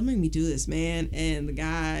 please don't make me do this, man. And the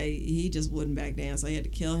guy, he just wouldn't back down, so he had to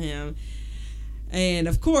kill him. And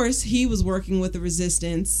of course, he was working with the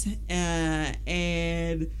resistance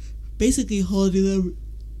and basically holding them.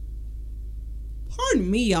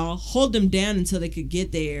 Pardon me, y'all. Hold them down until they could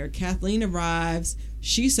get there. Kathleen arrives.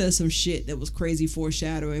 She says some shit that was crazy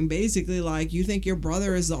foreshadowing. Basically, like, you think your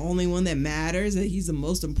brother is the only one that matters, that he's the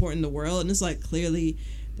most important in the world? And it's like, clearly,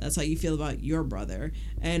 that's how you feel about your brother.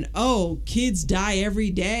 And, oh, kids die every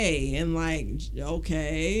day. And, like,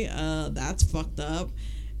 okay, that's fucked up.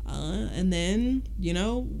 And then,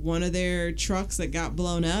 one of their trucks that got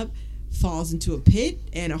blown up falls into a pit,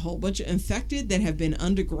 and a whole bunch of infected that have been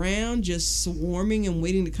underground just swarming and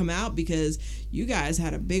waiting to come out because you guys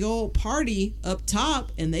had a big old party up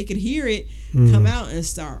top and they could hear it come out and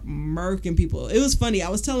start murking people. It was funny. I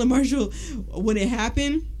was telling Marshall when it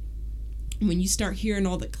happened, when you start hearing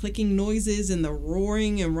all the clicking noises and the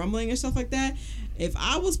roaring and rumbling and stuff like that, if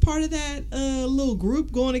I was part of that little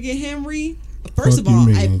group going to get Henry, first of all,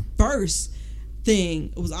 first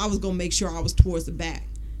thing was I was going to make sure I was towards the back.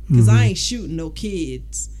 Because I ain't shooting no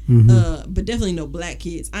kids, but definitely no black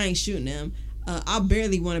kids. I ain't shooting them. I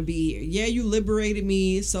barely want to be here. Yeah, you liberated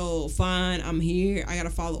me, so fine, I'm here. I got to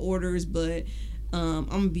follow orders, but I'm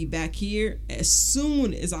going to be back here. As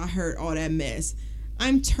soon as I heard all that mess,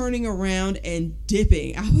 I'm turning around and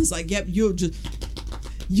dipping. I was like, yep, you'll just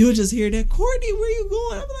hear that. Courtney, where you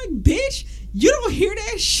going? I'm like, bitch, you don't hear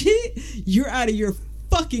that shit? You're out of your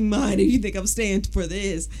fucking mind if you think I'm staying for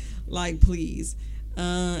this. Like, please.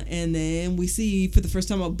 And then we see for the first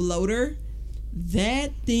time a bloater.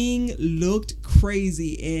 That thing looked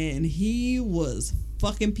crazy and he was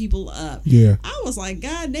fucking people up. Yeah. I was like,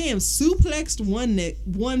 God damn, suplexed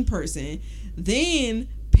one person. Then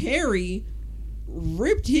Perry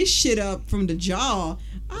ripped his shit up from the jaw.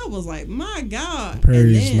 I was like, my God.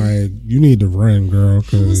 Perry's like, you need to run, girl.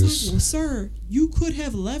 I was like, well, sir, you could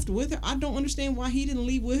have left with her. I don't understand why he didn't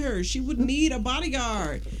leave with her. She would need a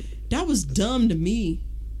bodyguard. That was dumb to me.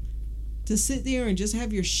 To sit there and just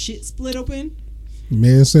have your shit split open.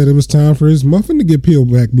 Man said it was time for his muffin to get peeled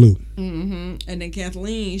back blue. And then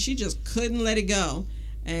Kathleen, she just couldn't let it go.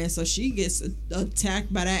 And so she gets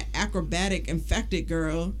attacked by that acrobatic infected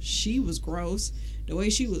girl. She was gross. The way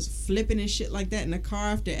she was flipping and shit like that in the car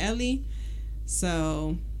after Ellie.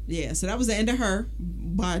 So, yeah. So that was the end of her.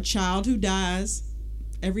 By a child who dies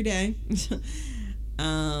every day.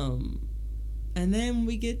 And then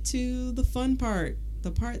we get to the fun part. The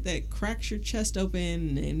part that cracks your chest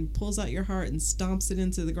open and pulls out your heart and stomps it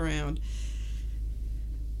into the ground.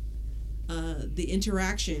 The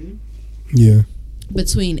interaction. Yeah.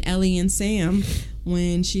 Between Ellie and Sam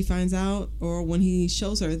when she finds out, or when he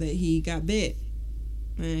shows her that he got bit.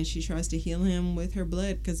 And she tries to heal him with her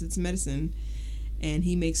blood because it's medicine. And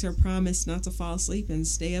he makes her promise not to fall asleep and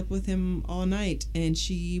stay up with him all night. And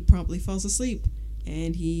she promptly falls asleep.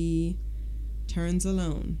 And he turns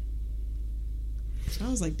alone. I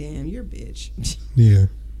was like, damn, you're a bitch. Yeah.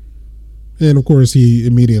 And of course he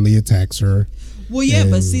immediately attacks her. Well, yeah,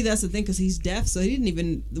 but see, that's the thing, because he's deaf, so he didn't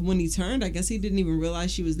even, when he turned, I guess he didn't even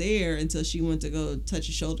realize she was there until she went to go touch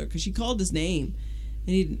his shoulder, because she called his name,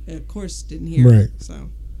 and he, of course, didn't hear it. So,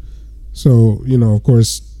 of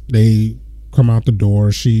course, they come out the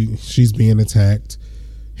door. She's being attacked.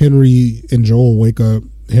 Henry and Joel wake up.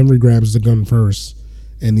 Henry grabs the gun first,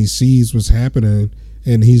 and he sees what's happening,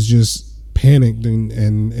 and he's just panicked,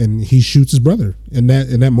 and he shoots his brother in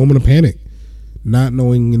that moment of panic, not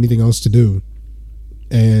knowing anything else to do.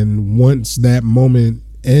 And once that moment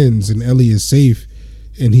ends and Ellie is safe,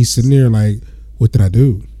 and he's sitting there like, what did I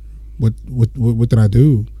do? What did I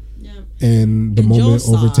do? Yeah. And the moment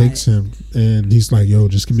overtakes him, and he's like, yo,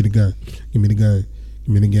 just give me the gun. Give me the gun.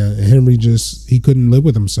 Give me the gun. And Henry he couldn't live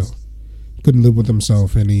with himself.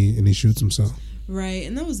 And he shoots himself. Right,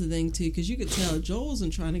 and that was the thing too, because you could tell Joel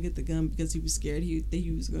wasn't trying to get the gun because he was scared that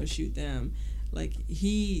he was going to shoot them. Like,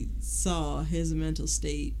 he saw his mental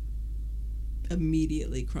state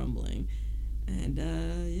immediately crumbling, and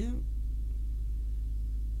yeah,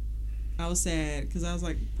 I was sad because I was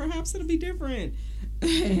like, perhaps it'll be different.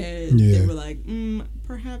 And they were like,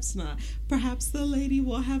 perhaps not. Perhaps the lady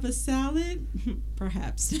will have a salad.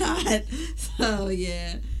 Perhaps not. So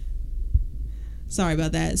yeah. Sorry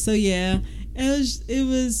about that. So yeah, it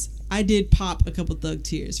was. I did pop a couple thug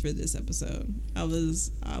tears for this episode. I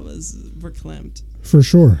was verklempt. For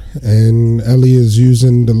sure. And Ellie is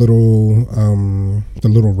using the little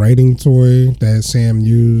writing toy that Sam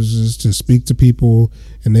uses to speak to people,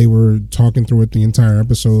 and they were talking through it the entire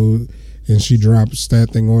episode, and she drops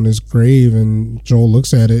that thing on his grave, and Joel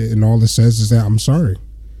looks at it, and all it says is that I'm sorry.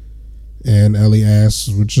 And Ellie asks,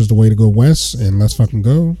 which is the way to go west, and let's fucking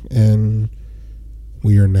go. And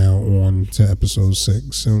we are now on to episode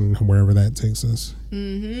 6, and wherever that takes us.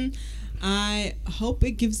 Mm-hmm. I hope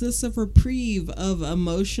it gives us a reprieve of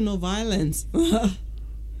emotional violence.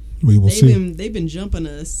 We will see. They've been jumping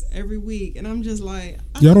us every week, and I'm just like,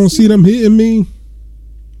 y'all don't see them hitting me.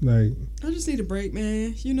 Like, I just need a break,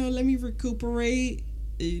 man. Let me recuperate.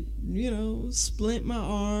 Splint my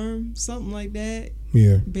arm, something like that.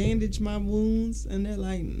 Yeah. Bandage my wounds, and they're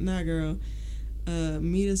like, nah, girl.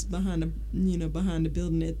 Meet us behind the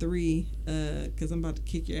building at 3, because I'm about to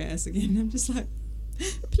kick your ass again. I'm just like,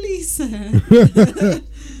 please, sir.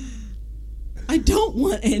 I don't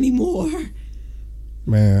want any more.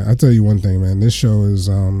 Man, I tell you one thing, man. This show is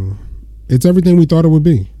it's everything we thought it would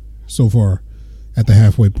be so far at the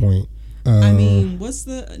halfway point. I mean, what's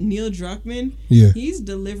the Neil Druckmann? Yeah, he's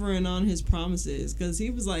delivering on his promises, because he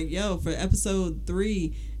was like, yo, for episode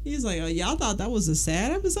 3, he's like, oh, y'all thought that was a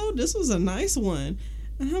sad episode? This was a nice one.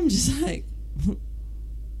 And I'm just like,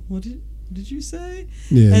 what did you say?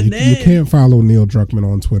 Yeah, you can't follow Neil Druckmann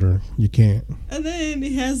on Twitter. You can't. And then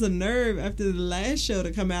he has a nerve after the last show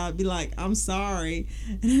to come out and be like, I'm sorry.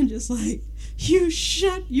 And I'm just like, you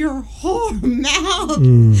shut your whore mouth.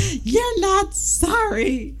 You're not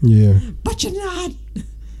sorry. Yeah. But you're not.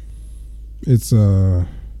 It's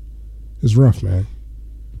rough, man.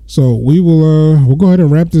 So we'll go ahead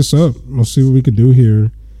and wrap this up. We'll see what we could do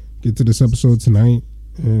here. Get to this episode tonight,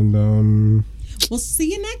 and we'll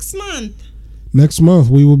see you next month. Next month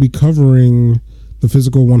we will be covering the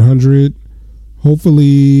Physical 100.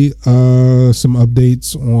 Hopefully, some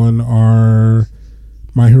updates on our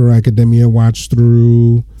My Hero Academia watch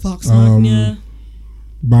through, Vox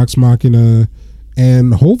Machina,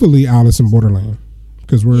 and hopefully Alice in Borderland,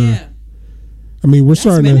 because we're. Yeah. I mean, we're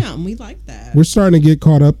starting to. We like that. We're starting to get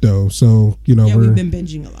caught up though, so we've been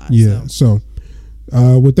binging a lot. Yeah, so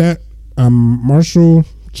with that, I'm Marshall.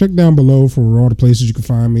 Check down below for all the places you can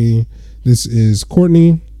find me. This is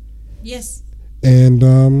Courtney. Yes. And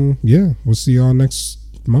we'll see y'all next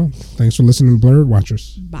month. Thanks for listening to Blurred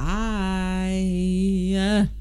Watchers. Bye.